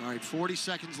all. All right, 40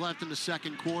 seconds left in the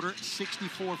second quarter.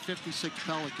 64-56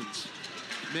 Pelicans.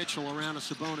 Mitchell around a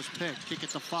Sabonis pick. Kick it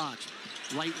to Fox.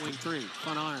 Right wing three.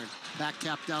 Front iron. Back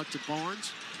tapped out to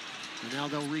Barnes. And now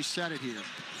they'll reset it here.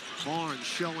 Barnes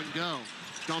show and go.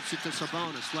 Dumps it to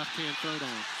Sabonis. Left-hand throw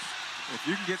down. If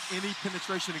you can get any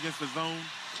penetration against the zone,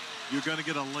 you're going to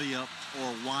get a layup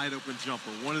or a wide open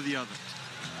jumper, one or the other.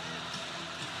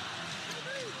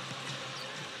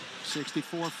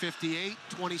 64-58,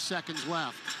 20 seconds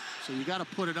left. So you got to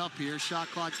put it up here. Shot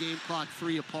clock, game clock,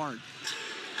 3 apart.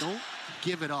 Don't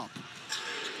give it up.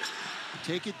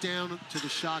 Take it down to the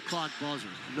shot clock buzzer.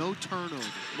 No turnover.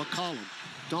 McCollum,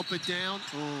 dump it down.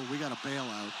 Oh, we got a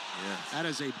bailout. Yes. That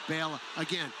is a bailout.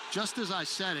 Again, just as I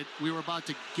said it, we were about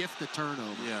to gift the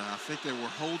turnover. Yeah, I think they were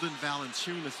holding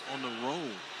Valanciunas on the roll.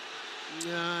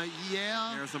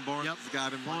 Yeah. Harrison Barnes has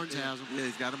got him. Barnes has him. Yeah,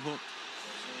 he's got him hooked.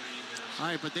 All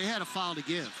right, but they had a foul to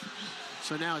give.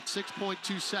 So now it's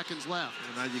 6.2 seconds left.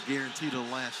 And now you're guaranteed a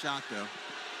last shot, though.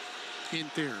 In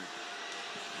theory.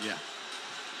 Yeah.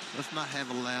 Let's not have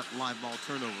a live ball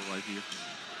turnover right here.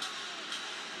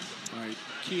 All right,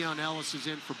 Keon Ellis is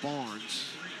in for Barnes.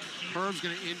 Herb's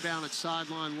going to inbound at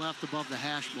sideline left above the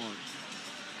hash mark.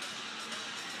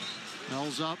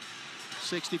 Bell's up,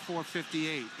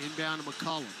 64-58. Inbound to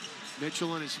McCollum.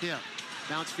 Mitchell on his hip.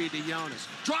 Bounce feed to Jonas.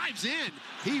 Drives in.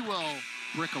 He will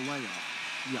brick a layup.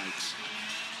 Yikes.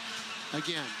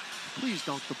 Again, please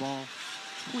dunk the ball.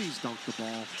 Please dunk the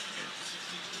ball.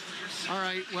 All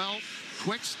right, well,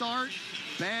 quick start,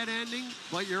 bad ending,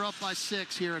 but you're up by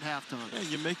 6 here at halftime. Yeah,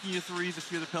 you're making your threes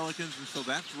if you're the Pelicans, and so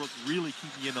that's what's really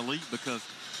keeping you in the lead, because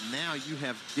now you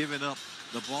have given up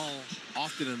the ball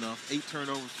often enough, 8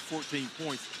 turnovers, 14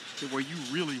 points, to where you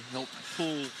really helped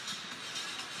pull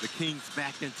the Kings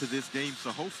back into this game. So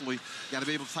hopefully, you got to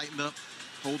be able to tighten up,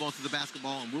 hold on to the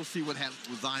basketball, and we'll see what happens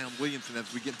with Zion Williamson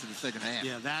as we get into the second half.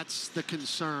 Yeah, that's the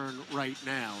concern right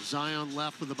now. Zion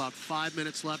left with about 5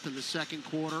 minutes left in the second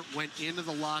quarter, went into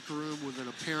the locker room with an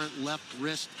apparent left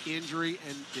wrist injury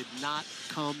and did not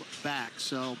come back.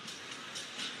 So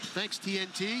thanks,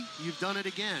 TNT. You've done it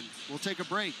again. We'll take a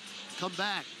break. Come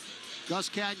back. Gus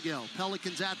Cadgill,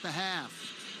 Pelicans at the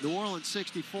half. New Orleans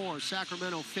 64,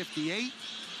 Sacramento 58.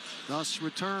 Gus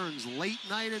returns late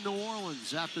night in New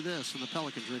Orleans after this on the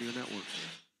Pelicans Radio Network.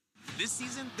 This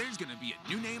season, there's going to be a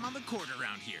new name on the court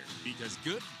around here because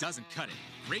good doesn't cut it.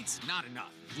 Rates not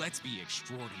enough. Let's be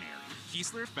extraordinary.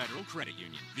 Keesler Federal Credit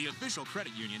Union, the official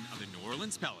credit union of the New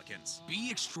Orleans Pelicans. Be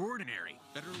extraordinary.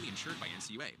 Federally insured by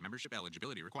NCUA. Membership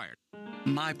eligibility required.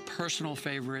 My personal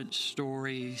favorite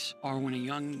stories are when a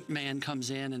young man comes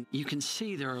in and you can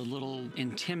see they're a little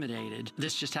intimidated.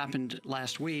 This just happened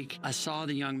last week. I saw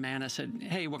the young man. I said,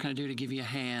 "Hey, what can I do to give you a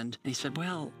hand?" And he said,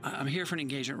 "Well, I'm here for an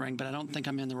engagement ring, but I don't think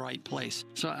I'm in the right place."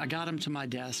 So I got him to my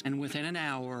desk, and within an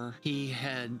hour, he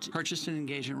had purchased an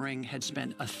engagement ring, had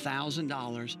spent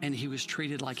 $1,000, and he was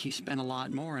treated like he spent a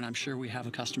lot more, and I'm sure we have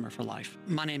a customer for life.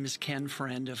 My name is Ken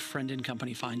Friend of Friend &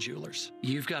 Company Fine Jewelers.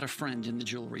 You've got a friend in the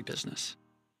jewelry business.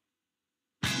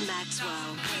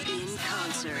 Maxwell in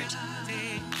concert.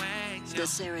 The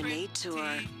Serenade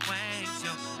Tour.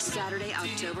 Saturday,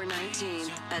 October 19th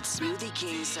at Smoothie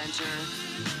King Center.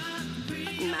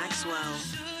 Maxwell.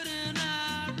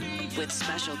 With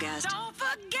special guest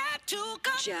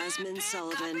Jasmine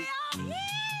Sullivan.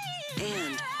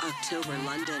 And October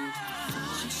London.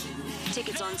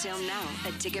 Tickets on sale now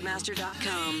at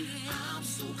Ticketmaster.com.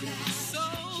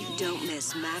 Don't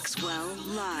miss Maxwell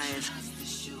Live.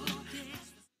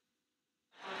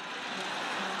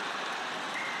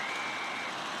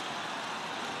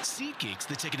 SeatGeek's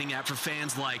the ticketing app for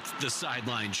fans like the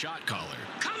sideline shot caller.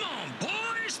 Come on,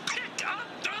 boys, pick up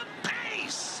the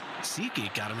pace!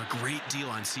 SeatGeek got him a great deal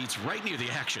on seats right near the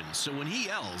action, so when he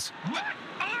yells, "What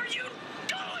are you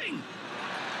doing?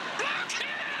 Block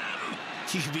him!"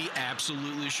 you can be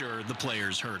absolutely sure the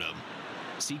players heard him.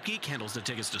 SeatGeek handles the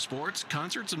tickets to sports,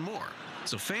 concerts, and more,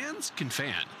 so fans can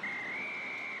fan.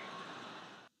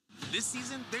 This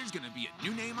season, there's going to be a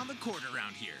new name on the court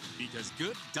around here because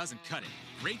good doesn't cut it.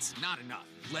 Rates not enough.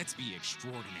 Let's be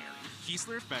extraordinary.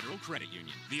 Keesler Federal Credit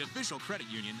Union, the official credit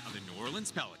union of the New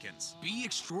Orleans Pelicans. Be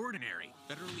extraordinary.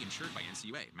 Federally insured by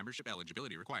NCUA. Membership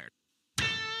eligibility required.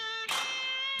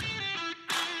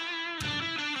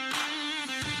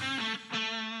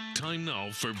 Time now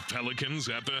for Pelicans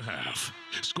at the Half.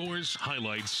 Scores,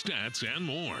 highlights, stats, and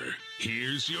more.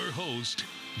 Here's your host,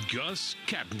 Gus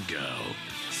Kattengell.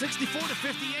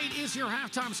 64-58 is your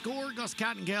halftime score. Gus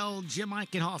Kattengell, Jim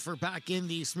Eichenhofer back in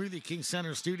the Smoothie King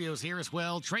Center studios here as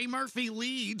well. Trey Murphy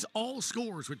leads all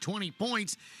scores with 20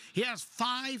 points. He has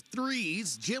 5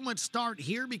 threes. Jim, let's start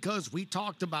here because we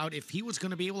talked about if he was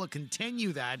going to be able to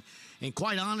continue that. And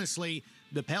quite honestly,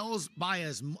 the Pels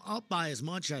up by as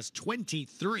much as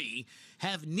 23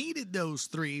 have needed those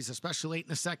threes, especially late in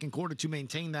the second quarter, to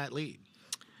maintain that lead.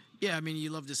 Yeah, I mean, you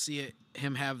love to see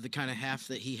him have the kind of half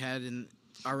that he had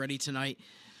already tonight.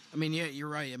 I mean, yeah, you're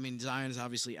right. I mean, Zion's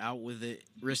obviously out with a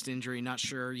wrist injury. Not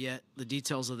sure yet the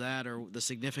details of that or the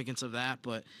significance of that.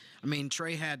 But, I mean,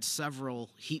 Trey had several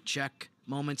heat check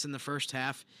moments in the first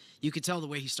half. You could tell the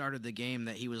way he started the game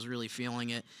that he was really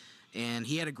feeling it. And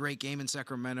he had a great game in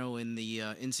Sacramento in the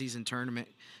in-season tournament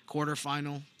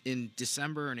quarterfinal in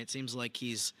December, and it seems like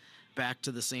he's back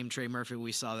to the same Trey Murphy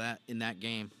we saw that in that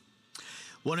game.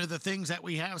 One of the things that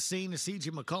we have seen is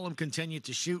C.J. McCollum continue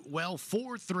to shoot well.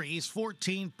 4 threes,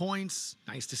 14 points.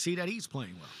 Nice to see that he's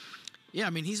playing well. Yeah, I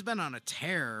mean, he's been on a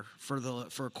tear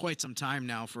for quite some time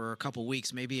now, for a couple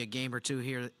weeks, maybe a game or two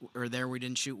here or there we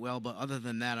didn't shoot well. But other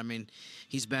than that, I mean,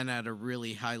 he's been at a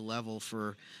really high level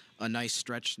for a nice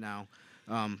stretch now.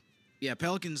 Yeah,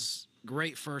 Pelicans,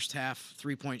 great first half,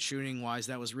 three-point shooting-wise.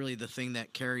 That was really the thing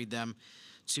that carried them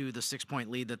to the 6-point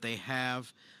lead that they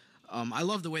have. I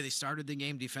love the way they started the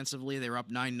game defensively. They were up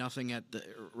 9-0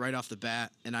 right off the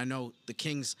bat, and I know the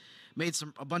Kings made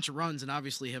a bunch of runs and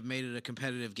obviously have made it a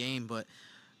competitive game, but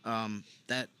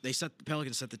the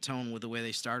Pelicans set the tone with the way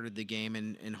they started the game,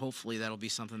 and hopefully that'll be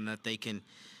something that they can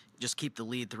just keep the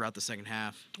lead throughout the second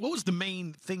half. What was the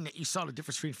main thing that you saw the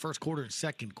difference between first quarter and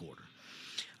second quarter?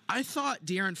 I thought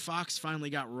De'Aaron Fox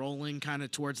finally got rolling kind of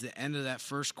towards the end of that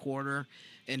first quarter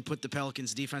and put the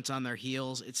Pelicans defense on their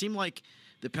heels. It seemed like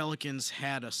the Pelicans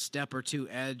had a step or two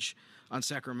edge on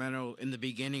Sacramento in the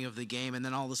beginning of the game, and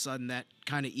then all of a sudden that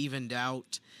kind of evened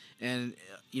out, and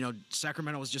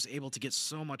Sacramento was just able to get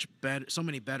so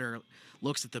many better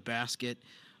looks at the basket.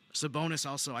 Sabonis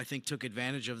also, I think, took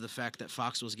advantage of the fact that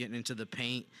Fox was getting into the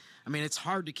paint. I mean, it's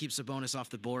hard to keep Sabonis off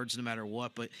the boards no matter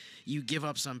what, but you give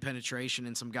up some penetration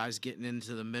and some guys getting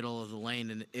into the middle of the lane,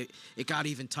 and it got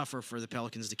even tougher for the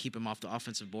Pelicans to keep him off the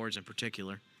offensive boards in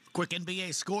particular. Quick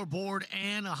NBA scoreboard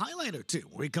and a highlight or two.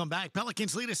 When we come back,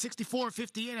 Pelicans lead at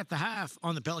 64-58 at the half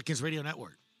on the Pelicans Radio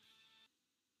Network.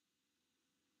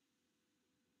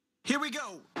 Here we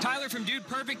go. Tyler from Dude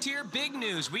Perfect here. Big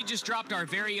news. We just dropped our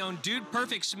very own Dude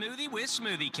Perfect smoothie with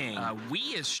Smoothie King. We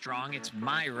is strong. It's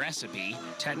my recipe.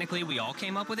 Technically, we all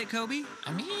came up with it, Kobe.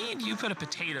 I mean, you put a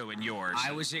potato in yours.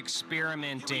 I was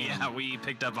experimenting. Yeah, we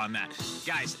picked up on that.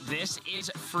 Guys, this is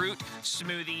fruit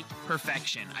smoothie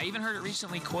perfection. I even heard it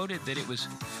recently quoted that it was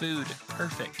food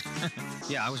perfect.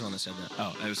 Yeah, I was the one that said that.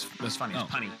 Oh, it was funny. It was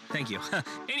punny. Thank you.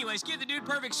 Anyways, get the Dude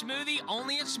Perfect smoothie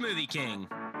only at Smoothie King.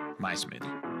 My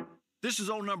smoothie. This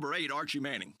is old number 8, Archie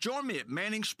Manning. Join me at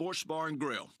Manning Sports Bar and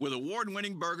Grill. With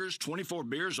award-winning burgers, 24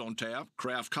 beers on tap,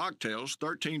 craft cocktails,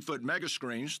 13-foot mega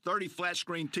screens, 30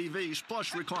 flat-screen TVs,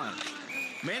 plus recliners.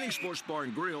 Manning Sports Bar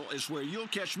and Grill is where you'll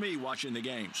catch me watching the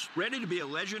games. Ready to be a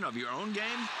legend of your own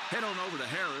game? Head on over to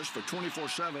Harris for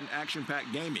 24/7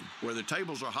 action-packed gaming, where the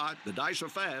tables are hot, the dice are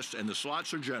fast, and the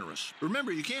slots are generous.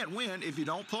 Remember, you can't win if you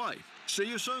don't play. See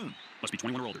you soon. Must be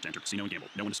 21 or older to enter casino and gamble.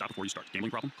 Know when to stop before you start.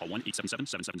 Gambling problem? Call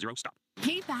 1-877-770-STOP.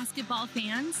 Hey, basketball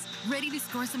fans. Ready to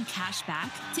score some cash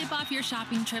back? Tip off your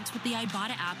shopping trips with the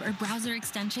Ibotta app or browser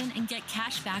extension and get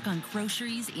cash back on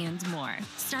groceries and more.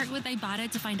 Start with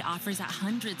Ibotta to find offers at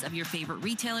hundreds of your favorite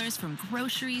retailers, from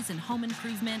groceries and home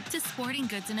improvement to sporting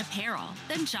goods and apparel.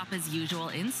 Then shop as usual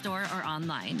in-store or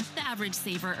online. The average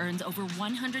saver earns over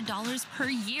 $100 per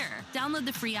year. Download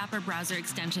the free app or browser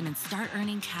extension and start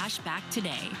earning cash back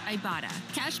today. Ibotta.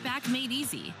 Cash back made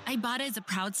easy. Ibotta is a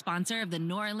proud sponsor of the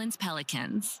New Orleans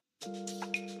Pelicans.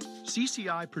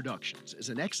 CCI Productions is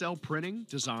an XL printing,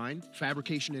 design,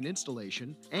 fabrication and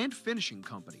installation, and finishing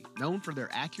company known for their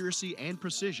accuracy and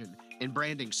precision in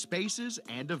branding spaces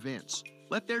and events.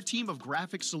 Let their team of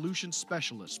graphic solution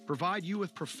specialists provide you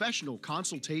with professional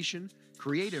consultation,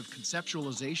 creative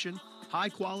conceptualization,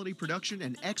 high-quality production,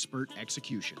 and expert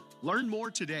execution. Learn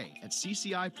more today at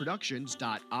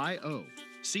cciproductions.io.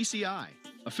 CCI,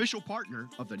 official partner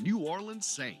of the New Orleans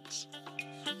Saints.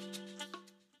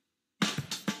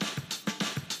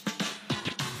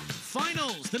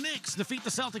 Finals, the Knicks defeat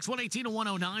the Celtics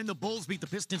 118-109. The Bulls beat the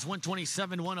Pistons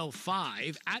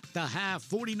 127-105. At the half,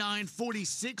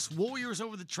 49-46. Warriors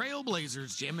over the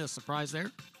Trailblazers. Jim, a surprise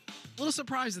there? A little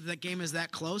surprised that game is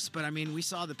that close, but I mean, we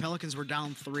saw the Pelicans were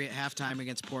down 3 at halftime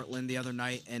against Portland the other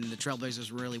night, and the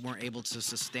Trailblazers really weren't able to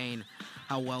sustain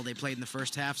how well they played in the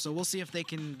first half. So we'll see if they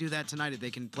can do that tonight, if they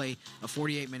can play a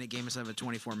 48-minute game instead of a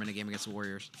 24-minute game against the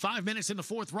Warriors. 5 minutes in the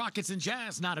fourth, Rockets and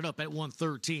Jazz knotted up at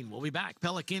 1:13. We'll be back.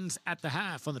 Pelicans at the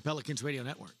half on the Pelicans Radio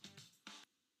Network.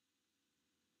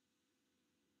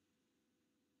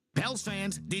 Pels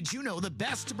fans, did you know the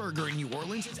best burger in New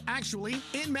Orleans is actually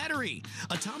in Metairie?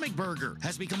 Atomic Burger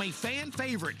has become a fan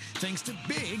favorite thanks to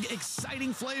big,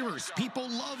 exciting flavors. People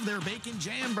love their bacon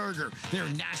jam burger, their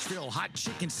Nashville hot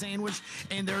chicken sandwich,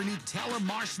 and their Nutella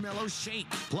marshmallow shake.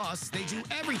 Plus, they do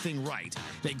everything right.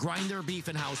 They grind their beef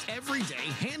in-house every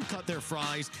day, hand-cut their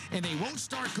fries, and they won't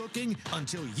start cooking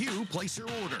until you place your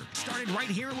order. Started right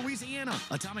here in Louisiana,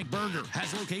 Atomic Burger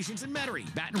has locations in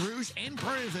Metairie, Baton Rouge, and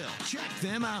Prairieville. Check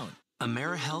them out.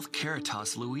 AmeriHealth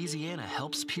Caritas Louisiana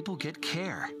helps people get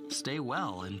care, stay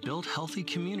well, and build healthy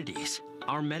communities.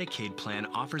 Our Medicaid plan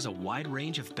offers a wide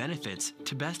range of benefits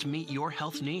to best meet your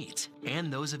health needs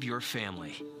and those of your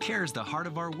family. Care is the heart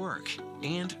of our work.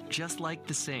 And just like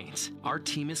the Saints, our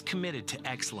team is committed to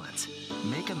excellence.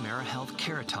 Make AmeriHealth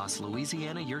Caritas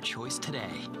Louisiana your choice today.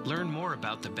 Learn more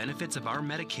about the benefits of our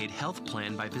Medicaid health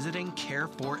plan by visiting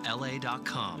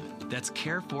care4la.com. That's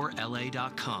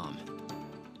care4la.com.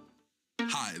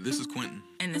 Hi, this is Quentin.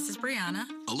 And this is Brianna.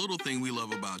 A little thing we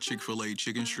love about Chick-fil-A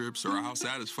chicken strips are how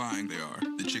satisfying they are.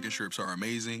 The chicken strips are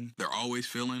amazing. They're always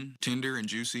filling, tender, and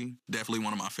juicy. Definitely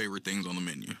one of my favorite things on the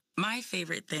menu. My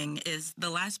favorite thing is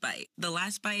the last bite. The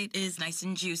last bite is nice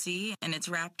and juicy, and it's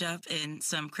wrapped up in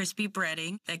some crispy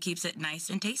breading that keeps it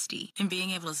nice and tasty. And being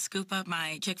able to scoop up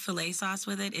my Chick-fil-A sauce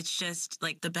with it, it's just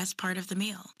like the best part of the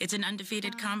meal. It's an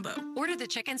undefeated combo. Order the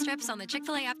chicken strips on the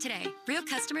Chick-fil-A app today. Real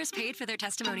customers paid for their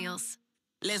testimonials.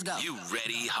 Let's go. You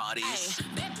ready, hotties?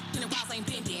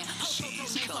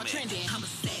 She's coming.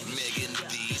 Megan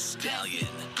Thee Stallion.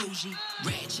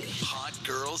 Hot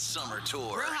Girl Summer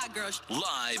Tour. Real hot girls.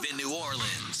 Live in New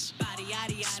Orleans.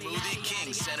 Smoothie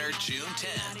King Center, June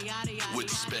 10th.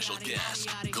 With special guest,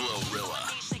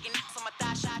 Glorilla.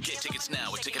 Get tickets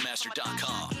now at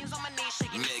Ticketmaster.com.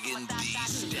 Megan Thee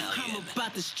Stallion. I'm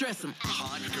about to stress him.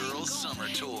 Hot Girl Summer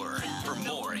Tour. For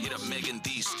more, hit up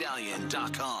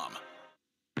MeganTheeStallion.com.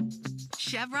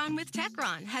 Chevron with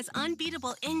Techron has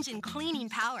unbeatable engine cleaning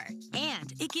power,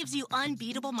 and it gives you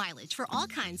unbeatable mileage for all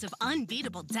kinds of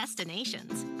unbeatable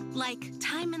destinations, like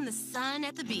time in the sun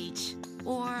at the beach,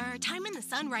 or time in the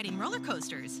sun riding roller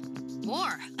coasters,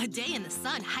 or a day in the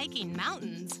sun hiking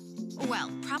mountains. Well,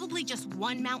 probably just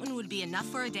one mountain would be enough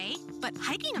for a day, but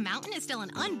hiking a mountain is still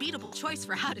an unbeatable choice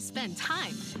for how to spend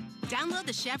time. Download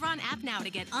the Chevron app now to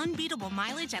get unbeatable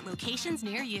mileage at locations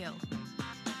near you.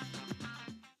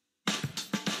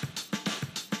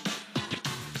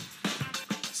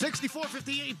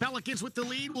 64-58, Pelicans with the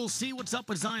lead. We'll see what's up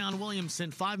with Zion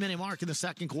Williamson. 5-minute mark in the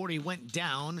second quarter. He went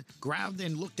down, grabbed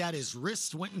and looked at his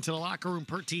wrist, went into the locker room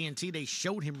per TNT. They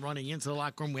showed him running into the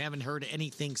locker room. We haven't heard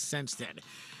anything since then.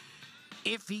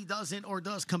 If he doesn't or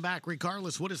does come back,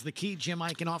 regardless, what is the key Jim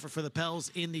I can offer for the Pels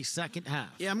in the second half?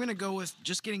 Yeah, I'm going to go with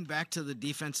just getting back to the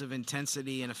defensive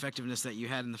intensity and effectiveness that you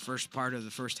had in the first part of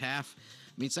the first half.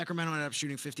 I mean, Sacramento ended up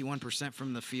shooting 51%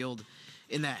 from the field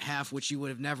in that half, which you would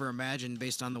have never imagined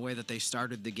based on the way that they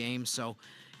started the game. So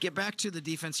get back to the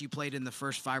defense you played in the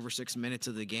first 5 or 6 minutes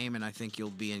of the game, and I think you'll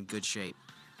be in good shape.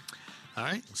 All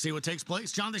right, we'll see what takes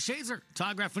place. John DeShazer,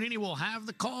 Todd Graffanini will have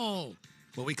the call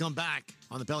when we come back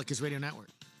on the Pelicans Radio Network.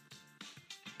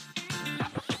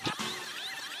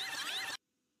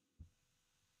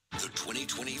 The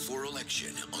 2024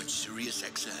 election on Sirius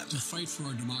XM. To fight for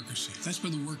our democracy. That's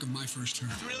been the work of my first term.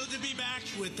 Thrilled to be back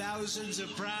with thousands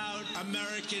of proud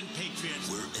American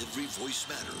patriots. Where every voice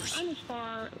matters. I'm as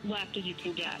far left as you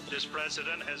can get. This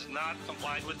president has not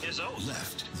complied with his oath.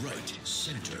 Left, right,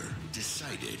 center,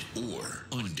 decided, or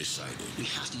undecided. We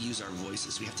have to use our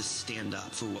voices. We have to stand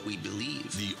up for what we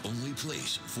believe. The only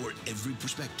place for every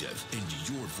perspective and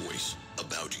your voice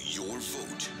about your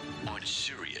vote on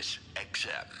Sirius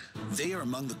XM. They are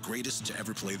among the greatest to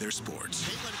ever play their sports.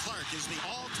 Caitlin Clark is the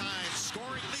all-time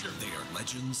scoring leader. They are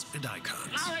legends and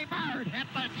icons. Larry Bird hit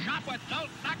the shot with no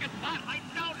second thought. I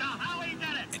don't know how he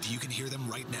did it. And you can hear them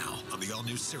right now on the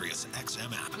all-new Sirius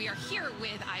XM app. We are here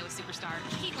with Iowa superstar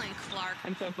Caitlin Clark.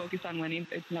 I'm so focused on winning.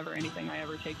 It's never anything I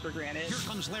ever take for granted. Here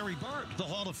comes Larry Bird, the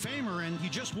Hall of Famer, and you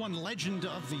just won Legend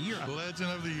of the Year.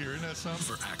 Legend of the Year, isn't that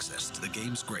something? For access to the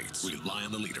game's greats, we Rely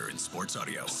on the leader in sports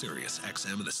audio, Sirius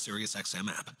XM and the Sirius XM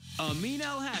app. Amin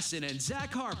Al-Hassan and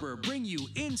Zach Harper bring you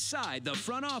inside the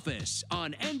front office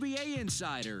on NBA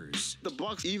Insiders. The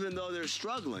Bucks, even though they're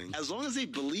struggling, as long as they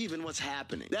believe in what's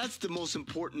happening, that's the most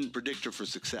important predictor for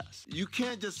success. You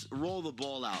can't just roll the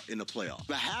ball out in the playoffs.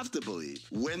 You have to believe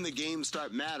when the games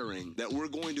start mattering that we're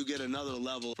going to get another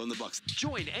level from the Bucks.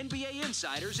 Join NBA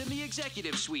Insiders in the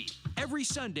Executive Suite every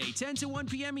Sunday, 10 to 1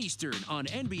 p.m. Eastern on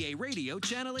NBA Radio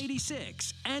Channel 86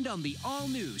 and on the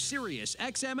all-new Sirius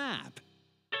XM app.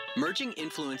 Merging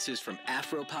influences from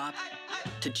Afropop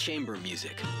to chamber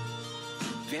music,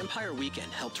 Vampire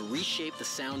Weekend helped reshape the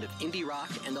sound of indie rock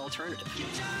and alternative.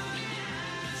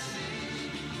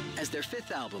 As their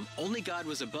fifth album, Only God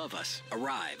Was Above Us,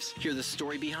 arrives, hear the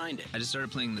story behind it. I just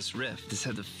started playing this riff. This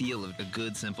had the feel of a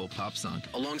good, simple pop song.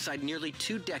 Alongside nearly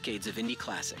 2 decades of indie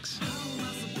classics.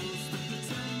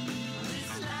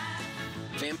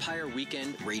 Vampire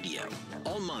Weekend Radio,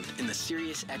 all month in the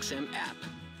Sirius XM app.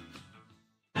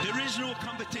 There is no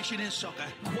competition in soccer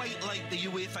quite like the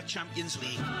UEFA Champions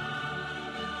League.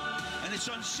 And it's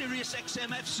on Sirius XM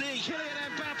FC.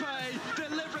 Kylian Mbappe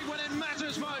delivering when it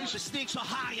matters most. The stakes are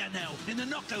higher now in the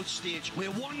knockout stage,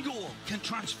 where one goal can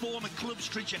transform a club's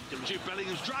trajectory. Jude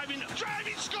Bellingham's driving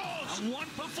scores! And one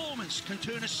performance can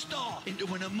turn a star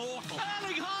into an immortal.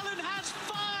 Erling Haaland has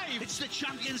 5! It's the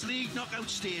Champions League knockout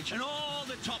stage, and all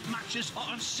the top matches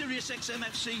are on Sirius XM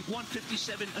FC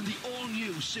 157 and the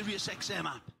all-new Sirius XM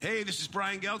app. Hey, this is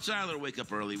Brian Geltzeiler. Wake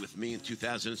up early with me in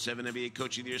 2007 NBA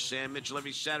Coach of the Year Sam Mitchell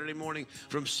every Saturday morning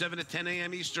from 7 to 10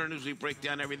 a.m. Eastern as we break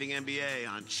down everything NBA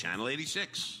on Channel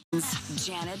 86.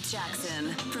 Janet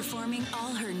Jackson performing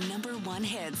all her #1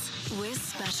 hits with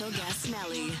special guest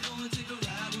Nelly.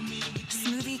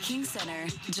 Smoothie King Center,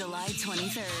 July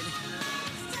 23rd.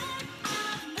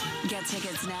 Get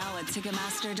tickets now at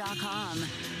Ticketmaster.com.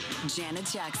 Janet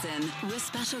Jackson with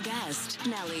special guest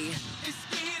Nelly.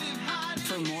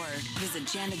 For more, visit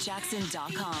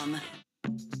JanetJackson.com.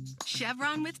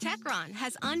 Chevron with Techron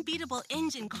has unbeatable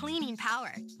engine cleaning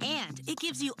power, and it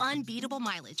gives you unbeatable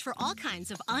mileage for all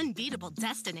kinds of unbeatable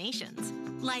destinations,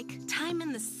 like time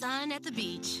in the sun at the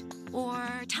beach,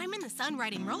 or time in the sun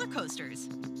riding roller coasters,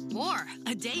 or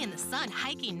a day in the sun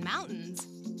hiking mountains.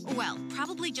 Well,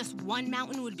 probably just one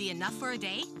mountain would be enough for a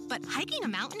day, but hiking a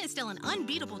mountain is still an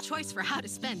unbeatable choice for how to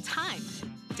spend time.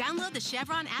 Download the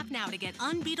Chevron app now to get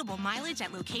unbeatable mileage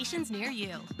at locations near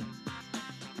you.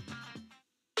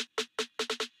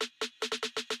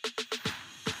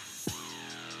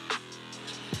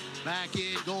 Back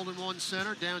in Golden One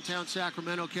Center, downtown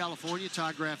Sacramento, California.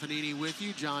 Todd Graffanini with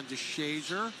you. John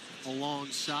DeShazer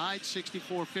alongside.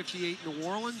 64-58 New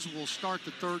Orleans. We'll start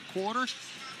the third quarter.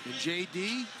 And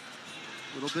JD,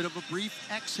 a little bit of a brief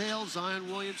exhale.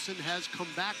 Zion Williamson has come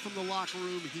back from the locker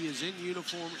room. He is in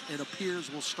uniform. It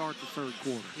appears we'll start the third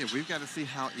quarter. Yeah, we've got to see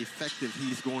how effective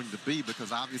he's going to be,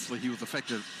 because obviously he was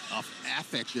affected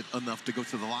enough to go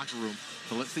to the locker room.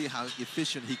 So let's see how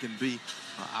efficient he can be.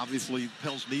 Obviously,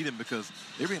 Pels need him because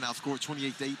they're being outscored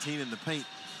 28-18 in the paint,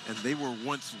 and they were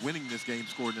once winning this game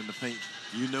scoring in the paint.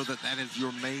 You know that is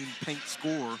your main paint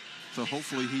scorer. So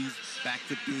hopefully he's back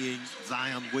to being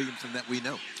Zion Williamson that we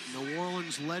know. New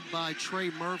Orleans led by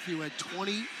Trey Murphy, who had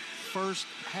 20 first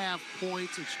half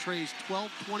points. It's Trey's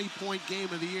 12th 20-point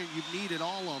game of the year. You've needed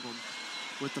all of them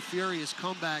with the furious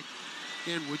comeback.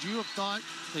 And would you have thought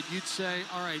that you'd say,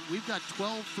 all right, we've got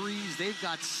 12 threes, they've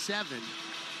got 7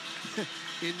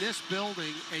 in this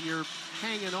building, and you're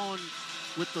hanging on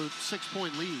with the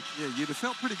 6-point lead? Yeah, you'd have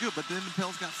felt pretty good, but then the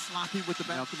Pels got sloppy with the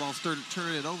basketball, started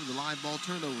turning it over. The live ball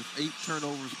turnovers, 8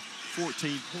 turnovers,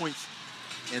 14 points.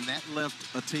 And that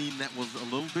left a team that was a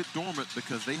little bit dormant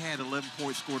because they had 11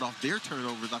 points scored off their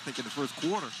turnovers, I think, in the first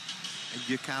quarter. And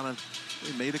you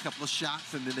they made a couple of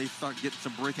shots, and then they start getting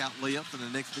some breakout layups, and the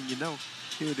next thing you know,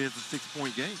 here it is, a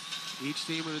 6-point game. Each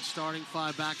team with its starting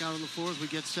 5 back out on the floor as we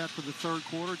get set for the third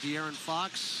quarter. De'Aaron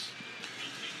Fox,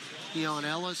 Keon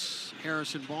Ellis,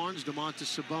 Harrison Barnes, Domantas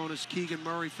Sabonis, Keegan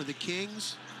Murray for the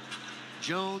Kings.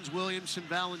 Jones, Williamson,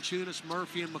 Valanciunas,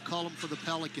 Murphy, and McCollum for the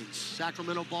Pelicans.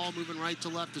 Sacramento ball moving right to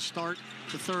left to start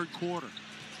the third quarter.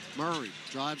 Murray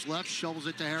drives left, shovels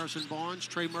it to Harrison Barnes.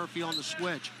 Trey Murphy on the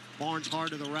switch. Barnes hard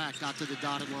to the rack, got to the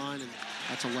dotted line, and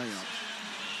that's a layup.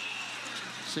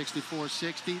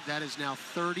 64-60. That is now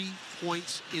 30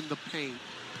 points in the paint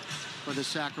for the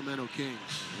Sacramento Kings.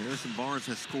 Harrison Barnes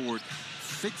has scored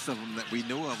 6 of them that we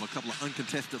know of, a couple of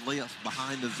uncontested layups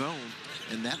behind the zone,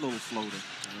 and that little floater.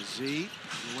 Z,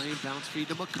 lane bounce feed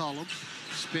to McCollum.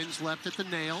 Spins left at the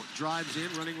nail, drives in,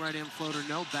 running right-hand floater,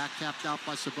 no. Back tapped out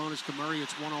by Sabonis to Murray.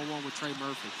 It's one-on-one with Trey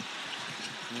Murphy.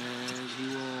 And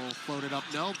he will float it up.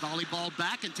 No, volleyball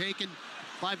back and taken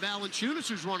by Valanciunas,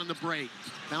 who's running the break.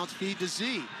 Bounce feed to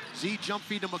Z. Z jump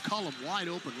feed to McCollum. Wide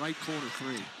open, right corner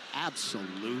three.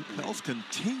 Absolute. Pels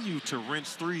continue to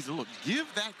rinse threes. And look,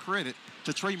 give that credit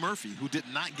to Trey Murphy, who did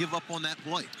not give up on that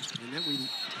play. And then we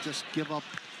just give up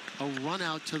a run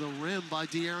out to the rim by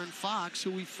De'Aaron Fox,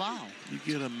 who we foul. You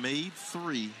get a made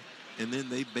three, and then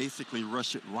they basically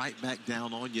rush it right back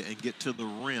down on you and get to the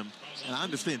rim. And I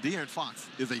understand De'Aaron Fox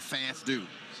is a fast dude,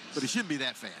 but he shouldn't be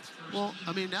that fast. Well,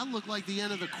 I mean, that looked like the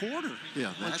end of the quarter.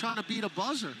 Yeah, like trying to beat a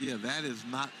buzzer. Yeah, that is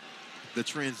not the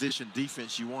transition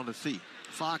defense you want to see.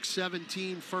 Fox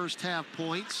 17 first half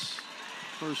points.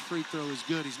 First free throw is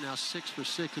good. He's now 6 for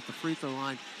 6 at the free throw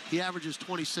line. He averages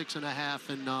 26.5,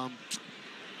 and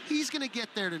he's going to get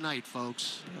there tonight,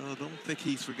 folks. I don't think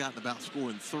he's forgotten about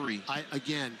scoring 3.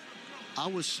 I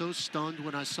was so stunned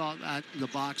when I saw that the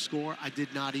box score, I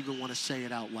did not even want to say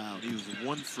it out loud. He was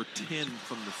 1 for 10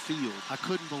 from the field. I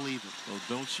couldn't believe it.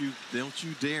 So don't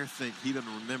you dare think he doesn't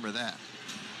remember that.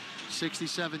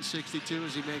 67-62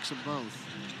 as he makes them both.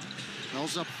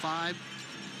 Pels up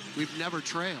 5. We've never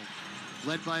trailed.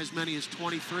 Led by as many as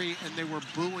 23, and they were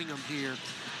booing him here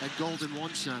at Golden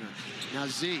One Center. Now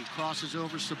Z crosses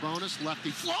over Sabonis,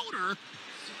 lefty floater.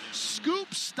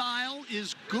 Scoop style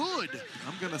is good.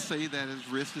 I'm going to say that his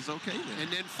wrist is okay then.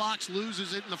 And then Fox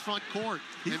loses it in the front court.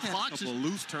 He's had a couple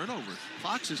loose turnovers.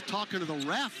 Fox is talking to the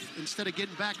ref instead of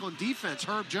getting back on defense.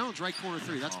 Herb Jones, right corner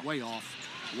 3. That's way off.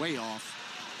 Way off.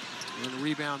 And the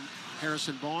rebound,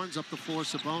 Harrison Barnes up the floor,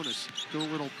 Sabonis. Do a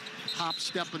little hop,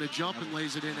 step, and a jump and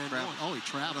lays it in and one. Oh, he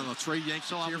traveled. No, Trey yanked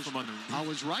the chair from under him. I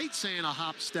was right saying a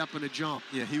hop, step, and a jump.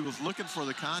 Yeah, he was looking for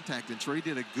the contact, and Trey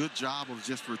did a good job of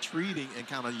just retreating and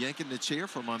kind of yanking the chair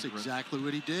from under him. That's exactly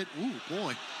what he did. Ooh,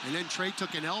 boy. And then Trey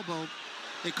took an elbow.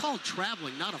 They call it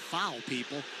traveling, not a foul,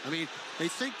 people. I mean, they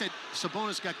think that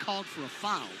Sabonis got called for a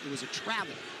foul. It was a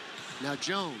travel. Now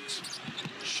Jones,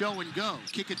 show and go.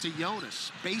 Kick it to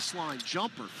Jonas. Baseline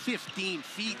jumper, 15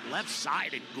 feet, left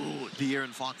side and good. De'Aaron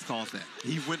Fox calls that.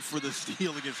 He went for the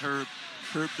steal against Herb.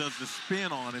 Herb does the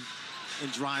spin on him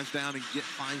and drives down and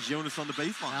finds Jonas on the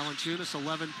baseline. Valanciunas,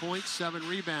 11 points, 7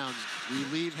 rebounds. We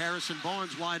leave Harrison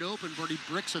Barnes wide open, but he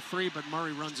bricks a 3, but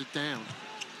Murray runs it down.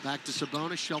 Back to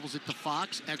Sabonis, shovels it to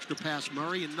Fox. Extra pass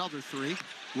Murray, another 3.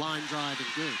 Line drive and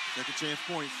good. Second chance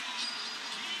points.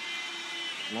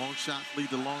 Long shots lead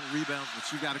to long rebounds, but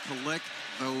you got to collect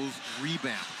those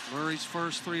rebounds. Murray's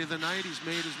first 3 of the night. He's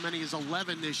made as many as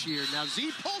 11 this year. Now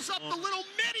Z pulls up the little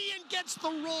midi and gets the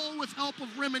roll with help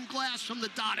of rim and glass from the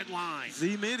dotted line.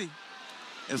 Z midi,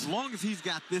 as long as he's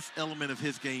got this element of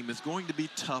his game, it's going to be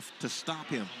tough to stop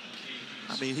him.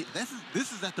 I mean,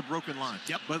 this is at the broken line.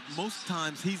 Yep. But most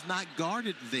times he's not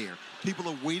guarded there. People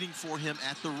are waiting for him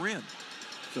at the rim.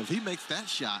 So if he makes that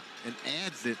shot and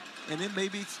adds it, and then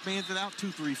maybe expands it out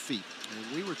 2-3 feet. And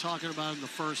we were talking about in the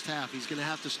first half, he's going to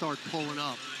have to start pulling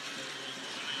up.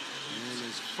 And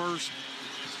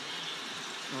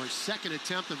his second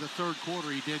attempt of the third quarter,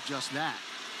 he did just that.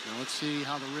 Now let's see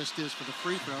how the wrist is for the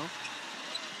free throw.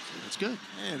 That's good.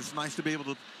 And it's nice to be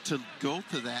able to go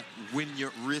to that when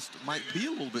your wrist might be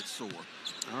a little bit sore.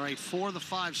 All right, 4 of the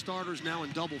 5 starters now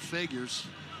in double figures.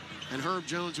 And Herb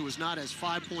Jones, who is not, has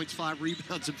 5 points, 5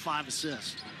 rebounds, and 5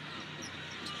 assists.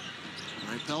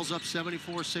 All right, Pels up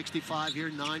 74-65 here,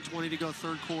 9:20 to go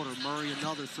third quarter. Murray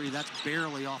another 3. That's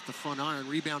barely off the front iron.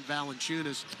 Rebound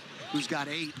Valanciunas, who's got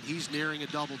 8. He's nearing a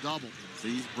double-double.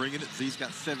 Z's bringing it. Z's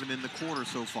got 7 in the quarter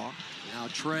so far. Now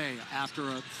Trey, after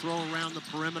a throw around the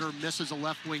perimeter, misses a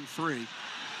left wing 3.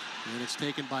 And it's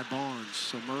taken by Barnes.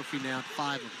 So Murphy now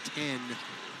 5 of 10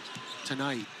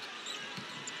 tonight.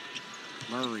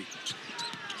 Murray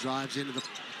drives into the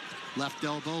left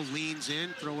elbow, leans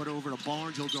in, throw it over to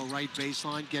Barnes. He'll go right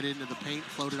baseline, get into the paint,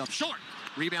 float it up short.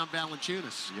 Rebound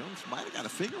Valanciunas. Jones might have got a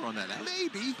finger on that.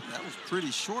 Maybe. That was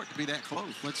pretty short to be that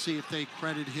close. Let's see if they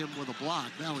credit him with a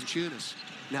block. Valanciunas.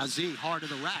 Now Z, hard to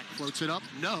the rack, floats it up.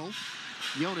 No.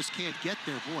 Jonas can't get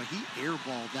there. Boy, he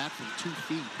airballed that from 2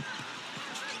 feet.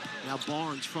 Now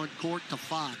Barnes, front court to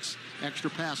Fox. Extra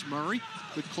pass Murray.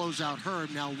 Good closeout Herb.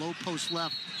 Now low post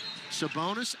left.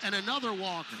 Sabonis, and another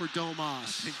walk for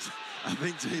Domas. I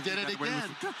think JV did it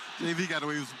again. JV got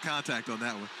away with some contact on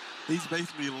that one. He's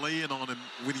basically laying on him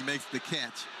when he makes the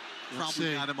catch.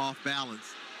 Probably got him off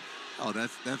balance. Oh,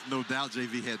 that's no doubt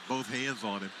JV had both hands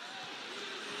on him.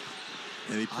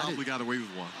 And he probably got away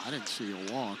with one. I didn't see a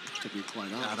walk, to be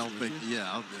quite honest. I don't think,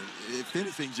 yeah. If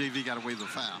anything, JV got away with a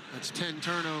foul. That's 10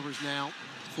 turnovers now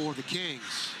for the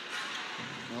Kings.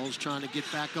 Wells trying to get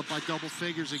back up by double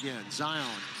figures again. Zion,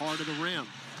 hard to the rim.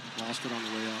 Lost it on the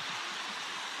way up.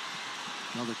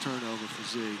 Another turnover for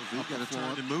Z. He's got to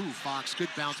turn and move. Fox, good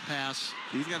bounce pass.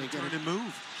 He's got to turn and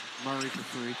move. Murray for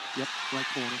three. Yep, right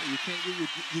corner. You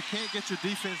can't get your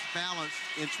defense balanced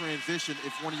in transition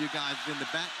if one of your guys is in the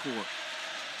backcourt.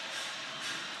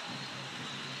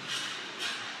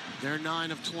 They're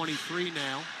 9 of 23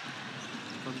 now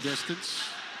from distance.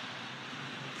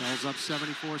 Pels up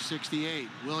 74-68.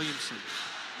 Williamson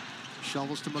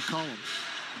shovels to McCollum.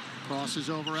 Crosses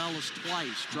over Ellis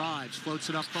twice. Drives. Floats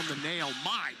it up from the nail.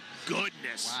 My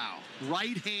goodness. Wow.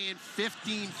 Right hand,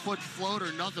 15-foot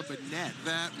floater. Nothing but net.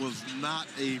 That was not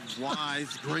a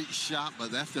wise, great shot,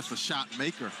 but that's just a shot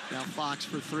maker. Now Fox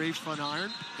for three, front iron.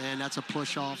 And that's a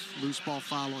push-off, loose ball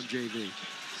foul on JV.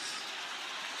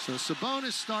 So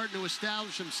Sabonis starting to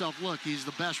establish himself. Look, he's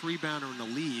the best rebounder in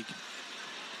the league.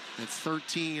 At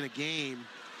 13 a game.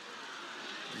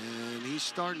 And he's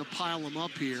starting to pile them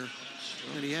up here.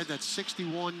 And he had that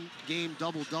 61-game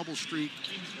double-double streak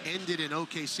ended in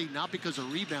OKC, not because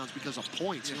of rebounds, because of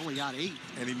points. He only got 8.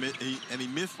 And he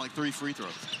missed like 3 free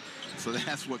throws. So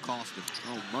that's what cost him.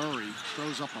 Oh, Murray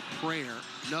throws up a prayer.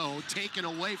 No, taken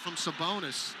away from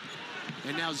Sabonis.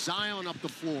 And now Zion up the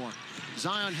floor.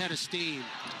 Zion had a steam.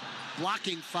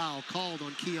 Blocking foul called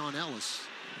on Keon Ellis.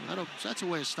 That's a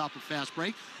way to stop a fast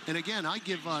break. And again, I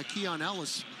give Keon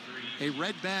Ellis a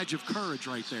red badge of courage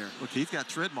right there. Look, he's got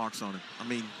tread marks on him. I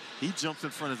mean, he jumps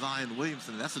in front of Zion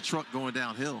Williamson. That's a truck going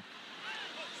downhill.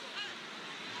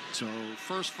 So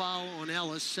first foul on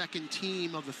Ellis, second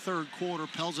team of the third quarter.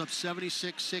 Pels up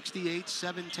 76-68,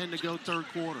 7:10 to go third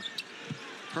quarter.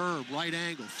 Herb, right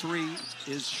angle, three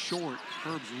is short.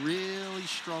 Herb's really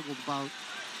struggled about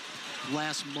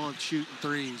last month shooting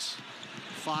threes.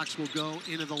 Fox will go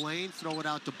into the lane, throw it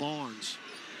out to Barnes.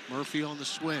 Murphy on the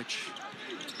switch.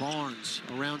 Barnes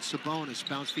around Sabonis.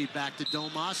 Bounce feed back to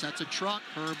Domas. That's a truck.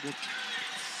 Herb will...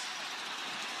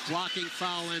 Blocking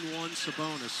foul and one,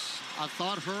 Sabonis. I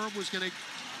thought Herb was going to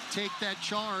take that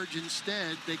charge.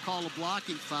 Instead, they call a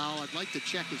blocking foul. I'd like to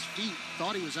check his feet.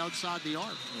 Thought he was outside the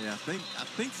arc. Yeah, I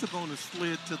think Sabonis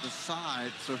slid to the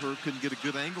side so Herb couldn't get a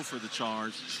good angle for the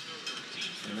charge.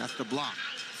 And that's the block.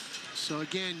 So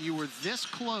again, you were this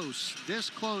close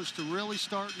to really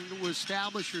starting to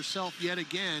establish yourself yet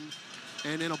again.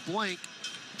 And in a blink,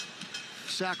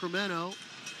 Sacramento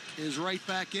is right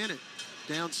back in it.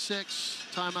 Down 6,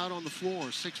 timeout on the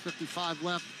floor. 6:55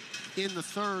 left in the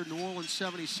third. New Orleans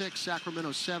 76,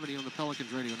 Sacramento 70 on the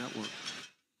Pelicans Radio Network.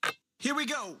 Here we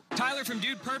go. Tyler from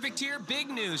Dude Perfect here. Big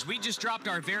news. We just dropped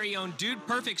our very own Dude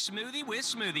Perfect smoothie with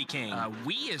Smoothie King.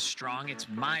 We is strong. It's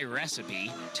my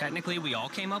recipe. Technically, we all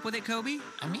came up with it, Kobe?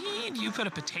 I mean, you put a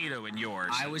potato in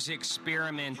yours. I was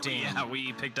experimenting. Yeah,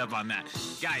 we picked up on that.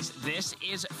 Guys, this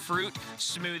is fruit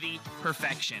smoothie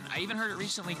perfection. I even heard it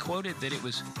recently quoted that it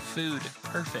was food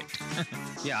perfect.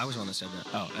 Yeah, I was one that said that.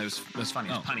 Oh, that was funny.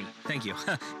 Oh, honey, thank you.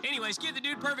 Anyways, get the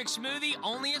Dude Perfect smoothie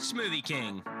only at Smoothie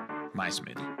King. My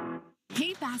smoothie.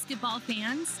 Hey, basketball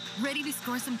fans. Ready to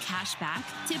score some cash back?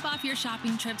 Tip off your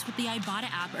shopping trips with the Ibotta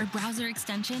app or browser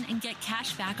extension and get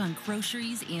cash back on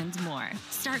groceries and more.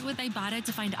 Start with Ibotta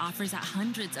to find offers at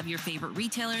hundreds of your favorite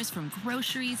retailers, from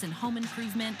groceries and home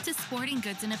improvement to sporting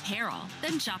goods and apparel.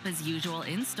 Then shop as usual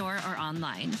in-store or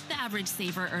online. The average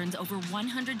saver earns over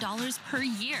 $100 per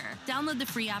year. Download the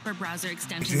free app or browser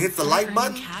extension. Did you hit the like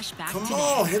button? Cash back Come today.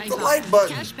 on, hit the Ibotta. like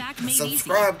button. Cash back And made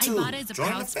subscribe easy. too. Ibotta is a Join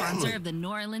proud the sponsor family. of the New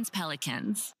Orleans Pelicans.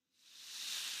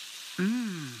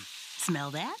 Smell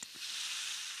that?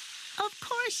 Of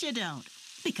course you don't,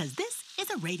 because this is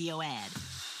a radio ad.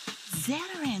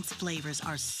 Zatarain's flavors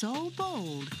are so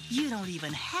bold, you don't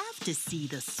even have to see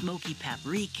the smoky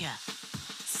paprika,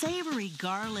 savory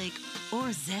garlic, or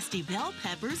zesty bell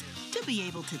peppers to be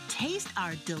able to taste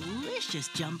our delicious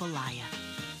jambalaya,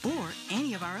 or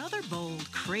any of our other bold,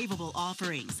 craveable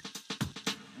offerings.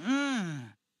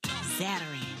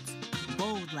 Zatarain's.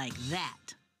 Bold like that.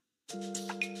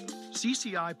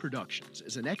 CCI Productions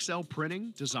is an XL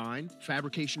printing, design,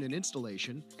 fabrication and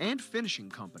installation, and finishing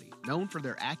company known for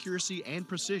their accuracy and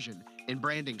precision in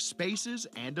branding spaces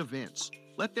and events.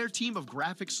 Let their team of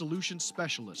graphic solutions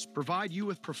specialists provide you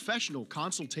with professional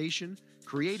consultation,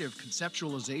 creative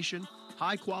conceptualization,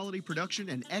 high-quality production,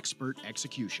 and expert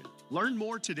execution. Learn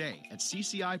more today at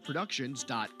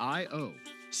cciproductions.io.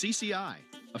 CCI,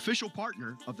 official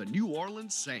partner of the New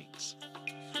Orleans Saints.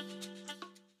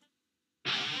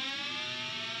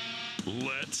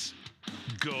 Let's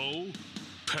go,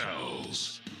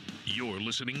 Pels. You're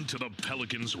listening to the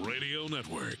Pelicans Radio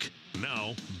Network.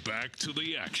 Now, back to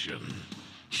the action.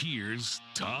 Here's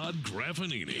Todd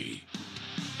Graffanini.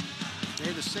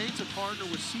 Hey, the Saints have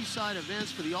partnered with Seaside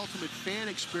Events for the ultimate fan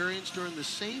experience during the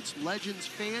Saints Legends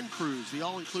Fan Cruise. The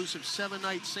all-inclusive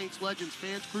 7-night Saints Legends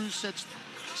Fan Cruise sets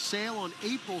sail on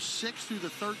April 6th through the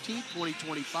 13th,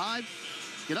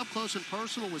 2025. Get up close and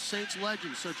personal with Saints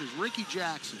legends such as Ricky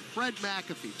Jackson, Fred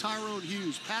McAfee, Tyrone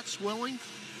Hughes, Pat Swilling,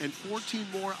 and 14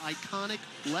 more iconic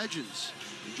legends.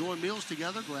 Enjoy meals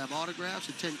together, grab autographs,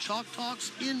 attend Chalk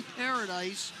Talks in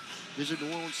Paradise. Visit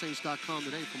NewOrleansSaints.com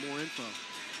today for more info.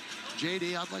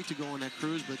 JD, I'd like to go on that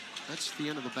cruise, but that's the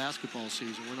end of the basketball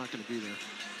season. We're not going to be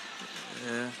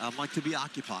there. I'd like to be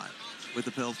occupied with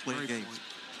the Pels playing games.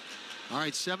 All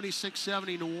right,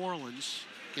 76-70 New Orleans.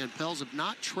 And Pels have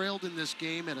not trailed in this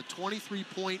game at a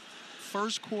 23-point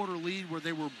first quarter lead where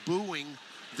they were booing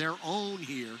their own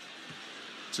here.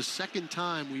 It's the second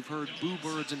time we've heard boo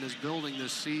birds in this building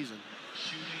this season.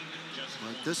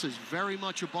 But this is very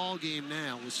much a ball game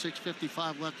now with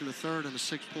 6:55 left in the third and a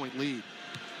 6-point lead.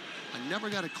 I never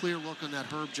got a clear look on that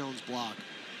Herb Jones block.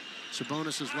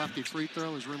 Sabonis' lefty free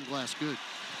throw is rim glass good.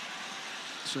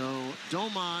 So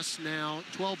Domas now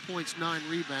 12 points, 9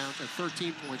 rebounds,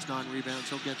 13 points, 9 rebounds.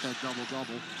 He'll get that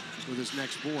double-double with his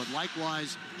next board.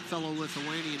 Likewise, fellow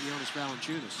Lithuanian Jonas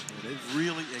Valanciunas. They've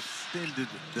really extended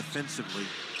defensively.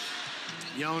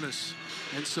 Jonas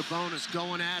and Sabonis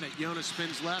going at it. Jonas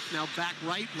spins left, now back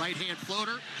right-hand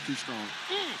floater. Too strong.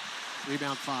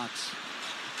 Rebound Fox.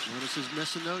 Jonas is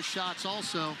missing those shots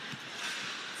also.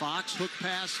 Fox hook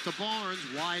pass to Barnes,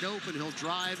 wide open. He'll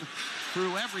drive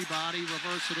through everybody,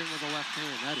 reverse it in with the left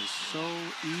hand. That is so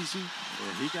easy.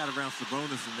 Yeah, he got around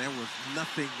Sabonis, and there was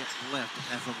nothing left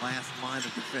as a last line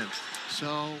of defense.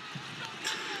 So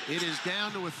it is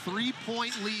down to a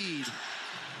 3-point lead.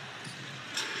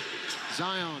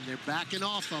 Zion, they're backing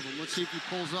off of him. Let's see if he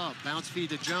pulls up. Bounce feed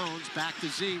to Jones, back to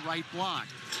Z, right block.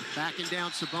 Backing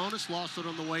down Sabonis, lost it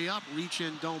on the way up. Reach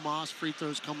in Domas, free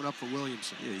throws coming up for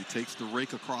Williamson. Yeah, he takes the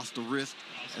rake across the wrist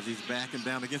as he's backing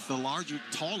down against the larger,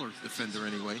 taller defender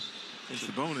anyway. And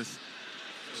Sabonis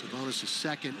is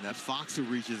second. And that Fox who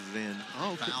reaches in.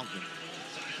 Oh, fouled him.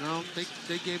 No,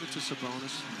 they gave it to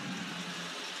Sabonis.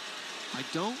 I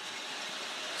don't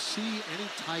see any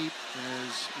type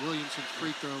as Williamson's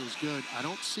free throw is good. I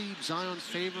don't see Zion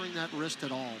favoring that wrist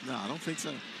at all. No, I don't think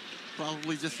so.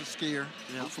 Probably just a scare.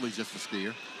 Yeah. Hopefully just a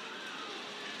scare.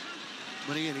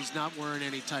 But again, he's not wearing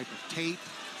any type of tape.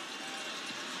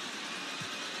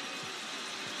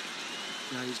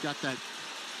 Now he's got that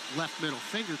left middle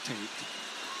finger taped.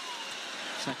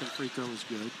 Second free throw is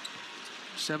good.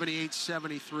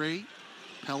 78-73.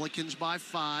 Pelicans by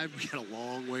 5. We got a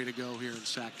long way to go here in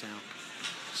Sacktown.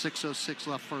 6:06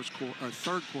 left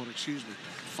third quarter, excuse me.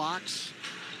 Fox,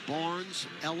 Barnes,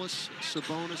 Ellis,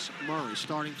 Sabonis, Murray,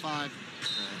 starting 5.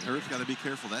 Earth's got to be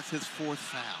careful. That's his 4th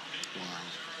foul. Wow.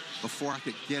 Before I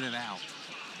could get it out.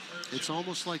 It's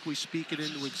almost like we speak it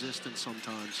into existence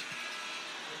sometimes.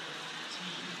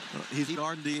 He's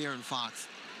guarding De'Aaron Fox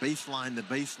baseline to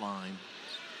baseline.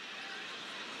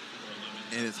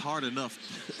 And it's hard enough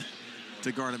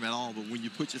to guard him at all, but when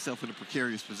you put yourself in a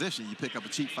precarious position, you pick up a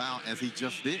cheap foul, as he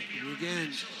just did. And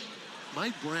again,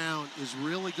 Mike Brown is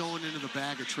really going into the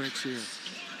bag of tricks here.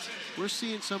 We're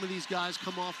seeing some of these guys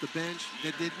come off the bench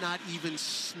that did not even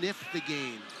sniff the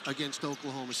game against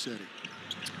Oklahoma City.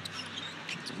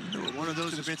 One of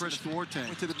those is Chris Duarte.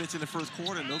 Went to the bench in the first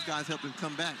quarter, and those guys helped him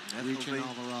come back. Reaching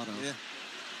Alvarado. Yeah.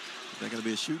 Is that going to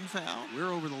be a shooting foul?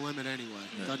 We're over the limit anyway.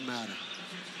 Yeah. Doesn't matter.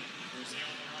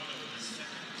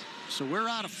 So we're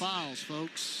out of fouls,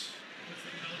 folks.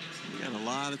 We got a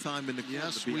lot of time in the quarter.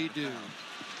 Yes, we do.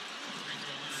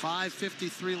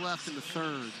 5:53 left in the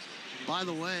third. By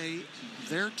the way,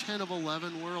 they're 10 of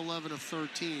 11. We're 11 of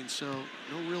 13, so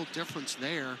no real difference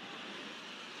there.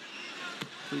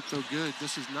 Free throw good.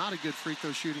 This is not a good free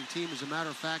throw shooting team. As a matter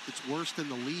of fact, it's worse than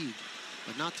the league,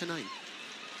 but not tonight.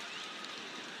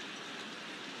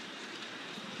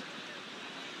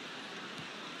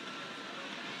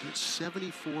 It's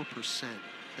 74%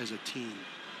 as a team.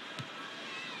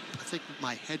 I think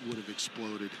my head would have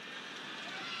exploded.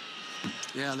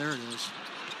 Yeah, there it is.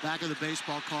 Back of the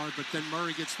baseball card, but then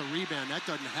Murray gets the rebound. That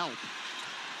doesn't help.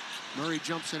 Murray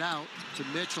jumps it out to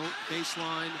Mitchell,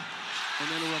 baseline, and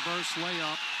then a reverse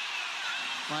layup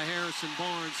by Harrison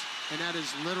Barnes, and that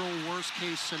is literal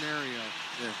worst-case scenario.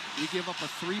 Yeah. You give up a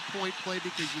 3-point play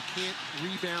because you can't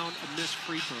rebound a missed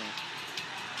free throw.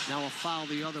 Now a foul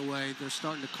the other way. They're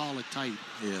starting to call it tight.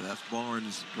 Yeah, that's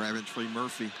Barnes grabbing Trey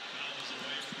Murphy.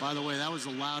 By the way, that was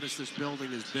the loudest this building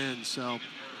has been, so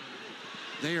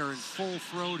they are in full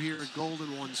throat here at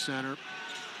Golden One Center.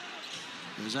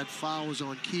 As that foul was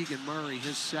on Keegan Murray,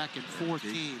 his second,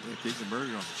 14. Keegan Murray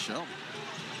on the show.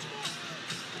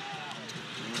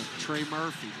 Trey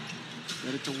Murphy.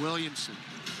 Get it to Williamson.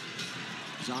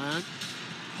 Zion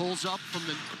pulls up from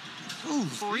the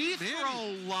free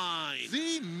throw line.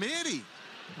 Z-Mitty.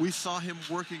 We saw him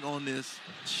working on this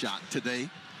shot today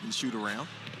in shoot-around.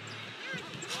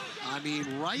 I mean,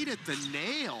 right at the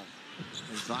nail.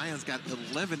 And Zion's got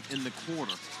 11 in the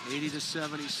quarter.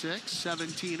 80-76,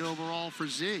 17 overall for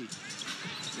Z.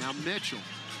 Now Mitchell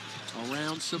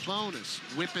around Sabonis.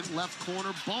 Whip it left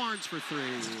corner, Barnes for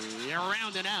three.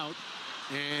 Around and out.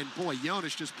 And boy,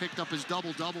 Jonas just picked up his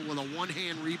double-double with a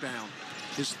one-hand rebound.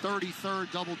 His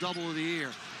 33rd double-double of the year.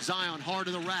 Zion hard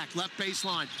to the rack, left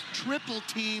baseline. Triple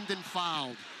teamed and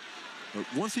fouled. But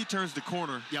once he turns the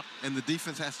corner and the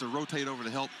defense has to rotate over to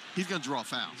help, he's going to draw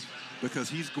fouls because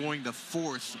he's going to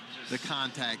force the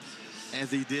contact as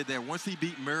he did there. Once he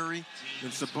beat Murray,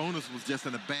 then Sabonis was just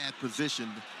in a bad position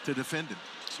to defend him.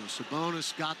 So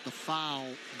Sabonis got the foul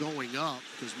going up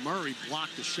because Murray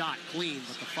blocked the shot clean,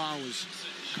 but the foul was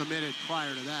committed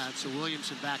prior to that. So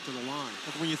Williamson back to the line.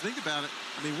 But when you think about it,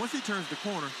 I mean, once he turns the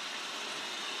corner,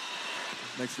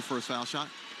 makes the first foul shot,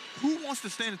 who wants to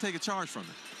stand and take a charge from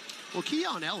him? Well,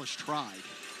 Keon Ellis tried.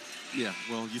 Yeah,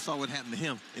 well, you saw what happened to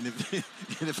him. And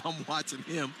if I'm watching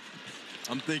him,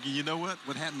 I'm thinking, you know what?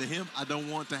 What happened to him, I don't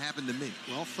want to happen to me.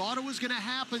 Well, thought it was going to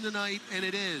happen tonight, and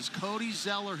it is. Cody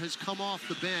Zeller has come off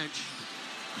the bench,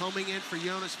 coming in for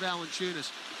Jonas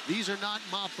Valanciunas. These are not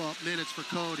mop-up minutes for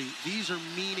Cody. These are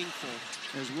meaningful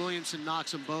as Williamson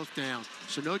knocks them both down.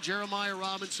 So no Jeremiah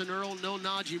Robinson-Earl, no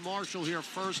Najee Marshall here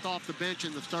first off the bench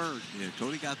in the third. Yeah,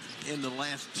 Cody got in the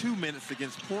last 2 minutes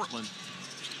against Portland.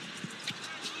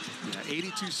 Yeah,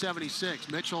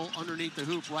 82-76. Mitchell underneath the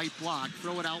hoop, right block.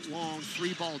 Throw it out long,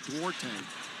 three-ball Duarte.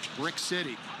 Brick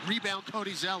City. Rebound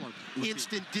Cody Zeller.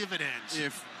 Instant dividends.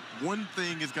 If one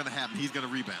thing is going to happen, he's going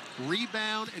to rebound.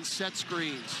 Rebound and set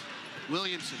screens.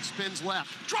 Williamson spins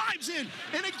left, drives in,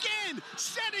 and again,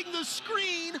 setting the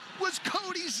screen was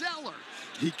Cody Zeller.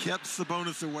 He kept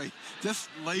Sabonis away. Just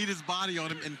laid his body on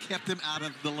him and kept him out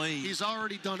of the lane. He's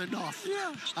already done enough.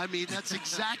 Yeah. I mean, that's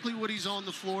exactly what he's on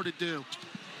the floor to do.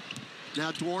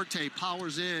 Now Duarte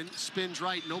powers in, spins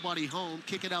right, nobody home.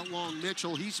 Kick it out long,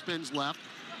 Mitchell. He spins left.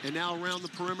 And now around the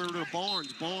perimeter to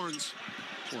Barnes. Barnes,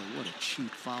 boy, what a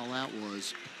cheap foul that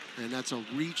was. And that's a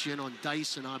reach in on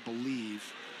Dyson, I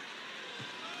believe.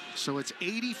 So it's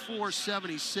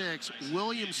 84-76.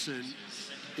 Williamson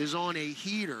is on a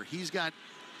heater. He's got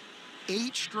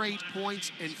 8 straight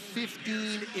points and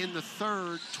 15 in the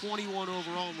third, 21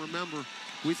 overall. And remember,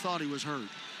 we thought he was hurt.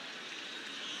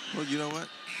 Well, you know what?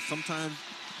 Sometimes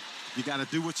you got to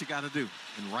do what you got to do.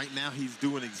 And right now, he's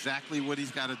doing exactly what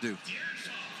he's got to do.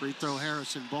 Free throw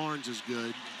Harrison Barnes is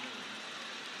good.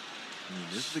 I mean,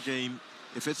 this is the game.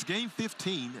 If it's game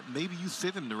 15, maybe you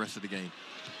sit him the rest of the game.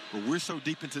 But we're so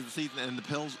deep into the season, and the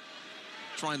Pels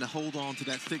trying to hold on to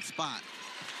that 6th spot.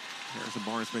 Harrison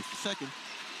Barnes makes the second.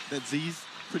 That Z's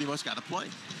pretty much got to play.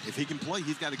 If he can play,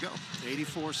 he's got to go.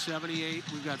 84-78.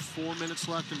 We've got 4 minutes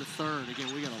left in the third.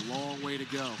 Again, we got a long way to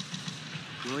go.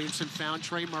 Williamson found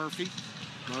Trey Murphy.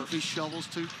 Murphy shovels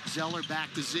to Zeller,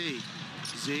 back to Z.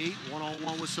 Z,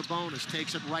 one-on-one with Sabonis.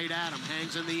 Takes it right at him.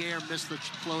 Hangs in the air. Missed the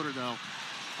floater, though.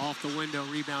 Off the window.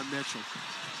 Rebound Mitchell.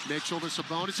 Mitchell to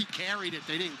Sabonis. He carried it.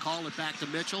 They didn't call it back to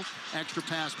Mitchell. Extra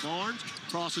pass Barnes.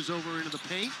 Crosses over into the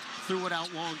paint. Threw it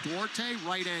out long. Duarte.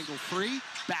 Right angle 3.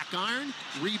 Back iron.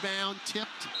 Rebound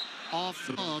tipped off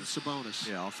of Sabonis.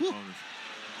 Yeah, off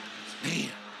Sabonis. Man.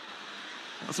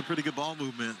 That's a pretty good ball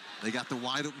movement. They got the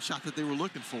wide open shot that they were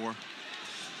looking for.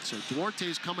 So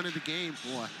Duarte's coming in the game.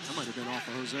 Boy, that might have been off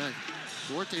of Jose.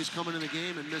 Duarte's coming in the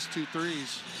game and missed 2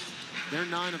 threes. They're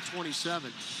 9 of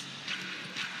 27.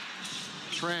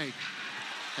 Trey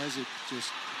has it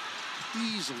just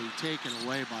easily taken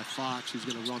away by Fox, who's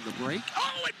going to run the break.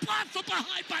 Oh, and blocked from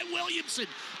behind by Williamson.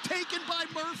 Taken by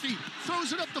Murphy.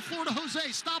 Throws it up the floor to Jose.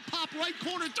 Stop, pop, right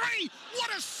corner, 3. What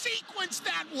a sequence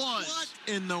that was. What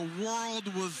in the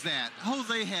world was that?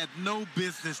 Jose had no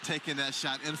business taking that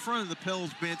shot in front of the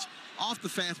Pels bench off the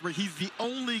fast break. He's the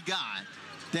only guy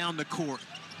down the court.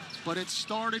 But it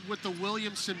started with the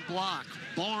Williamson block.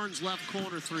 Barnes left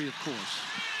corner 3, of course.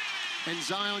 And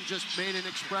Zion just made an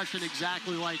expression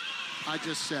exactly like I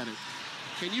just said it.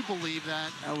 Can you believe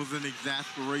that? That was an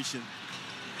exasperation.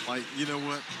 Like, you know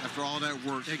what? After all that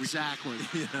work. Exactly.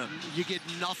 Yeah. You get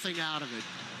nothing out of it.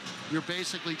 You're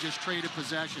basically just traded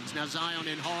possessions. Now Zion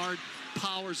in hard,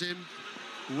 powers in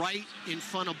right in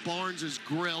front of Barnes'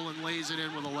 grill and lays it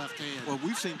in with a left hand. Well,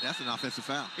 we've seen that's an offensive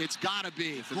foul. It's got to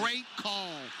be. Great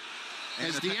call. And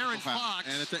as De'Aaron Fox.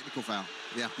 And a technical foul.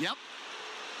 Yeah. Yep.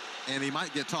 And he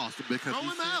might get tossed because throw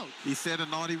him out. He said a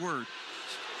naughty word.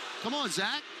 Come on,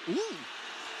 Zach. Ooh.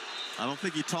 I don't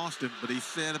think he tossed him, but he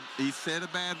said a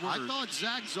bad word. I thought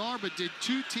Zach Zarba did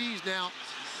 2 tees. Now,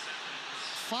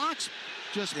 Fox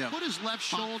just put his left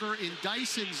shoulder in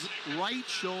Dyson's right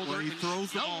shoulder. Well, he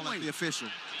throws the ball at the official.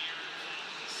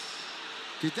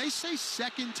 Did they say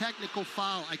second technical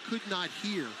foul? I could not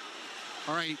hear.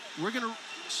 All right, we're going to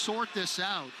sort this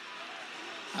out.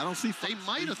 I don't see Fox They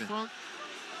might have thrown.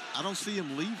 I don't see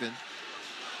him leaving.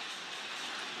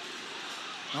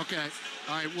 Okay.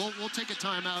 All right, we'll take a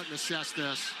timeout and assess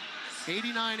this.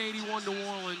 89-81 New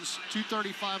Orleans,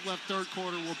 2:35 left third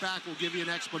quarter. We're back. We'll give you an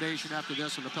explanation after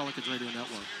this on the Pelicans Radio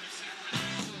Network.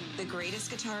 The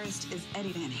greatest guitarist is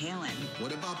Eddie Van Halen.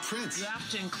 What about Prince? You have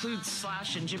to include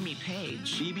Slash and Jimmy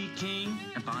Page. B.B. King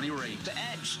and Bonnie Raitt. The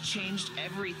Edge changed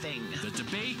everything. The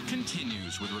debate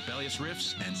continues with rebellious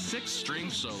riffs and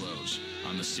 6-string solos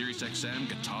on the SiriusXM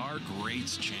Guitar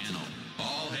Greats channel.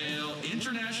 All hail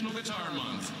International Guitar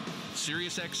Month.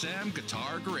 SiriusXM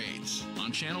Guitar Greats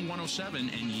on Channel 107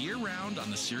 and year-round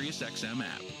on the SiriusXM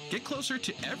app. Get closer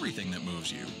to everything that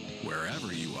moves you,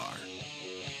 wherever you are.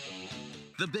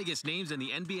 The biggest names in the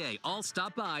NBA all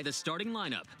stop by the starting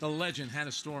lineup. The legend,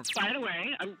 Hannah Storm. By the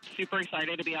way, I'm super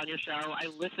excited to be on your show. I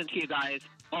listen to you guys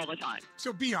all the time.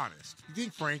 So be honest. You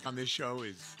think Frank on this show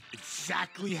is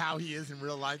exactly how he is in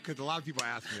real life? Because a lot of people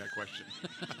ask me that question.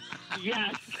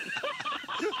 Yes.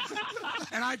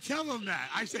 And I tell them that.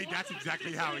 I say that's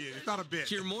exactly how he is. It's not a bit.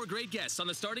 Hear more great guests on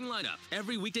the starting lineup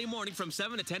every weekday morning from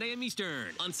 7 to 10 a.m.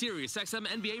 Eastern on SiriusXM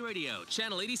NBA Radio,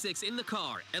 Channel 86 in the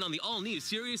car, and on the all-new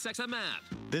SiriusXM app.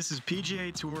 This is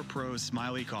PGA Tour Pro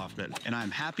Smiley Kaufman, and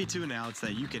I'm happy to announce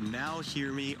that you can now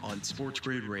hear me on Sports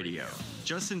Grid Radio.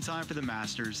 Just in time for the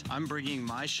Masters, I'm bringing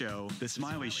my show, The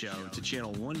Smiley Show, to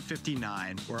Channel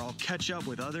 159, where I'll catch up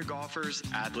with other golfers,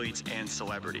 athletes, and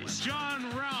celebrities.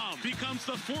 John Rahm becomes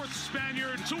the 4th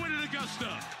Spaniard to win at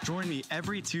Augusta. Join me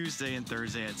every Tuesday and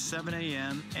Thursday at 7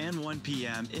 a.m. and 1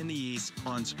 p.m. in the East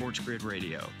on Sports Grid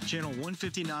Radio, Channel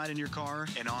 159 in your car,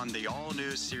 and on the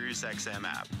all-new SiriusXM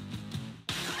app.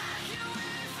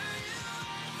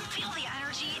 Feel the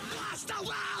energy, blast a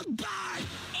loud bang,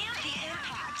 and the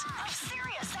impact of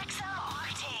SiriusXM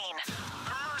Octane.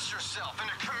 Immerse yourself in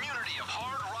a community of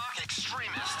hard rock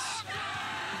extremists.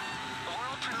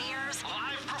 World premieres,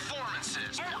 live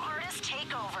performances, and artist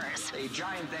takeovers. A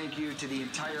giant thank you to the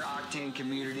entire Octane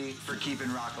community for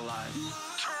keeping rock alive.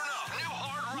 Turn up new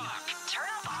hard rock. Turn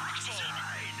up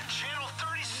Octane. Channel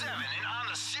 37 and on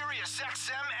the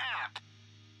SiriusXM app.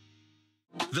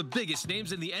 The biggest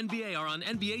names in the NBA are on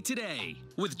NBA Today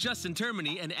with Justin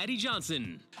Termini and Eddie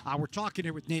Johnson. We're talking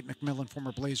here with Nate McMillan,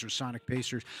 former Blazers, Sonic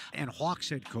Pacers, and Hawks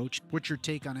head coach. What's your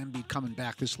take on Embiid coming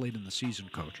back this late in the season,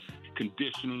 Coach?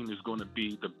 Conditioning is going to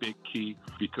be the big key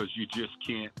because you just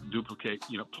can't duplicate,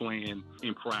 playing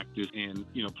in practice and,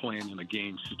 playing in a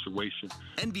game situation.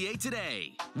 NBA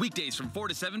Today, weekdays from 4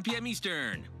 to 7 p.m.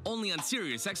 Eastern, only on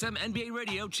SiriusXM NBA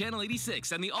Radio, Channel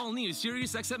 86, and the all-new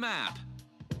SiriusXM app.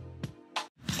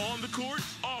 On the court,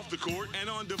 off the court, and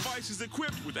on devices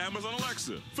equipped with Amazon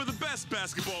Alexa. For the best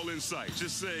basketball insight,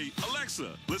 just say,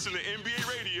 Alexa, listen to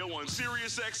NBA Radio on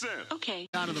SiriusXM. Okay.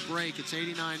 Out of the break, it's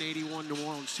 89-81 New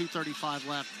Orleans, 2:35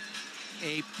 left.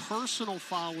 A personal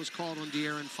foul was called on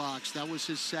De'Aaron Fox. That was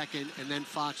his second, and then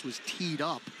Fox was teed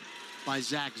up by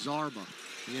Zach Zarba.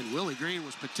 And Willie Green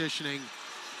was petitioning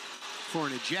for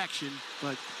an ejection,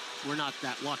 but we're not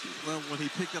that lucky. Well, when he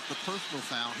picked up the personal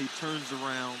foul, he turns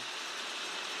around.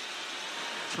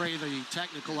 Trey the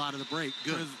technical out of the break.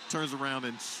 Good. Turns around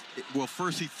and,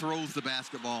 first he throws the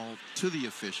basketball to the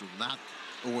official,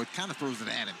 or kind of throws it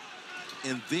at him.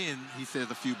 And then he says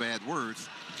a few bad words.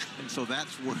 And so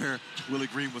that's where Willie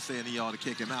Green was saying he ought to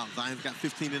kick him out. Zion's got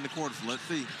 15 in the quarter, so let's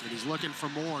see. And he's looking for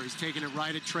more. He's taking it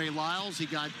right at Trey Lyles. He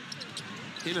got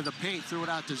into the paint, threw it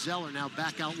out to Zeller. Now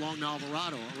back out long to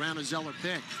Alvarado. Around a Zeller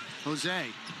pick. Jose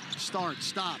starts,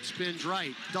 stops, spins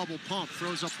right, double pump,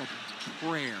 throws up a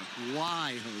prayer.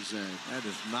 Why, Jose? That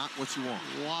is not what you want.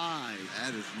 Why?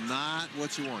 That is not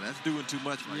what you want. That's doing too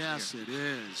much right Yes, here. it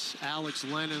is. Alex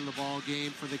Len in the ball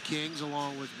game for the Kings,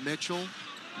 along with Mitchell,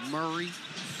 Murray,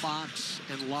 Fox,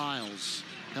 and Lyles.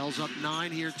 Pels up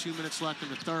 9 here, 2 minutes left in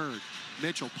the third.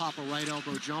 Mitchell, pop a right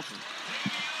elbow jumper.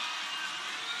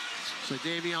 So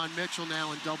Davion Mitchell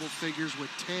now in double figures with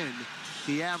 10.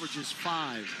 He averages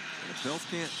 5. The Pels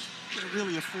can't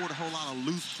really afford a whole lot of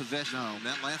loose possession. No. And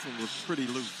that last one was pretty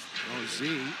loose.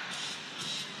 Z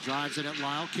drives it at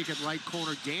Lyle, kick it right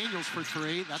corner. Daniels for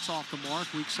 3. That's off the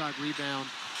mark. Weak side rebound,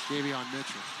 Davion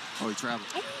Mitchell. Oh, he traveled.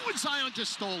 Oh, and Zion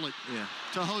just stole it. Yeah.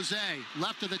 To Jose,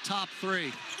 left of the top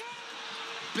 3.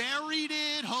 Buried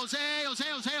it, Jose.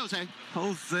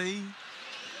 Jose,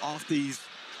 off these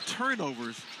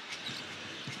turnovers,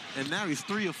 And now he's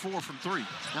 3 of 4 from 3.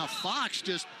 Now Fox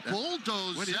just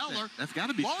bulldozed Zeller. That's got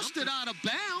to be lost it out of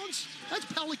bounds. That's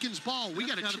Pelicans ball. We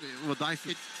got to be. Well,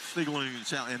 Dyson signaling the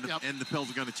challenge, and the Pels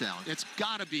are going to challenge. It's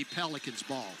got to be Pelicans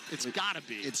ball. It's got to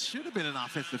be. It should have been an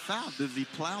offensive foul. Did he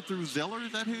plow through Zeller?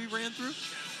 Is that who he ran through?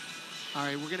 All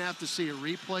right, we're going to have to see a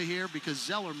replay here because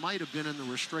Zeller might have been in the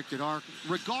restricted arc.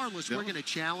 Regardless, we're going to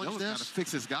challenge Zeller's got this. to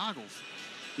fix his goggles.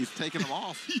 He's taking them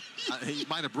off. He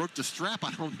might have broke the strap.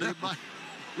 I don't know.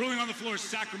 Ruling on the floor,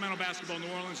 Sacramento basketball. New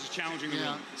Orleans is challenging the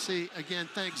ruling. See, again,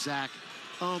 thanks, Zach.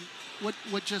 I'm going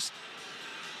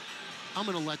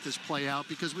to let this play out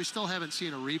because we still haven't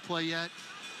seen a replay yet.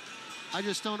 I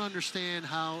just don't understand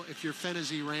how, if you're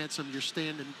Fennessy Ransom, you're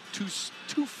standing 2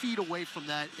 feet away from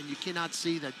that and you cannot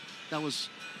see that was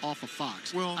off of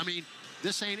Fox. Well, I mean,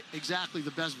 this ain't exactly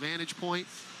the best vantage point,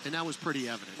 and that was pretty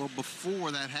evident. Well,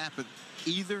 before that happened,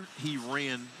 either he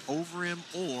ran over him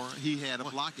or he had a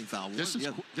blocking foul. This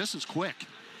is quick.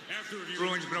 After review,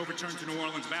 ruling's been overturned to New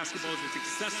Orleans basketball. It's a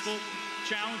successful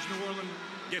challenge. New Orleans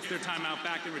gets their timeout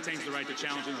back and retains the right to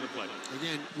challenge into the play.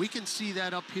 Again, we can see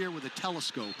that up here with a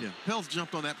telescope. Yeah, Pels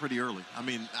jumped on that pretty early. I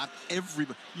mean,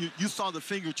 everybody. You saw the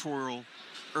finger twirl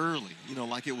early. You know,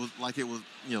 like it was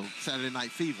Saturday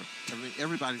Night Fever. I mean,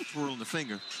 everybody's twirling the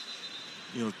finger.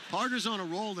 You know, Parker's on a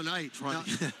roll tonight.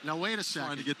 Now wait a second.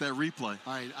 Trying to get that replay.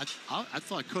 All right, I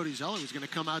thought Cody Zeller was going to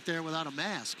come out there without a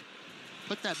mask.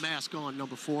 Put that mask on,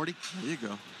 number 40. There you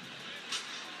go.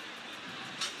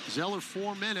 Zeller,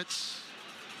 4 minutes.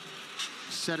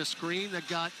 Set a screen that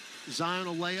got Zion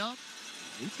a layup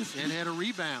and had a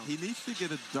rebound. He needs to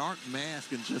get a dark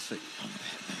mask and just say,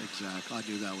 exactly. I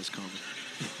knew that was coming.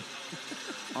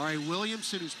 All right,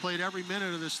 Williamson, who's played every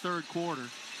minute of this third quarter.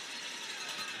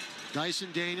 Dyson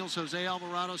Daniels, Jose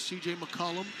Alvarado, C.J.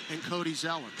 McCollum, and Cody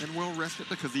Zeller. And well rested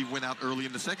because he went out early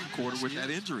in the second quarter with that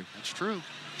injury. That's true.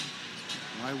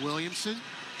 All right, Williamson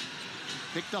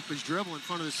picked up his dribble in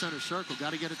front of the center circle.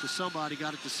 Got to get it to somebody.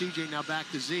 Got it to C.J. Now back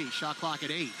to Z. Shot clock at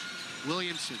 8.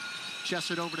 Williamson chests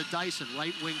it over to Dyson.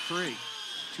 Right wing 3.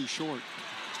 Too short.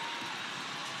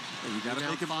 Hey, you got to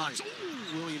make him Fox.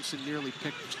 Ooh, Williamson nearly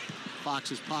picked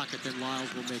Fox's pocket. Then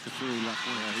Lyles will make a 3 left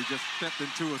wing. Yeah, he just stepped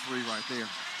into a 3 right there.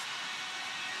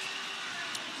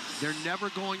 They're never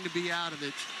going to be out of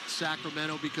it,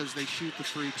 Sacramento, because they shoot the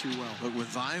 3 too well. But when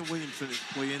Zion Williamson is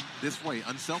playing this way,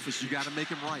 unselfish, you got to make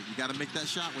him right. You got to make that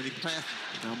shot when he passes.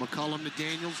 Now McCollum to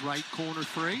Daniels, right corner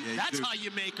 3. Yeah, that's how you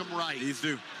make him right. He's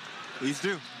due. He's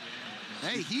due.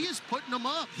 Hey, he is putting them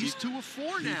up. He's 2 of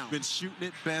 4 now. He's been shooting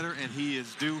it better, and he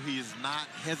is due. He is not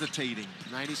hesitating.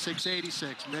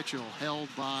 96-86. Mitchell held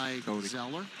by Cody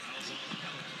Zeller.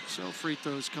 So free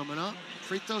throws coming up.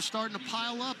 Free throws starting to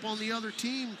pile up on the other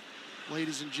team,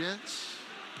 ladies and gents.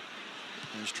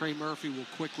 As Trey Murphy will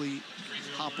quickly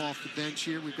hop off the bench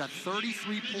here. We've got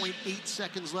 33.8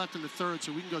 seconds left in the third,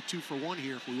 so we can go 2 for 1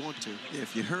 here if we want to. Yeah,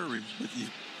 if you hurry, but you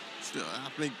still, I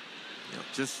think,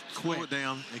 just slow it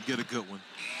down and get a good one.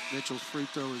 Mitchell's free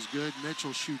throw is good.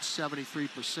 Mitchell shoots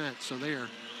 73%, so they are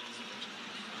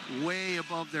way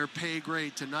above their pay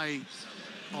grade tonight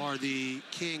are the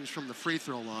Kings from the free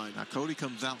throw line. Now, Cody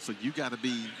comes out, so you got to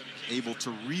be able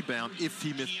to rebound if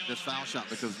he misses this foul shot,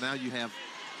 because now you have,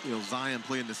 Zion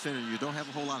playing the center. You don't have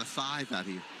a whole lot of size out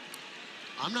here.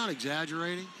 I'm not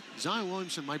exaggerating. Zion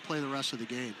Williamson might play the rest of the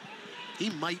game. He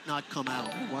might not come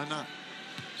out. Why not?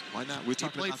 Why not? He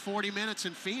played 40 minutes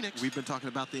in Phoenix. We've been talking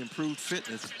about the improved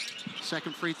fitness.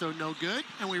 Second free throw, no good,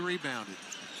 and we rebounded.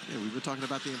 Yeah, we've been talking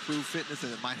about the improved fitness,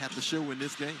 and it might have to show in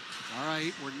this game. All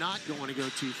right, we're not going to go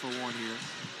 2 for 1 here.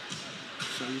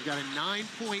 So you've got a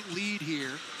 9-point lead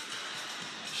here.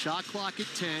 Shot clock at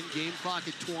 10, game clock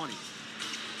at 20.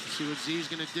 See what Z's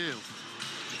going to do.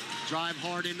 Drive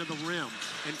hard into the rim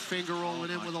and finger roll it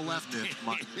in with a left hand.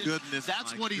 My goodness.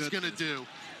 That's what he's going to do.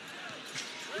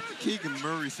 Keegan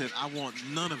Murray said, I want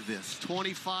none of this.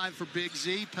 25 for Big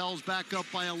Z. Pels back up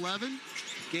by 11.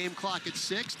 Game clock at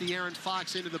 6. De'Aaron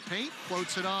Fox into the paint.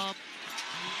 Floats it up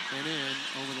and in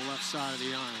over the left side of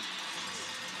the iron.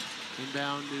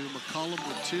 Inbound to McCollum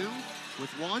with 2.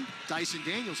 With 1. Dyson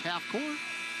Daniels half court.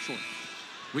 Short.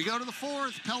 We go to the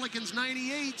fourth. Pelicans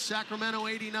 98. Sacramento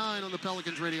 89 on the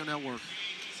Pelicans Radio Network.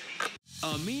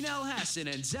 Amin Al-Hassan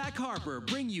and Zach Harper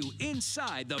bring you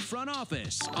inside the front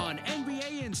office on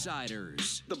NBA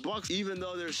Insiders. The Bucks, even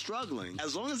though they're struggling,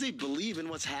 as long as they believe in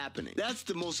what's happening, that's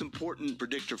the most important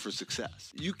predictor for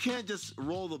success. You can't just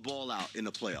roll the ball out in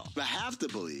the playoff. You have to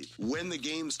believe when the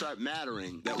games start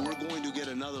mattering that we're going to get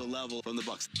another level from the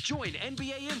Bucks. Join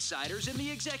NBA Insiders in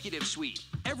the Executive Suite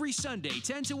every Sunday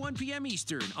 10 to 1 p.m.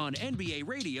 Eastern on NBA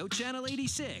Radio Channel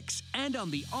 86 and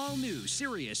on the all-new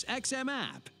Sirius XM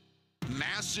app.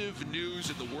 Massive news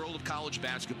in the world of college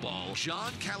basketball.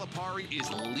 John Calipari is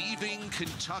leaving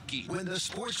Kentucky. When the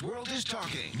sports world is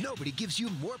talking, nobody gives you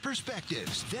more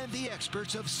perspectives than the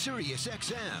experts of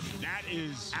SiriusXM. That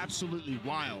is absolutely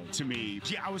wild to me.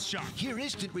 Yeah, I was shocked. Hear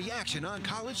instant reaction on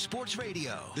college sports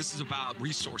radio. This is about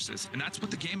resources, and that's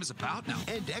what the game is about now.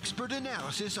 And expert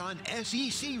analysis on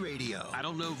SEC radio. I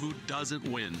don't know who doesn't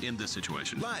win in this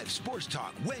situation. Live sports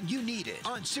talk when you need it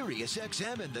on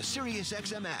SiriusXM and the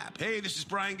SiriusXM app. Hey, this is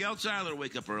Brian Geltzeiler.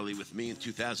 Wake up early with me in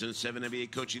 2007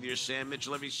 NBA Coach of the Year Sam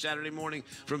Mitchell every Saturday morning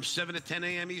from 7 to 10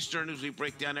 a.m. Eastern as we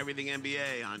break down everything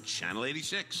NBA on Channel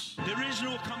 86. There is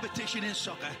no competition in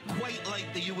soccer quite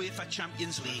like the UEFA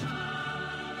Champions League.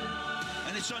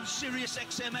 And it's on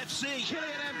SiriusXM FC.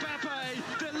 Kylian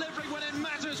Mbappe delivering when it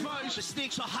matters most. The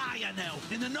stakes are higher now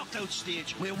in the knockout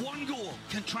stage, where one goal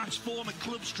can transform a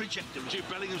club's trajectory. Jude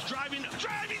Bellingham's driving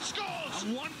scores!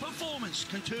 And one performance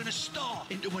can turn a star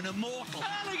into an immortal.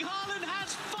 Erling Haaland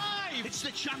has 5! It's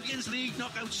the Champions League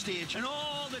knockout stage, and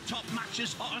all the top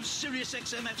matches are on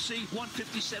SiriusXM FC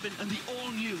 157 and the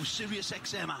all-new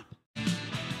SiriusXM app.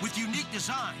 With unique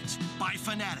designs by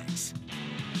Fanatics,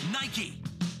 Nike,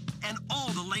 and all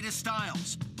the latest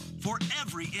styles for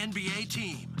every NBA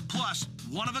team, plus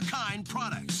one-of-a-kind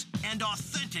products and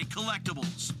authentic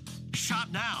collectibles. Shop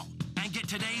now and get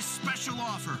today's special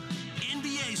offer.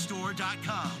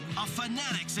 NBAstore.com, a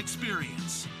Fanatics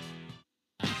experience.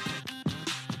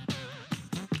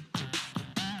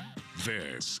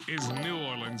 This is New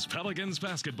Orleans Pelicans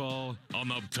basketball on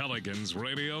the Pelicans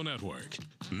Radio Network.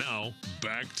 Now,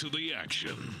 back to the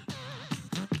action.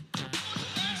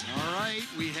 All right,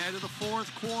 we head to the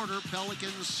fourth quarter.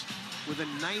 Pelicans with a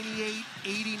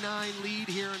 98-89 lead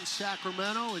here in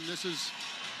Sacramento, and this is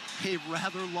a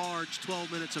rather large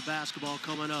 12 minutes of basketball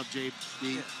coming up, JB.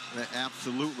 Yeah,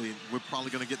 absolutely. We're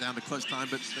probably going to get down to clutch time,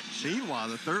 but meanwhile,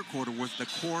 the third quarter was the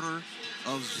quarter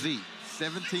of Z.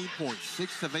 17 points,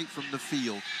 6 of 8 from the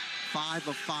field, 5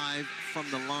 of 5 from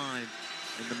the line,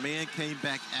 and the man came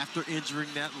back after injuring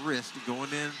that wrist,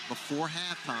 going in before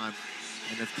halftime,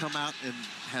 and has come out and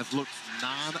has looked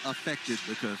non-affected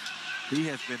because he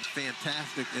has been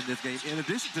fantastic in this game. In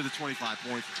addition to the 25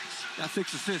 points, got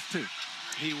 6 assists too.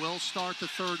 He will start the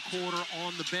third quarter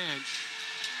on the bench.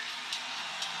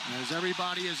 As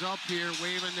everybody is up here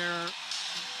waving their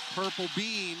purple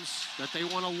beams that they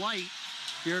want to light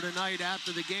here tonight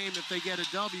after the game if they get a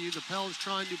W. The Pels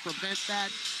trying to prevent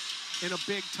that in a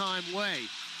big-time way.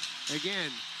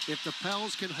 Again, if the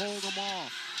Pels can hold them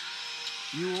off,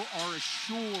 you are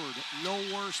assured no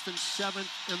worse than 7th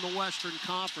in the Western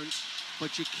Conference,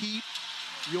 but you keep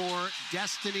your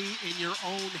destiny in your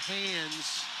own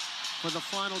hands for the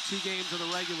final 2 games of the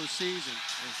regular season.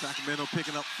 And Sacramento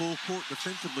picking up full court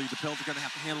defensively. The Pels are going to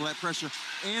have to handle that pressure.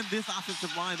 And this offensive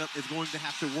lineup is going to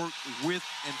have to work with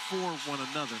and for one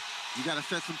another. You got to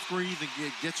set some screens and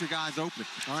get your guys open.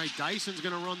 All right, Dyson's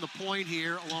going to run the point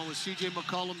here, along with C.J.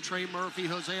 McCollum, Trey Murphy,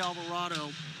 Jose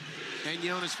Alvarado, and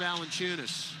Jonas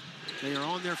Valanciunas. They are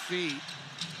on their feet.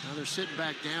 Now they're sitting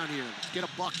back down here. Get a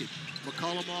bucket.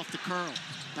 McCollum off the curl.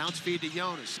 Bounce feed to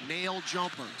Jonas. Nail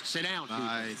jumper. Sit down, dude.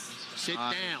 Nice. Sit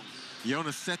down.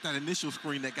 Jonas set that initial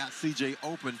screen that got CJ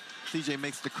open. CJ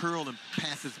makes the curl and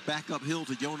passes back uphill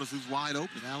to Jonas, who's wide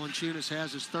open. Valanciunas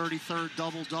has his 33rd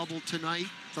double-double tonight.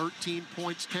 13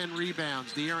 points, 10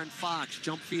 rebounds. De'Aaron Fox,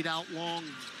 jump feed out long.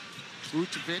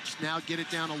 Vucevic now get it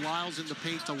down to Lyles in the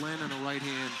paint to Len and a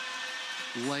right-hand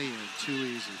lay-in. Too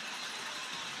easy.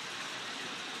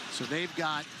 So they've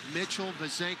got Mitchell,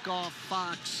 Vezenkov,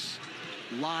 Fox,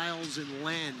 Lyles, and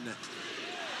Len.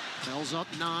 Pels up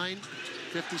 9.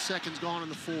 50 seconds gone in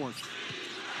the fourth.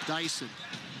 Dyson.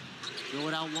 Throw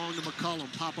it out long to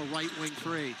McCollum. Pop a right wing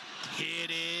 3. Hit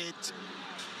it.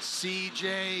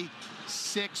 CJ.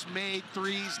 6 made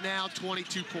threes now.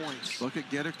 22 points. Bucket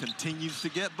getter continues to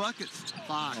get buckets.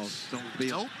 Fox. Oh, don't be.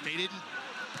 Nope, they didn't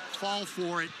fall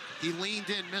for it. He leaned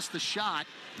in, missed the shot.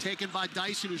 Taken by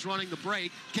Dyson, who's running the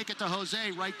break. Kick it to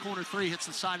Jose. Right corner 3. Hits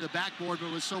the side of the backboard, but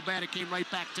it was so bad it came right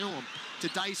back to him. To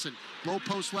Dyson. Low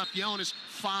post left Jonas.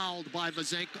 Fouled by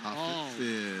Vazenko. Oh,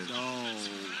 no.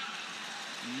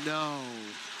 No.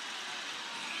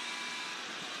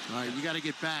 All right, you got to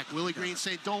get back. Willie Green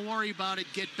saying, don't worry about it.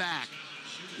 Get back.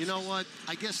 You know what?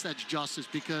 I guess that's justice,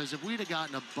 because if we'd have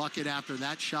gotten a bucket after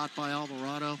that shot by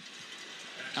Alvarado,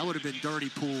 that would have been dirty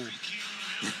pool.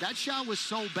 That shot was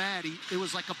so bad, it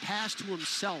was like a pass to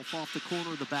himself off the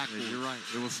corner of the backboard. Yeah, you're right.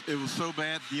 It was so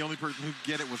bad, the only person who could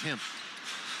get it was him.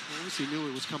 At least he knew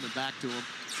it was coming back to him.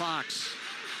 Fox,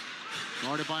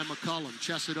 guarded by McCollum.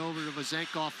 Chests it over to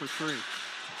Vezenkov for 3.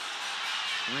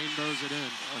 Rainbows it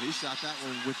in. Oh, he shot that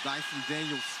one with Dyson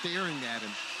Daniels staring at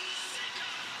him.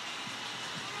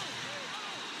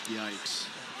 Yikes.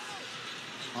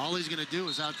 All he's going to do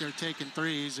is out there taking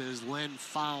threes as Len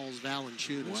fouls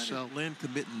Valanciunas. So Len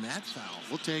committing that foul?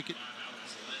 We'll take it.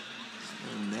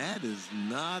 And that is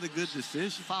not a good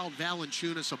decision. Fouled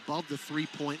Valanciunas above the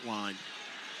three-point line.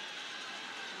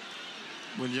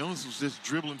 When Jonas was just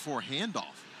dribbling for a handoff.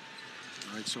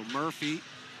 All right, so Murphy,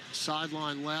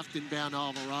 sideline left, inbound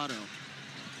Alvarado.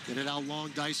 Get it out long,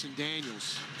 Dyson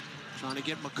Daniels. Trying to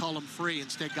get McCollum free.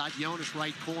 Instead got Jonas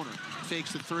right corner.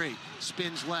 Fakes the three.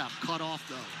 Spins left. Cut off,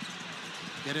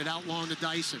 though. Get it out long to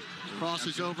Dyson.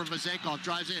 Crosses over Vezenkov.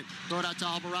 Drives in. Throw it out to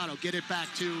Alvarado. Get it back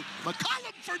to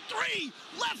McCollum for three.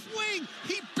 Left wing.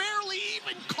 He barely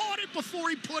even caught it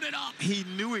before he put it up. He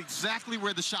knew exactly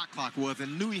where the shot clock was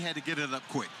and knew he had to get it up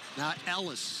quick. Now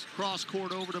Ellis. Cross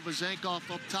court over to Vezenkov.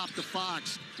 Up top to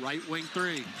Fox. Right wing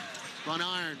three. Front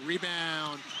iron.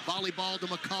 Rebound. Volleyball to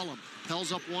McCollum.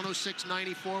 Pels up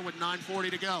 106-94 with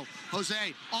 9:40 to go. Jose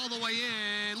all the way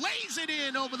in. Lays it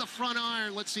in over the front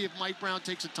iron. Let's see if Mike Brown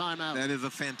takes a timeout. That is a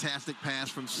fantastic pass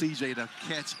from CJ to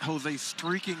catch Jose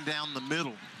streaking down the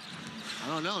middle. I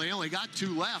don't know. They only got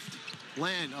two left.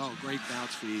 Len, oh, great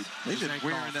bounce feed. They've been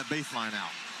wearing that baseline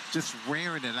out. Just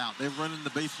wearing it out. They're running the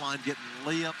baseline, getting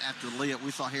layup after layup.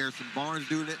 We saw Harrison Barnes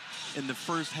doing it in the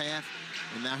first half,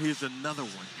 and now here's another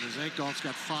one. Vezenkov's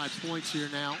got 5 points here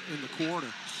now in the quarter.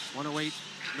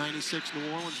 108-96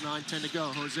 New Orleans, 9:10 to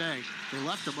go. Jose, they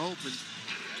left him open.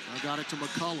 I got it to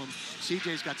McCollum.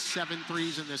 CJ's got 7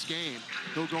 threes in this game.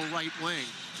 He'll go right wing.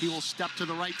 He will step to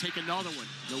the right, take another one.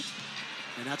 Nope.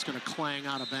 And that's going to clang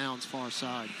out of bounds far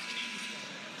side.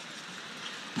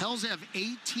 Pels have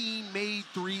 18 made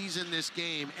threes in this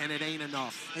game, and it ain't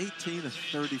enough. 18 of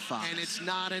 35. And it's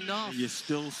not enough. You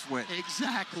still sweat.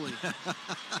 Exactly.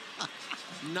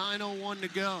 9:01 to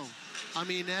go. I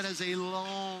mean, that is a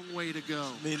long way to go.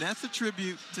 I mean, that's a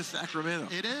tribute to Sacramento.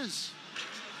 It is.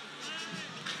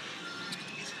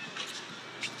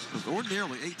 Because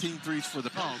ordinarily, 18 threes for the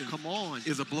Pelicans come on.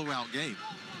 is a blowout game.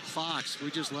 Fox,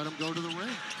 we just let him go to the rim.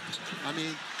 I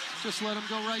mean, just let him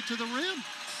go right to the rim.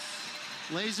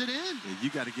 Lays it in. Yeah, you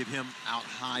got to get him out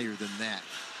higher than that.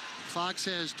 Fox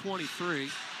has 23.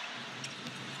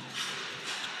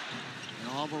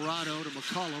 And Alvarado to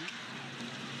McCollum.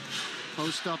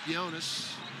 Post up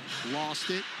Jonas. Lost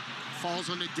it. Falls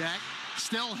on the deck.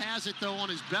 Still has it, though, on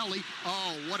his belly.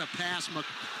 Oh, what a pass.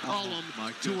 McCollum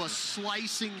to a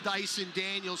slicing Dyson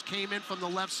Daniels. Came in from the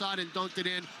left side and dunked it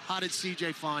in. How did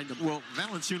CJ find him? Well,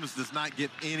 Valanciunas does not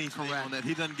get anything on that.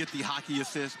 He doesn't get the hockey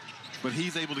assist, but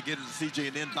he's able to get it to CJ,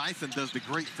 and then Dyson does the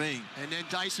great thing. And then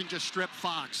Dyson just stripped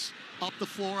Fox. Up the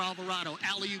floor, Alvarado.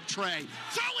 Alley-oop Trey.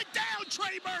 Throw it down,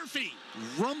 Trey Murphy.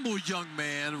 Rumble, young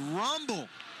man. Rumble.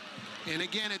 And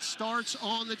again, it starts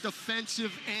on the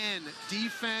defensive end.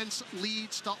 Defense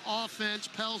leads to offense.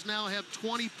 Pels now have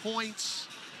 20 points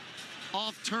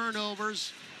off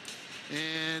turnovers.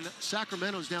 And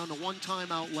Sacramento's down to 1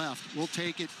 timeout left. We'll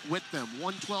take it with them.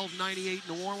 112-98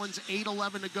 New Orleans,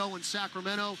 8:11 to go in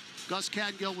Sacramento. Gus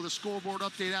Cattingill with a scoreboard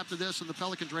update after this on the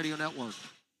Pelicans Radio Network.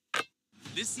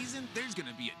 This season, there's going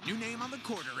to be a new name on the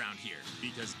court around here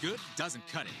because good doesn't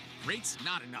cut it. Rates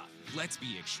not enough. Let's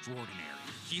be extraordinary.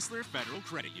 Keesler Federal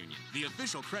Credit Union, the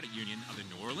official credit union of the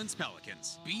New Orleans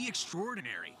Pelicans. Be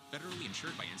extraordinary. Federally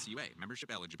insured by NCUA.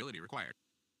 Membership eligibility required.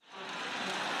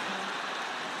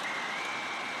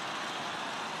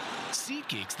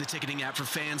 SeatGeek's the ticketing app for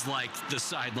fans like the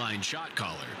sideline shot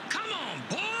caller. Come on,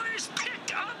 boys,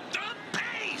 pick up the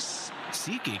pace.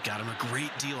 SeatGeek got him a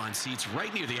great deal on seats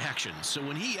right near the action, so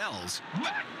when he yells,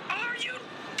 "What are you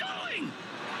doing?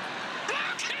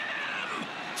 Block him!"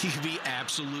 you can be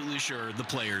absolutely sure the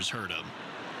players heard him.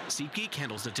 SeatGeek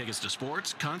handles the tickets to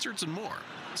sports, concerts, and more,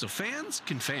 so fans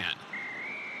can fan.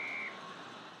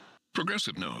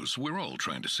 Progressive knows we're all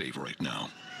trying to save right now.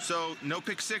 So, no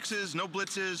pick sixes, no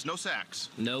blitzes, no sacks.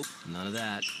 Nope, none of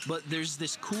that. But there's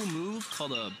this cool move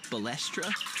called a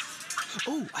balestra.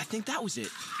 Oh, I think that was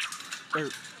it. Or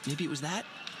maybe it was that?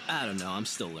 I don't know, I'm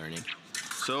still learning.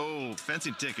 So,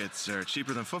 fencing tickets are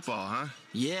cheaper than football, huh?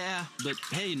 Yeah, but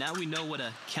hey, now we know what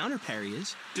a counter parry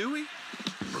is. Do we?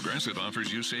 Progressive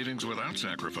offers you savings without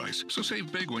sacrifice. So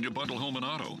save big when you bundle home and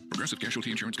auto. Progressive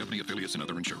Casualty Insurance Company, affiliates, and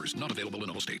other insurers. Not available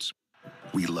in all states.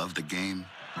 We love the game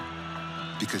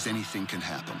because anything can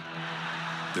happen.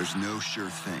 There's no sure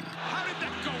thing. How did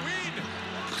that go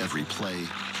in? Every play.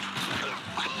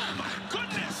 Oh, my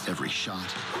goodness! Every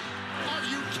shot. Are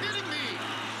you kidding me?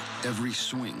 Every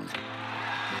swing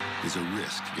is a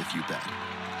risk if you bet.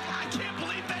 I can't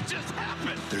believe that just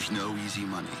happened. There's no easy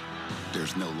money.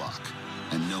 There's no luck.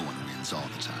 And no one wins all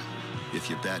the time. If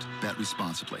you bet, bet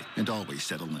responsibly and always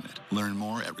set a limit. Learn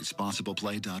more at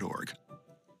responsibleplay.org.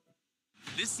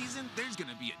 This season, there's going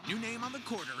to be a new name on the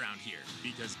court around here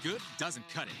because good doesn't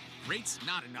cut it. Rates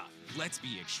not enough. Let's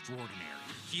be extraordinary.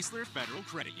 Keesler Federal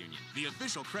Credit Union, the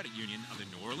official credit union of the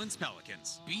New Orleans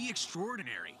Pelicans. Be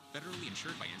extraordinary. Federally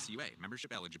insured by NCUA.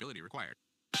 Membership eligibility required.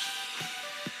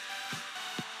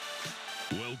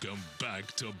 Welcome back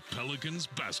to Pelicans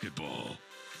basketball.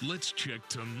 Let's check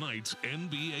tonight's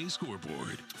NBA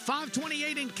scoreboard.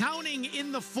 5:28 and counting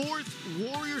in the fourth.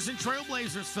 Warriors and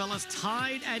Trailblazers, fellas,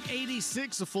 tied at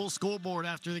 86. A full scoreboard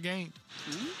after the game.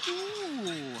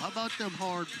 Ooh, how about them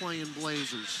hard-playing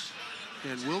Blazers?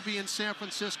 And we'll be in San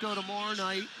Francisco tomorrow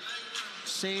night.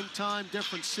 Same time,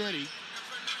 different city.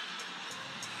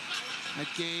 That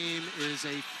game is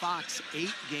a Fox 8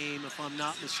 game, if I'm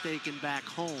not mistaken, back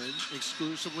home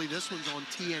exclusively. This one's on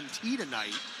TNT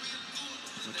tonight.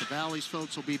 But the Valley's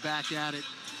folks will be back at it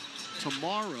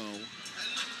tomorrow.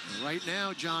 And right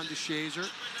now, John DeShazer,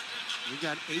 we've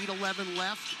got 8:11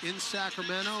 left in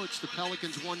Sacramento. It's the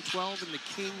Pelicans 112 and the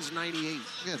Kings 98.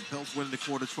 Yeah, the Pels winning the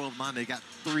quarter 12-9. They got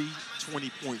 3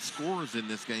 20-point scorers in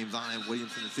this game. Zion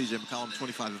Williamson and C.J. McCollum,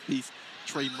 25 apiece.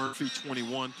 Trey Murphy,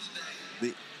 21.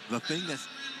 The thing that's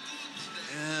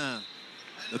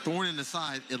the thorn in the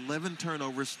side, 11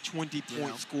 turnovers, 20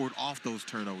 points scored off those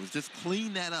turnovers. Just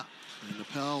clean that up. And the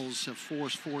Pels have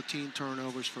forced 14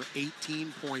 turnovers for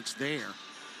 18 points there.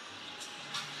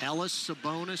 Ellis,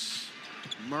 Sabonis,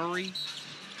 Murray.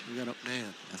 We got a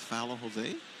man. That's foul on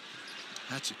Jose.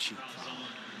 That's a cheap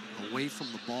foul. Away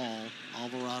from the ball,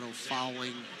 Alvarado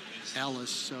fouling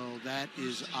Ellis. So that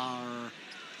is our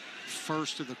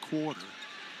first of the quarter.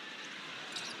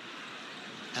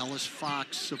 Ellis,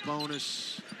 Fox,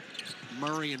 Sabonis,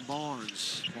 Murray, and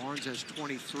Barnes. Barnes has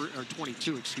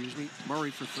 22, excuse me.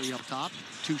 Murray for 3 up top.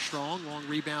 Too strong. Long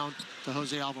rebound to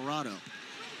Jose Alvarado.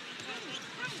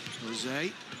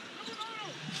 Jose,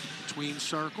 between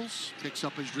circles, picks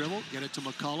up his dribble. Get it to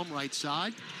McCollum, right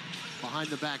side. Behind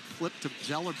the back flip to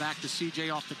Zeller, back to CJ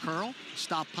off the curl.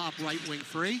 Stop, pop, right wing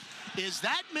free. Is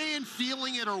that man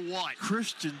feeling it or what?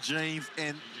 Christian James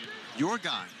and your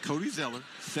guy, Cody Zeller,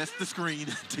 sets the screen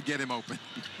to get him open.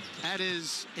 That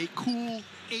is a cool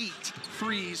 8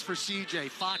 threes for CJ.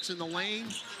 Fox in the lane,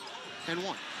 and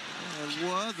 1. It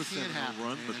was a center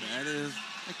run, but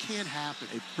that can't happen.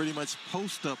 A pretty much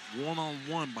post-up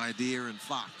one-on-one by De'Aaron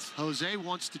Fox. Jose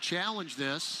wants to challenge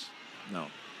this. No.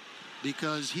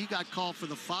 Because he got called for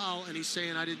the foul, and he's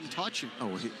saying, I didn't touch him.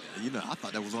 Oh, I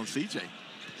thought that was on CJ.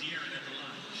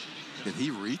 Did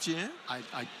he reach in? I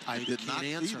did not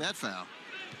see that foul.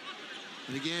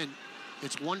 And again,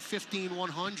 it's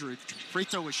 115-100. Free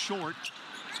throw is short.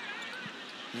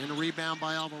 And a rebound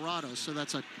by Alvarado. So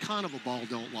that's a kind of a ball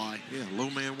don't lie. Yeah, low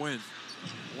man wins.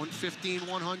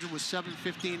 115-100 with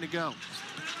 7:15 to go.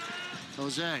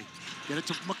 Jose, get it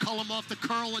to McCollum off the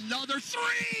curl. Another 3!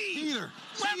 Heater.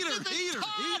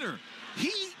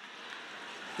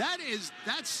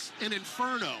 That's an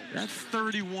inferno. That's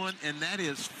 31, and that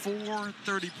is 4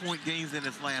 30-point games in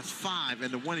his last 5.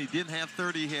 And the one he didn't have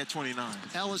 30, he had 29.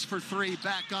 Ellis for 3,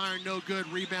 back iron, no good.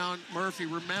 Rebound, Murphy.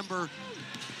 Remember,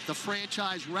 the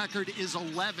franchise record is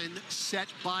 11, set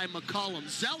by McCollum.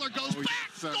 Zeller goes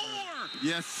back door.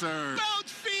 Yes, sir.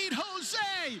 Bounce feed,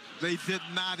 Jose. They did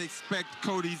not expect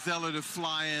Cody Zeller to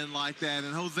fly in like that,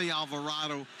 and Jose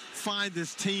Alvarado find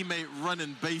his teammate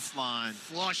running baseline.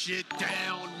 Flush it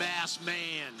down, mass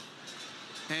man.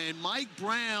 And Mike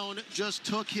Brown just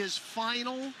took his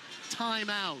final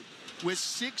timeout with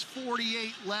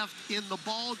 6:48 left in the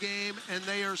ball game, and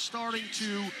they are starting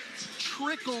to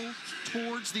trickle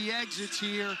towards the exits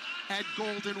here at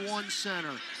Golden One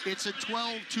Center. It's a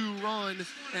 12-2 run,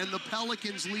 and the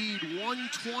Pelicans lead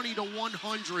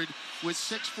 120-100 with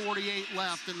 6:48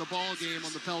 left in the ball game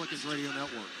on the Pelicans Radio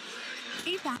Network.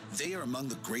 They are among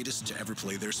the greatest to ever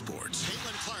play their sports.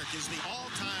 Caitlin Clark is the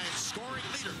all-time scoring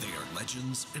leader. They are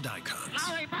legends and icons.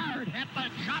 Larry Bird hit the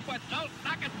shot with no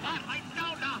second thought. I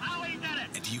don't know how he did it.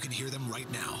 And you can hear them right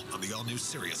now on the all-new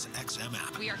Sirius XM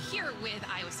app. We are here with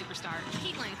Iowa superstar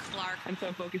Caitlin Clark. I'm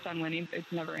so focused on winning.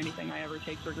 It's never anything I ever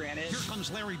take for granted. Here comes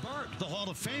Larry Bird, the Hall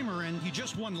of Famer, and he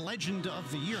just won Legend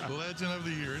of the Year. Legend of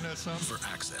the Year, isn't that something? For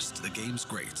access to the game's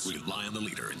greats, rely on the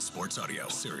leader in sports audio,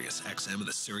 Sirius XM and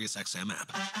the Sirius XM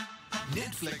app.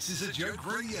 Netflix is a Joke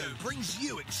Radio brings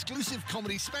you exclusive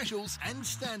comedy specials and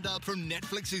stand-up from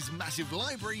Netflix's massive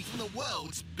library from the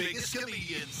world's biggest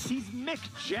comedians. He's Mick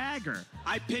Jagger.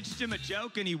 I pitched him a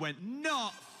joke and he went,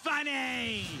 not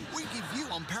funny. We give you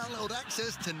unparalleled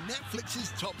access to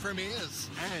Netflix's top premieres.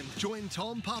 And join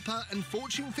Tom, Papa and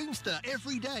Fortune Feimster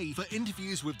every day for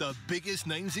interviews with the biggest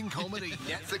names in comedy.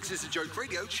 Netflix is a Joke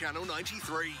Radio, Channel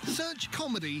 93. Search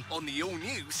comedy on the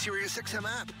all-new SiriusXM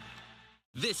app.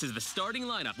 This is the starting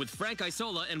lineup with Frank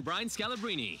Isola and Brian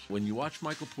Scalabrine. When you watch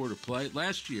Michael Porter play,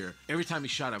 last year, every time he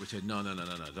shot, I would say, no,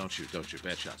 don't shoot,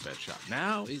 bad shot.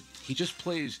 Now, he just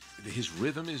plays, his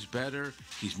rhythm is better,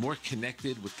 he's more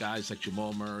connected with guys like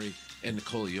Jamal Murray and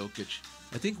Nikola Jokic.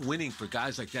 I think winning for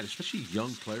guys like that, especially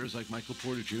young players like Michael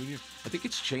Porter Jr., I think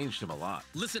it's changed him a lot.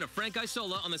 Listen to Frank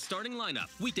Isola on the starting lineup,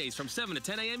 weekdays from 7 to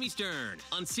 10 a.m. Eastern,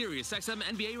 on Sirius XM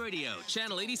NBA Radio,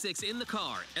 Channel 86 in the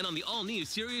car, and on the all-new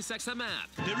Sirius XM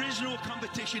app. There is no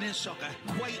competition in soccer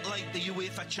quite like the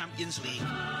UEFA Champions League.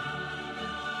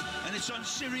 And it's on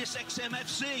Sirius XM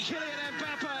FC. Kylian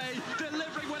Mbappe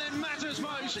delivering when it matters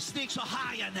most. The stakes are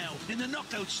higher now in the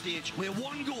knockout stage, where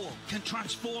one goal can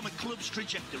transform a club's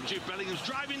trajectory. Jude Bellingham's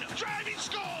driving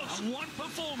scores! And one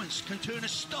performance can turn a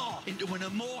star into an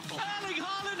immortal. Erling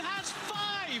Haaland has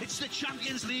 5! It's the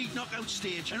Champions League knockout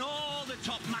stage, and all the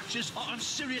top matches are on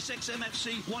Sirius XM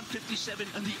FC 157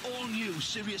 and the all-new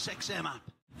Sirius XM app.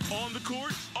 On the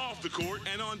court, off the court,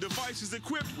 and on devices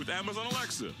equipped with Amazon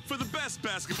Alexa. For the best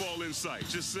basketball insight,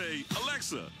 just say,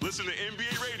 Alexa, listen to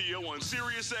NBA Radio on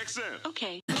Sirius XM.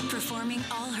 Okay. Performing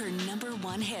all her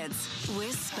 #1 hits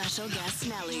with special guest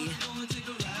Nelly.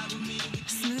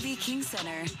 Smoothie King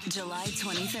Center, July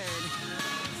 23rd.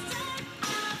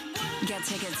 Get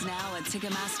tickets now at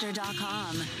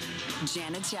Ticketmaster.com.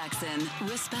 Janet Jackson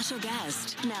with special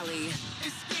guest Nelly.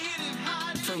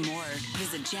 For more,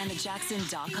 visit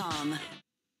janetjackson.com.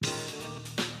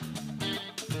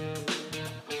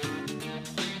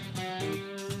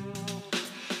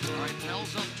 All right,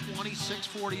 Pels up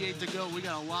 26-48 to go. We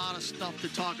got a lot of stuff to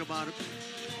talk about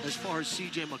as far as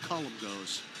C.J. McCollum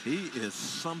goes. He is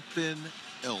something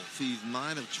else. He's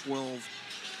 9 of 12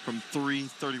 from 3,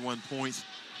 31 points.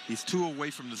 He's 2 away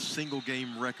from the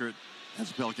single-game record as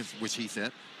the Pelicans, which he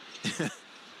set.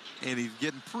 And he's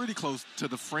getting pretty close to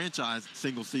the franchise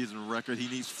single-season record. He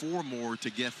needs 4 more to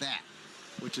get that.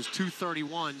 Which is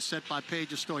 231, set by Peja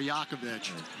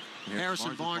Stojakovic.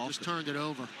 Harrison Barnes just turned it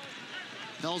over.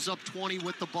 Pels up 20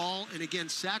 with the ball. And again,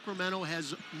 Sacramento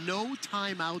has no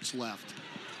timeouts left.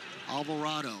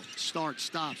 Alvarado starts,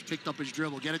 stops, picked up his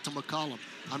dribble, get it to McCollum.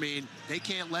 I mean, they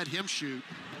can't let him shoot.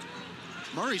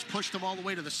 Murray's pushed him all the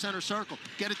way to the center circle.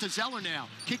 Get it to Zeller now.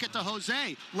 Kick it to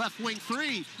Jose. Left wing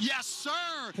 3. Yes,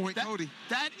 sir. Point Cody.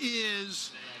 That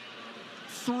is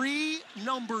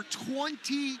number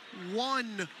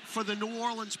 21 for the New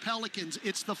Orleans Pelicans.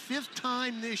 It's the 5th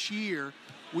time this year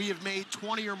we have made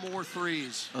 20 or more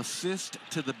threes. Assist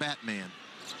to the Batman.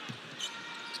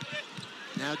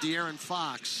 Now De'Aaron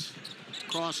Fox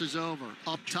crosses over.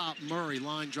 Up top, Murray,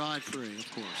 line drive 3,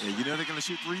 of course. Yeah, you know they're going to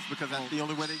shoot threes because that's the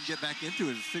only way they can get back into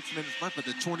it is 6 minutes left, but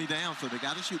they're 20 down, so they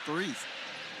got to shoot threes.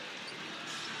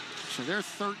 So they're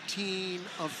 13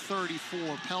 of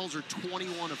 34. Pels are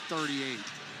 21 of 38.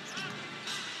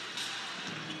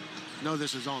 No,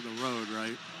 this is on the road,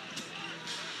 right?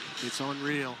 It's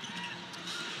unreal.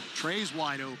 Trey's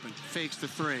wide open. Fakes the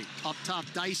 3. Up top,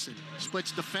 Dyson.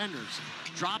 Splits defenders.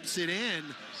 Drops it in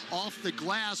off the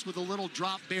glass with a little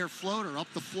drop bear floater. Up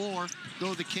the floor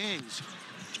go the Kings.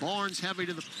 Barnes heavy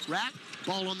to the rack.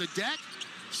 Ball on the deck.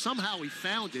 Somehow he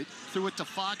found it. Threw it to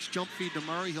Fox. Jump feed to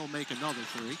Murray. He'll make another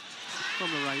 3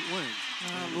 from the right wing.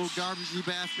 A little garbagey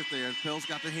basket there. Pels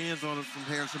got their hands on it from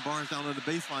Harrison Barnes down on the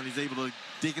baseline. He's able to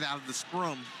dig it out of the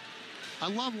scrum. I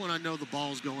love when I know the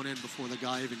ball's going in before the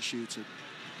guy even shoots it.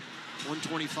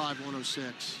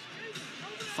 125-106.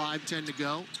 5:10 to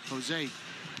go. Jose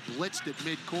blitzed at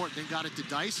midcourt, then got it to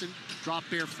Dyson. Drop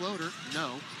bear floater.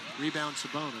 No. Rebound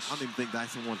Sabonis. I don't even think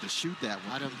Dyson wanted to shoot that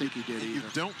one. I don't think he did either. You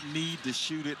don't need to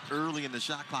shoot it early in the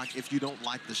shot clock if you don't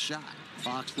like the shot.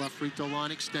 Fox left free throw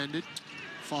line extended.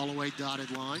 Fall away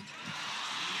dotted line.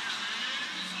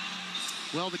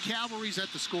 Well, the Cavalry's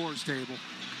at the scorer's table.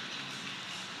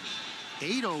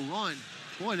 8-0 run.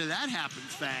 Boy, did that happen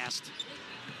fast.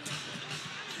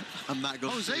 I'm not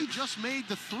going to Jose just made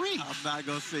the 3. I'm not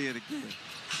going to say it again.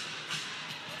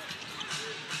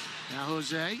 Now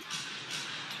Jose,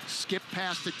 skip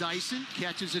past to Dyson,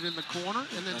 catches it in the corner,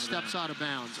 and then steps out of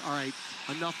bounds. All right,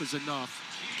 enough is enough.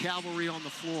 Cavalry on the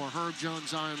floor, Herb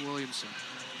Jones, Zion Williamson.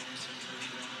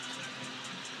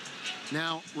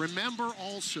 Now, remember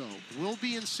also, we'll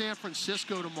be in San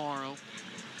Francisco tomorrow,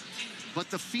 but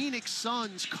the Phoenix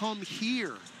Suns come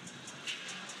here.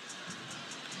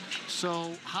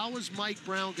 So how is Mike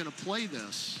Brown going to play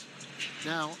this?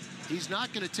 Now, he's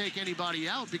not going to take anybody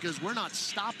out because we're not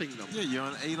stopping them. Yeah, you're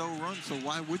on an 8-0 run, so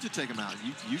why would you take them out?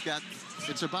 You got...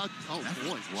 It's about... Oh,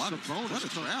 boy.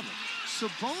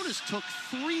 Sabonis took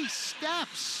 3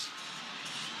 steps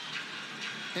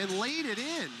and laid it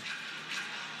in.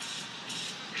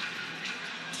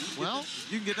 Well,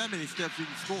 you can get that many steps, you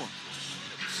can score.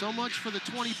 So much for the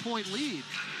 20-point lead.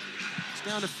 It's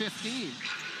down to 15.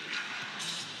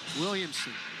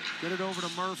 Williamson, get it over to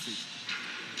Murphy.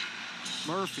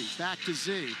 Murphy, back to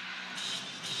Z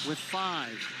with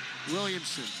 5.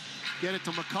 Williamson, get it to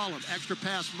McCollum. Extra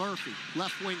pass, Murphy.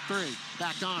 Left wing 3.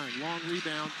 Back iron. Long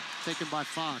rebound taken by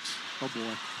Fox. Oh,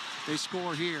 boy. They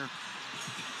score here.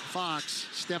 Fox,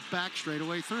 step back,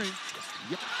 straightaway 3.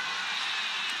 Yep.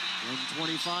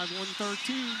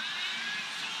 125-113.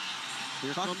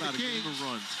 Here Talk come about the Kings. A game of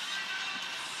runs.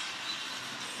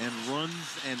 And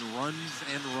runs and runs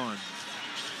and runs.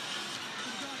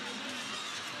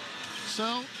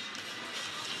 So,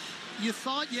 you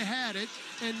thought you had it,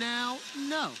 and now,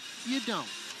 no, you don't.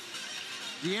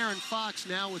 De'Aaron Fox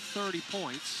now with 30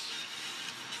 points.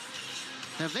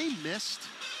 Have they missed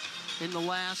in the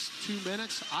last 2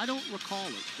 minutes? I don't recall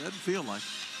it. Doesn't feel like.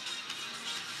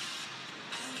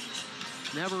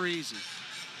 Never easy.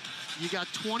 You got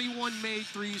 21 made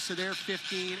threes to their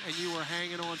 15, and you were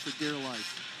hanging on for dear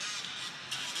life.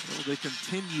 Well, they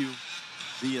continue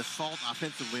the assault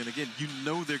offensively, and again, you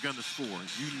know they're going to score.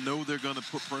 You know they're going to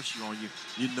put pressure on you.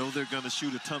 You know they're going to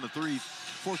shoot a ton of threes.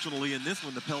 Fortunately, in this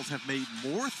one, the Pels have made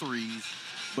more threes,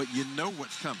 but you know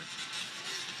what's coming.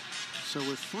 So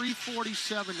with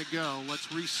 3:47 to go,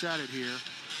 let's reset it here.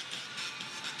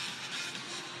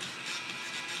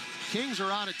 Kings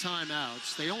are out of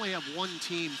timeouts. They only have 1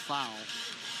 team foul.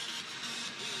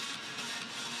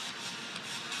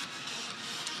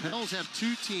 Pels have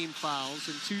 2 team fouls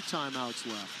and 2 timeouts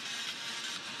left.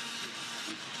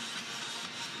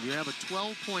 You have a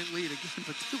 12-point lead again,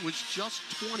 but it was just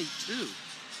 22.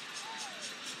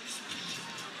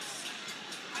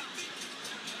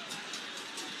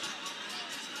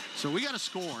 So we got to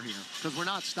score here because we're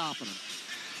not stopping them.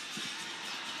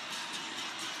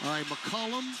 All right,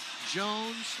 McCollum,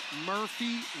 Jones,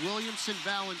 Murphy, Williamson,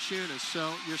 Valanciunas.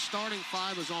 So your starting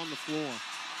 5 is on the floor.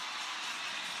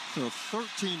 So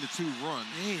 13-2 run.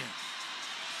 Man.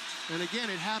 And again,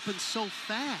 it happens so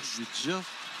fast. You just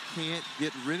can't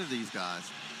get rid of these guys.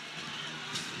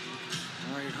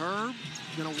 All right, Herb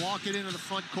going to walk it into the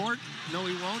front court. No,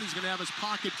 he won't. He's going to have his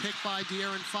pocket picked by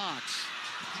De'Aaron Fox,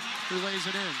 who lays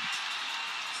it in.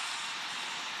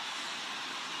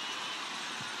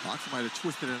 Fox might have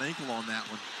twisted an ankle on that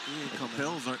one. The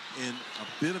Pels are in a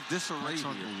bit of disarray. That's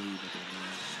here. unbelievable,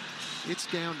 man. It's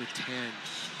down to 10.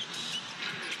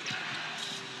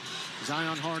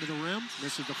 Zion hard to the rim,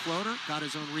 misses the floater, got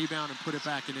his own rebound and put it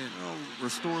back and in. Oh,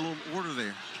 restore a little order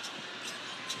there.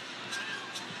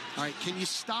 All right, can you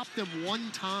stop them one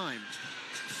time?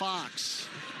 Fox.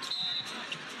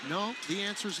 No, the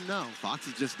answer is no. Fox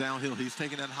is just downhill. He's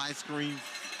taking that high screen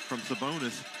from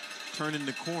Sabonis, turning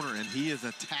the corner, and he is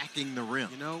attacking the rim.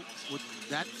 You know what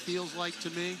that feels like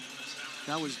to me?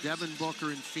 That was Devin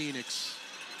Booker in Phoenix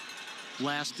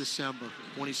last December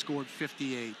when he scored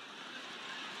 58.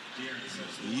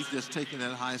 He's just taking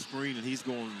that high screen, and he's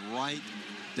going right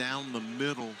down the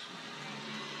middle.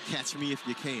 Catch me if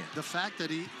you can. The fact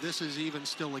that this is even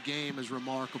still a game is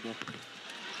remarkable.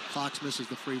 Fox misses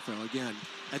the free throw again.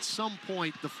 At some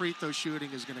point, the free throw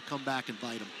shooting is going to come back and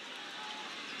bite him.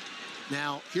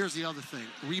 Now, here's the other thing.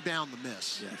 Rebound the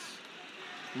miss. Yes.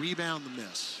 Rebound the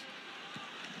miss.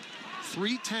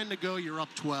 3:10 to go, you're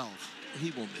up 12.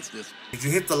 He won't miss this. Did you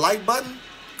hit the like button?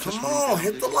 Come on,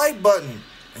 hit the like button.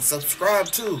 And subscribe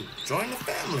too. Join the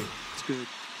family. It's good.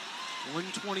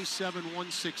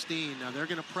 127-116. Now they're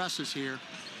going to press us here.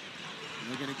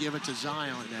 They're going to give it to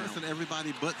Zion now. Listen,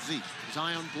 everybody but Z.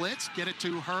 Zion blitz. Get it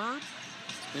to Herb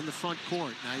in the front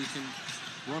court. Now you can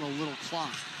run a little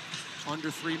clock.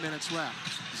 Under 3 minutes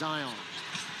left. Zion.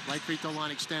 Right free throw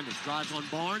line extended. Drives on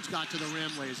Barnes. Got to the rim.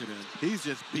 Lays it in. He's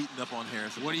just beating up on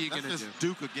Harrison. What are you going to do?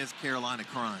 Duke against Carolina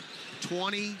crime.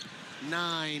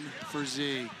 29 for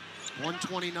Z.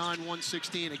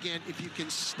 129-116. Again, if you can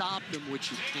stop them, which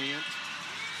you can't.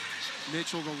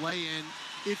 Mitchell the lay-in.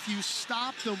 If you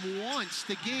stop them once,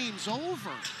 the game's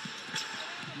over.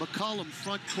 McCollum,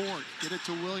 front court. Get it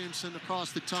to Williamson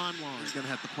across the timeline. He's going to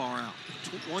have to par out.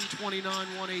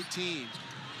 129-118.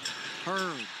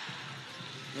 Herb.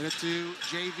 Get it to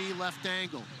JV, left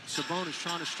angle. Sabonis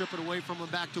trying to strip it away from him,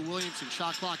 back to Williamson.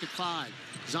 Shot clock at 5.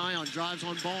 Zion drives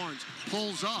on Barnes.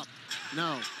 Pulls up.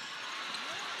 No.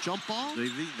 Jump ball?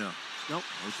 JV, no. Nope.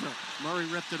 Okay. Murray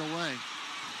ripped it away.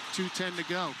 2:10 to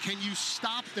go. Can you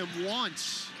stop them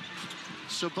once?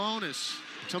 Sabonis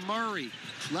to Murray.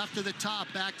 Left to the top,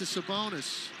 back to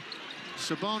Sabonis.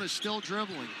 Sabonis still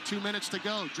dribbling. 2 minutes to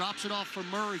go. Drops it off for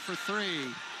Murray for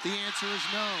 3. The answer is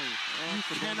no.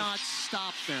 You cannot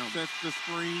stop them. Sets the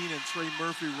screen, and Trey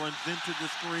Murphy runs into the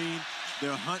screen.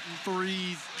 They're hunting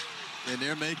threes, and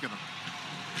they're making them.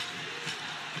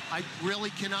 I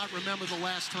really cannot remember the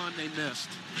last time they missed.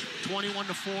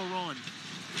 21-4 run.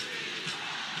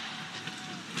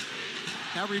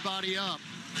 Everybody up.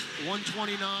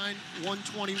 129,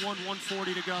 121,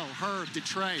 140 to go. Herb to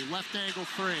Trey, left angle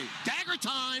three. Dagger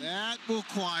time! That will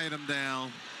quiet him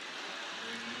down.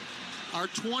 Our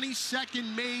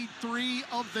 22nd made three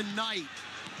of the night.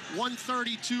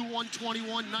 132,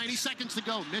 121, 90 seconds to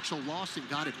go. Mitchell lost and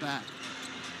got it back.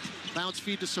 Bounce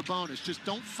feed to Sabonis. Just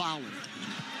don't foul him.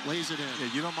 Lays it in.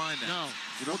 Yeah, you don't mind that. No,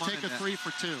 we'll take a 3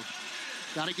 for 2.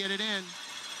 Got to get it in.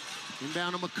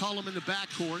 Inbound to McCollum in the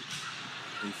backcourt.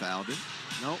 He fouled it.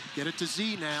 No, get it to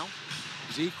Z now.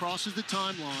 Z crosses the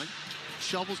timeline.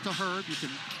 Shovels to Herb. You can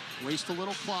waste a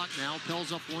little clock now.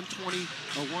 Pels up 120,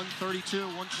 132,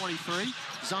 123.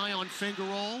 Zion finger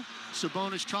roll.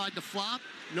 Sabonis tried to flop.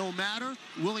 No matter.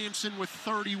 Williamson with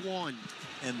 31.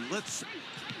 And let's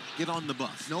get on the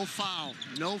bus. No foul.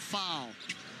 No foul.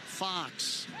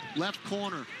 Fox, left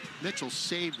corner. Mitchell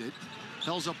saved it.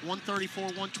 Pels up 134,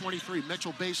 123.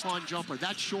 Mitchell baseline jumper.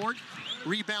 That's short.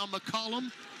 Rebound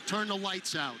McCollum. Turn the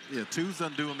lights out. Yeah, 2s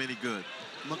doesn't do him any good.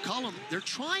 McCollum, they're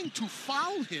trying to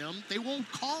foul him. They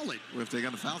won't call it. Well, if they're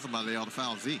going to foul somebody, they ought to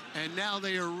foul Z. And now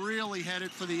they are really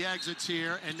headed for the exits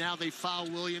here. And now they foul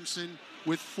Williamson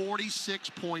with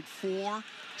 46.4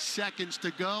 seconds to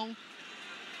go.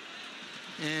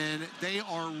 And they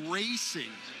are racing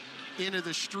into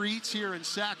the streets here in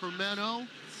Sacramento.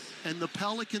 And the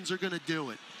Pelicans are going to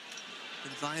do it.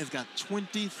 And Zion's got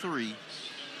 23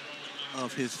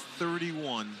 of his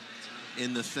 31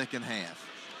 in the second half.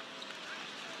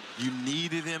 You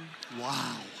needed him.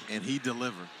 Wow. And he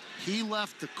delivered. He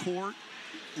left the court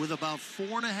with about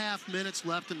 4.5 minutes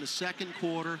left in the second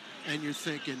quarter, and you're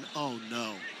thinking, oh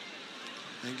no.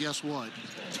 And guess what?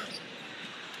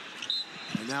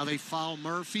 And now they foul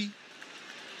Murphy.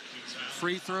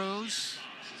 Free throws.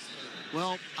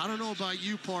 Well, I don't know about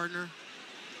you, partner,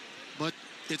 but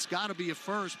it's got to be a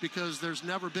first because there's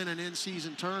never been an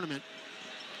in-season tournament.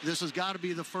 This has got to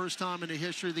be the first time in the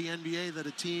history of the NBA that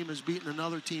a team has beaten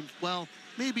another team. Well,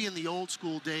 maybe in the old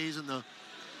school days in the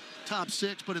top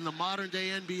 6, but in the modern day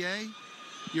NBA,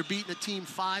 you're beating a team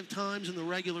 5 times in the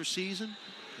regular season.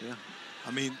 Yeah.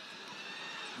 I mean,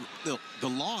 the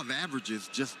law of averages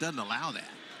just doesn't allow that.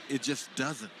 It just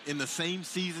doesn't. In the same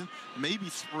season, maybe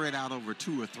spread out over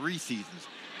 2 or 3 seasons,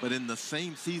 but in the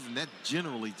same season, that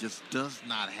generally just does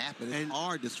not happen. It's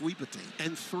hard to sweep a team.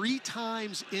 And 3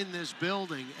 times in this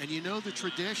building, and you know the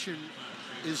tradition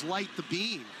is light the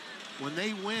beam. When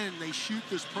they win, they shoot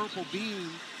this purple beam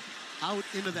out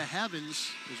into the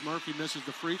heavens as Murphy misses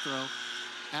the free throw.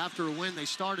 After a win, they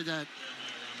started that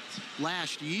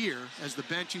last year as the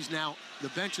bench is now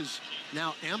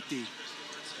empty.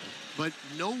 But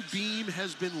no beam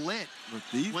has been lit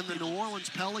when the New Orleans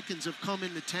Pelicans have come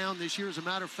into town this year. As a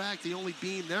matter of fact, the only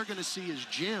beam they're going to see is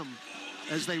Jim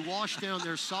as they wash down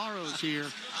their sorrows here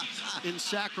in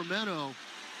Sacramento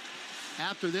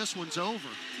after this one's over.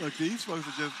 Look, these folks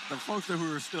are just, the folks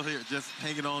who are still here, just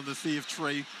hanging on to see if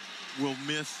Trey will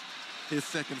miss his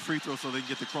second free throw so they can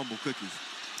get the crumble cookies.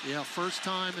 Yeah, first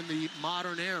time in the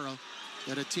modern era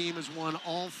that a team has won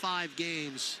all 5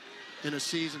 games in a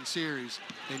season series.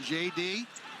 And JD,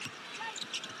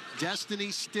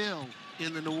 destiny still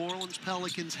in the New Orleans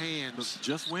Pelicans' hands.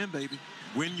 Just win, baby.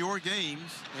 Win your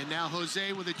games. And now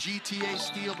Jose with a GTA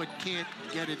steal, but can't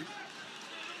get it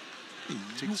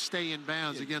to stay in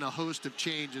bounds. Again, a host of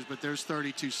changes, but there's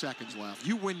 32 seconds left.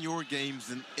 You win your games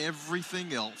and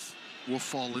everything else will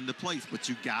fall into place, but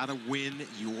you got to win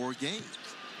your games.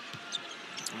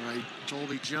 All right,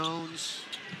 Colby Jones.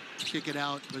 Kick it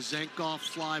out. Bazenkov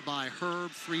fly by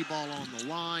Herb. 3 ball on the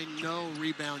line. No.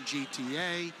 Rebound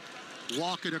GTA.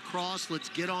 Walk it across. Let's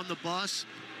get on the bus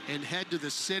and head to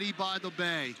the city by the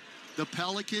bay. The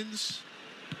Pelicans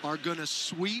are going to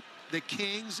sweep the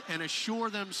Kings and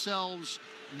assure themselves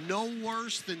no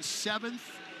worse than 7th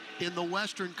in the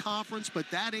Western Conference. But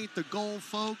that ain't the goal,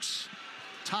 folks.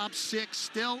 Top 6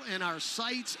 still in our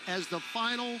sights as the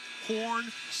final horn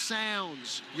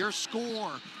sounds. Your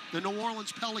score. The New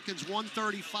Orleans Pelicans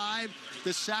 135,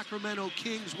 the Sacramento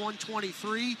Kings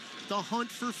 123. The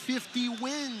hunt for 50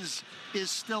 wins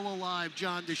is still alive,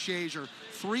 John DeShazier.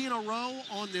 3 in a row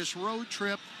on this road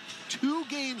trip. 2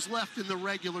 games left in the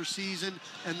regular season,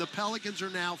 and the Pelicans are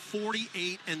now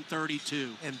 48-32.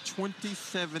 And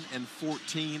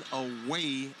 27-14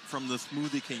 away from the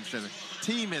Smoothie King Center.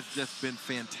 Team has just been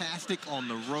fantastic on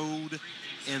the road,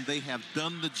 and they have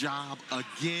done the job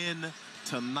again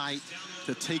tonight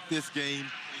to take this game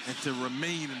and to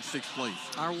remain in 6th place.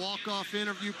 Our walk-off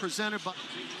interview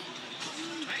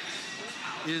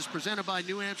is presented by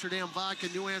New Amsterdam Vodka.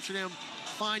 New Amsterdam,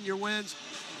 find your wins.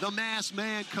 The masked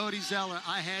man, Cody Zeller.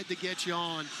 I had to get you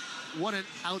on. What an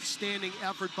outstanding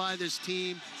effort by this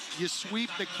team. You sweep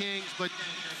the Kings, but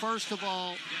first of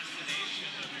all,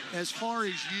 as far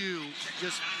as you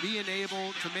just being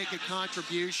able to make a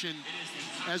contribution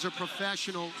as a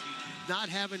professional, not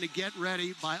having to get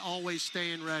ready by always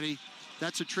staying ready,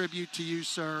 that's a tribute to you,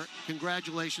 sir.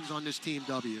 Congratulations on this team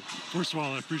W. First of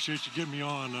all, I appreciate you getting me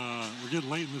on. We're getting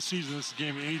late in the season. This is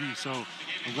game 80, so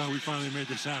I'm glad we finally made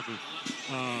this happen.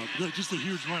 Just a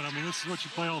huge run. I mean, this is what you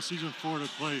play all season for, to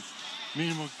play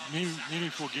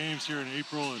meaningful games here in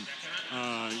April, and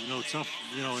tough,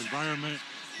 environment.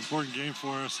 Important game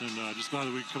for us, and just glad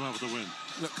that we come out with a win.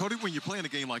 Look, Cody, when you're playing a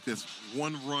game like this,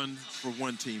 one run for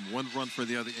one team, one run for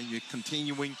the other, and you're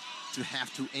continuing to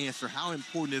have to answer, how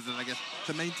important is it, I guess,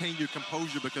 to maintain your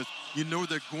composure, because you know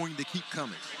they're going to keep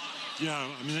coming? Yeah,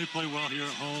 I mean, they play well here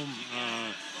at home.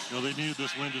 They needed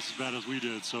this win just as bad as we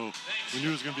did, so we knew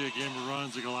it was going to be a game of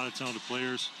runs. They got a lot of talented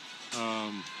players,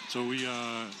 so we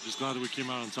just glad that we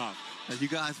came out on top. Now, you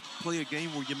guys play a game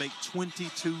where you make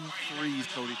 22 threes,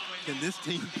 Cody. Can this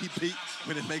team be beat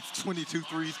when it makes 22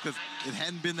 threes? Because it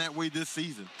hadn't been that way this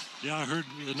season. Yeah, I heard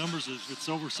the numbers. It's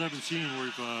over 17.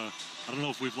 We've I don't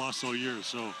know if we've lost all year.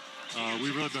 So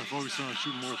we've really been focusing on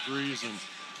shooting more threes, and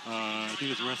I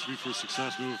think it's a recipe for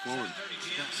success moving forward.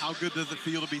 How good does it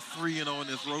feel to be 3-0 on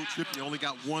this road trip? You only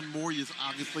got one more. You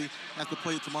obviously have to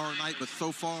play it tomorrow night, but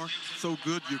so far, so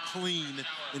good. You're clean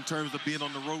in terms of being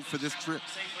on the road for this trip.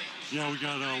 Yeah, we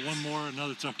got one more,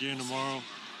 another tough game tomorrow.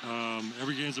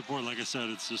 Every game's important. Like I said,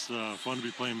 it's just fun to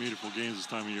be playing meaningful games this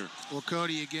time of year. Well,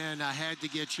 Cody, again, I had to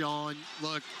get you on.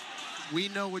 Look, we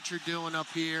know what you're doing up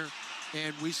here,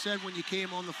 and we said when you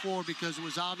came on the floor, because it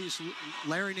was obvious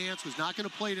Larry Nance was not going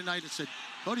to play tonight, and said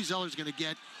Cody Zeller's going to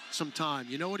get some time.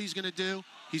 You know what he's going to do?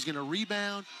 He's going to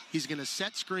rebound. He's going to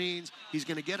set screens. He's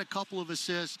going to get a couple of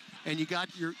assists, and you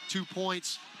got your 2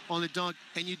 points on the dunk,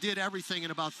 and you did everything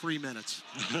in about 3 minutes.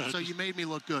 So you made me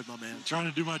look good, my man. Trying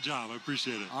to do my job. I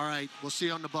appreciate it. All right. We'll see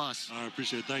you on the bus. I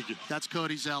appreciate it. Thank you. That's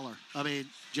Cody Zeller.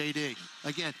 JD.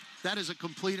 Again, that is a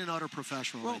complete and utter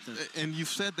professional right there. And you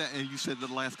said that, and you said that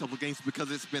the last couple of games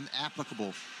because it's been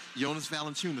applicable. Jonas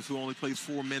Valanciunas, who only plays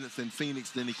 4 minutes in Phoenix,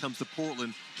 then he comes to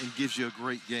Portland and gives you a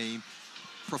great game.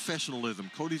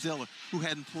 Professionalism. Cody Zeller, who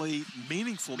hadn't played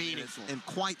meaningful minutes in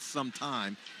quite some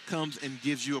time, comes and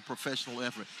gives you a professional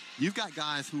effort. You've got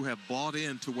guys who have bought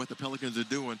into what the Pelicans are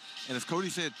doing, and as Cody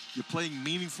said, you're playing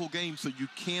meaningful games, so you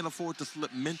can't afford to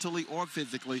slip mentally or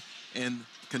physically and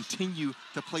continue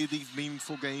to play these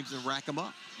meaningful games and rack them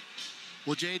up.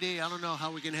 Well, JD, I don't know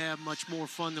how we can have much more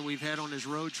fun than we've had on this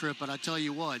road trip, but I tell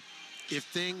you what, if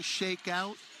things shake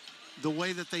out the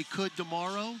way that they could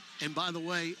tomorrow, and by the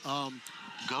way,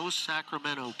 go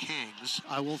Sacramento Kings.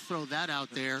 I will throw that out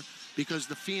there because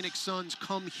the Phoenix Suns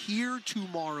come here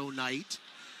tomorrow night.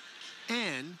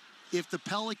 And if the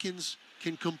Pelicans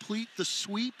can complete the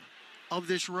sweep of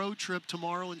this road trip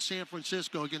tomorrow in San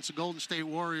Francisco against the Golden State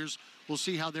Warriors, we'll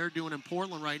see how they're doing in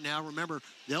Portland right now. Remember,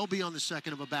 they'll be on the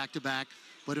second of a back-to-back.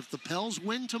 But if the Pels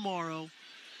win tomorrow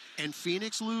and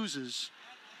Phoenix loses,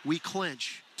 we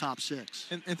clinch top 6.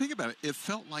 And think about it. It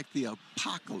felt like the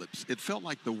apocalypse. It felt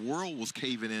like the world was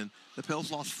caving in. The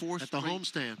Pels lost 4 at the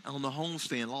homestand. On the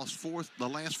homestand, lost 4. The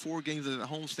last 4 games at the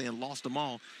homestand, lost them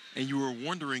all. And you were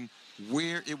wondering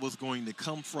where it was going to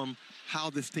come from,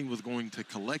 how this team was going to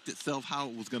collect itself, how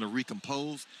it was going to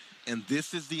recompose. And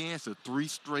this is the answer. 3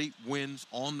 straight wins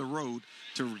on the road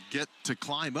to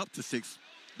climb up to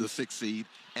the 6th seed,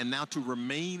 and now to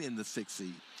remain in the 6th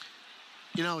seed.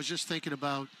 You know, I was just thinking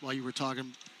about, while you were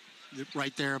talking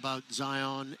right there about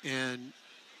Zion and,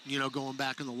 going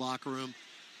back in the locker room,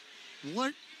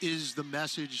 what is the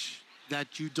message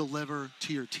that you deliver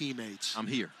to your teammates? I'm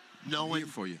here. Knowing I'm here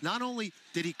for you. Not only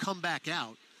did he come back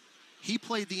out, he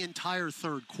played the entire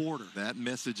third quarter. That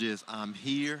message is, I'm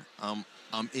here, I'm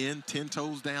in, 10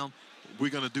 toes down.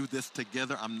 We're going to do this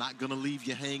together. I'm not going to leave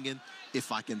you hanging.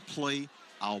 If I can play,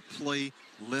 I'll play.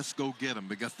 Let's go get them,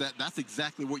 because that's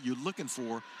exactly what you're looking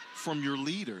for from your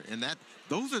leader. And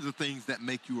those are the things that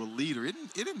make you a leader. It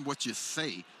isn't what you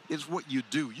say. It's what you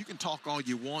do. You can talk all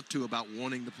you want to about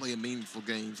wanting to play in meaningful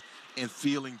games and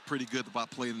feeling pretty good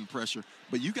about playing in pressure,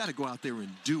 but you got to go out there and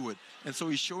do it. And so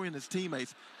he's showing his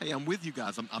teammates, hey, I'm with you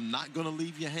guys. I'm not going to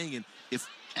leave you hanging. If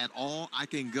at all I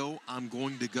can go, I'm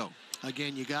going to go.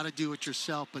 Again, you got to do it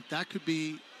yourself, but that could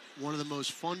be one of the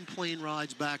most fun plane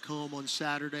rides back home on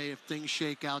Saturday if things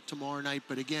shake out tomorrow night.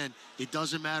 But again, it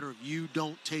doesn't matter if you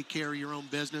don't take care of your own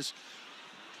business.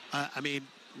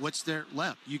 What's there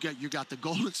left? You got the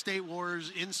Golden State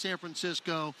Warriors in San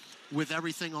Francisco with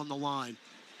everything on the line.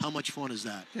 How much fun is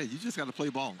that? Yeah, you just got to play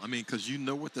ball. I mean, because you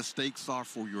know what the stakes are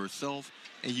for yourself,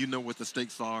 and you know what the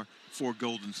stakes are for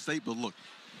Golden State. But look,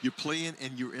 you're playing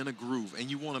and you're in a groove, and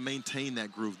you want to maintain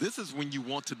that groove. This is when you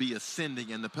want to be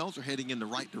ascending, and the Pels are heading in the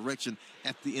right direction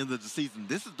at the end of the season.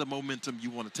 This is the momentum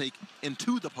you want to take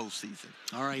into the postseason.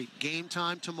 All right, game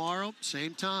time tomorrow,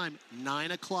 same time,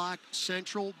 9 o'clock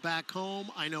Central, back home.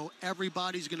 I know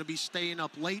everybody's going to be staying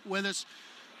up late with us.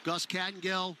 Gus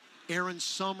Kattengell, Aaron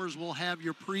Summers will have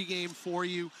your pregame for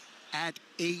you at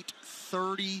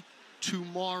 8:30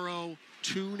 tomorrow.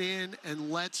 Tune in and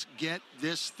let's get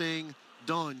this thing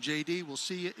done. JD, we'll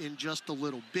see you in just a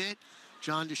little bit.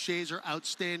 John DeShazer,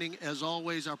 outstanding as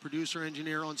always. Our producer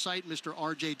engineer on site, Mr.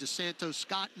 RJ DeSanto.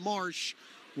 Scott Marsh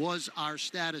was our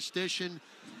statistician.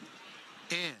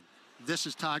 And this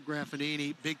is Todd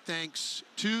Graffinini. Big thanks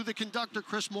to the conductor,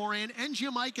 Chris Moran, and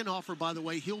Jim Eichenhofer, by the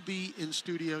way. He'll be in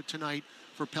studio tonight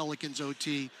for Pelicans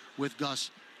OT with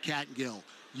Gus Kattengell.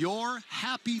 Your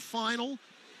happy final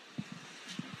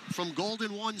from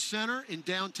Golden One Center in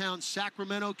downtown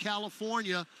Sacramento,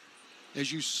 California,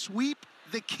 as you sweep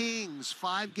the Kings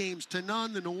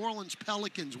 5-0. The New Orleans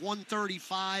Pelicans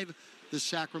 135, the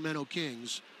Sacramento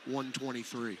Kings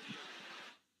 123.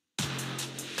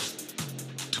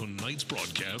 Tonight's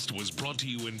broadcast was brought to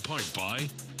you in part by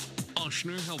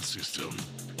Ochsner Health System,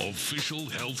 official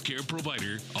healthcare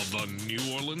provider of the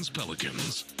New Orleans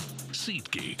Pelicans.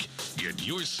 SeatGeek, get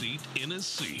your seat in a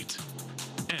seat.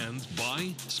 And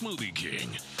by Smoothie King,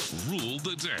 rule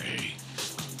the day.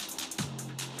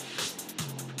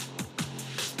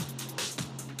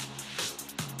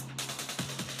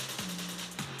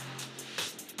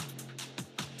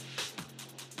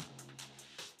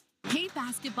 Hey,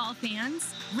 basketball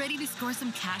fans, ready to score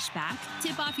some cash back?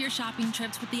 Tip off your shopping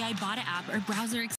trips with the Ibotta app or browser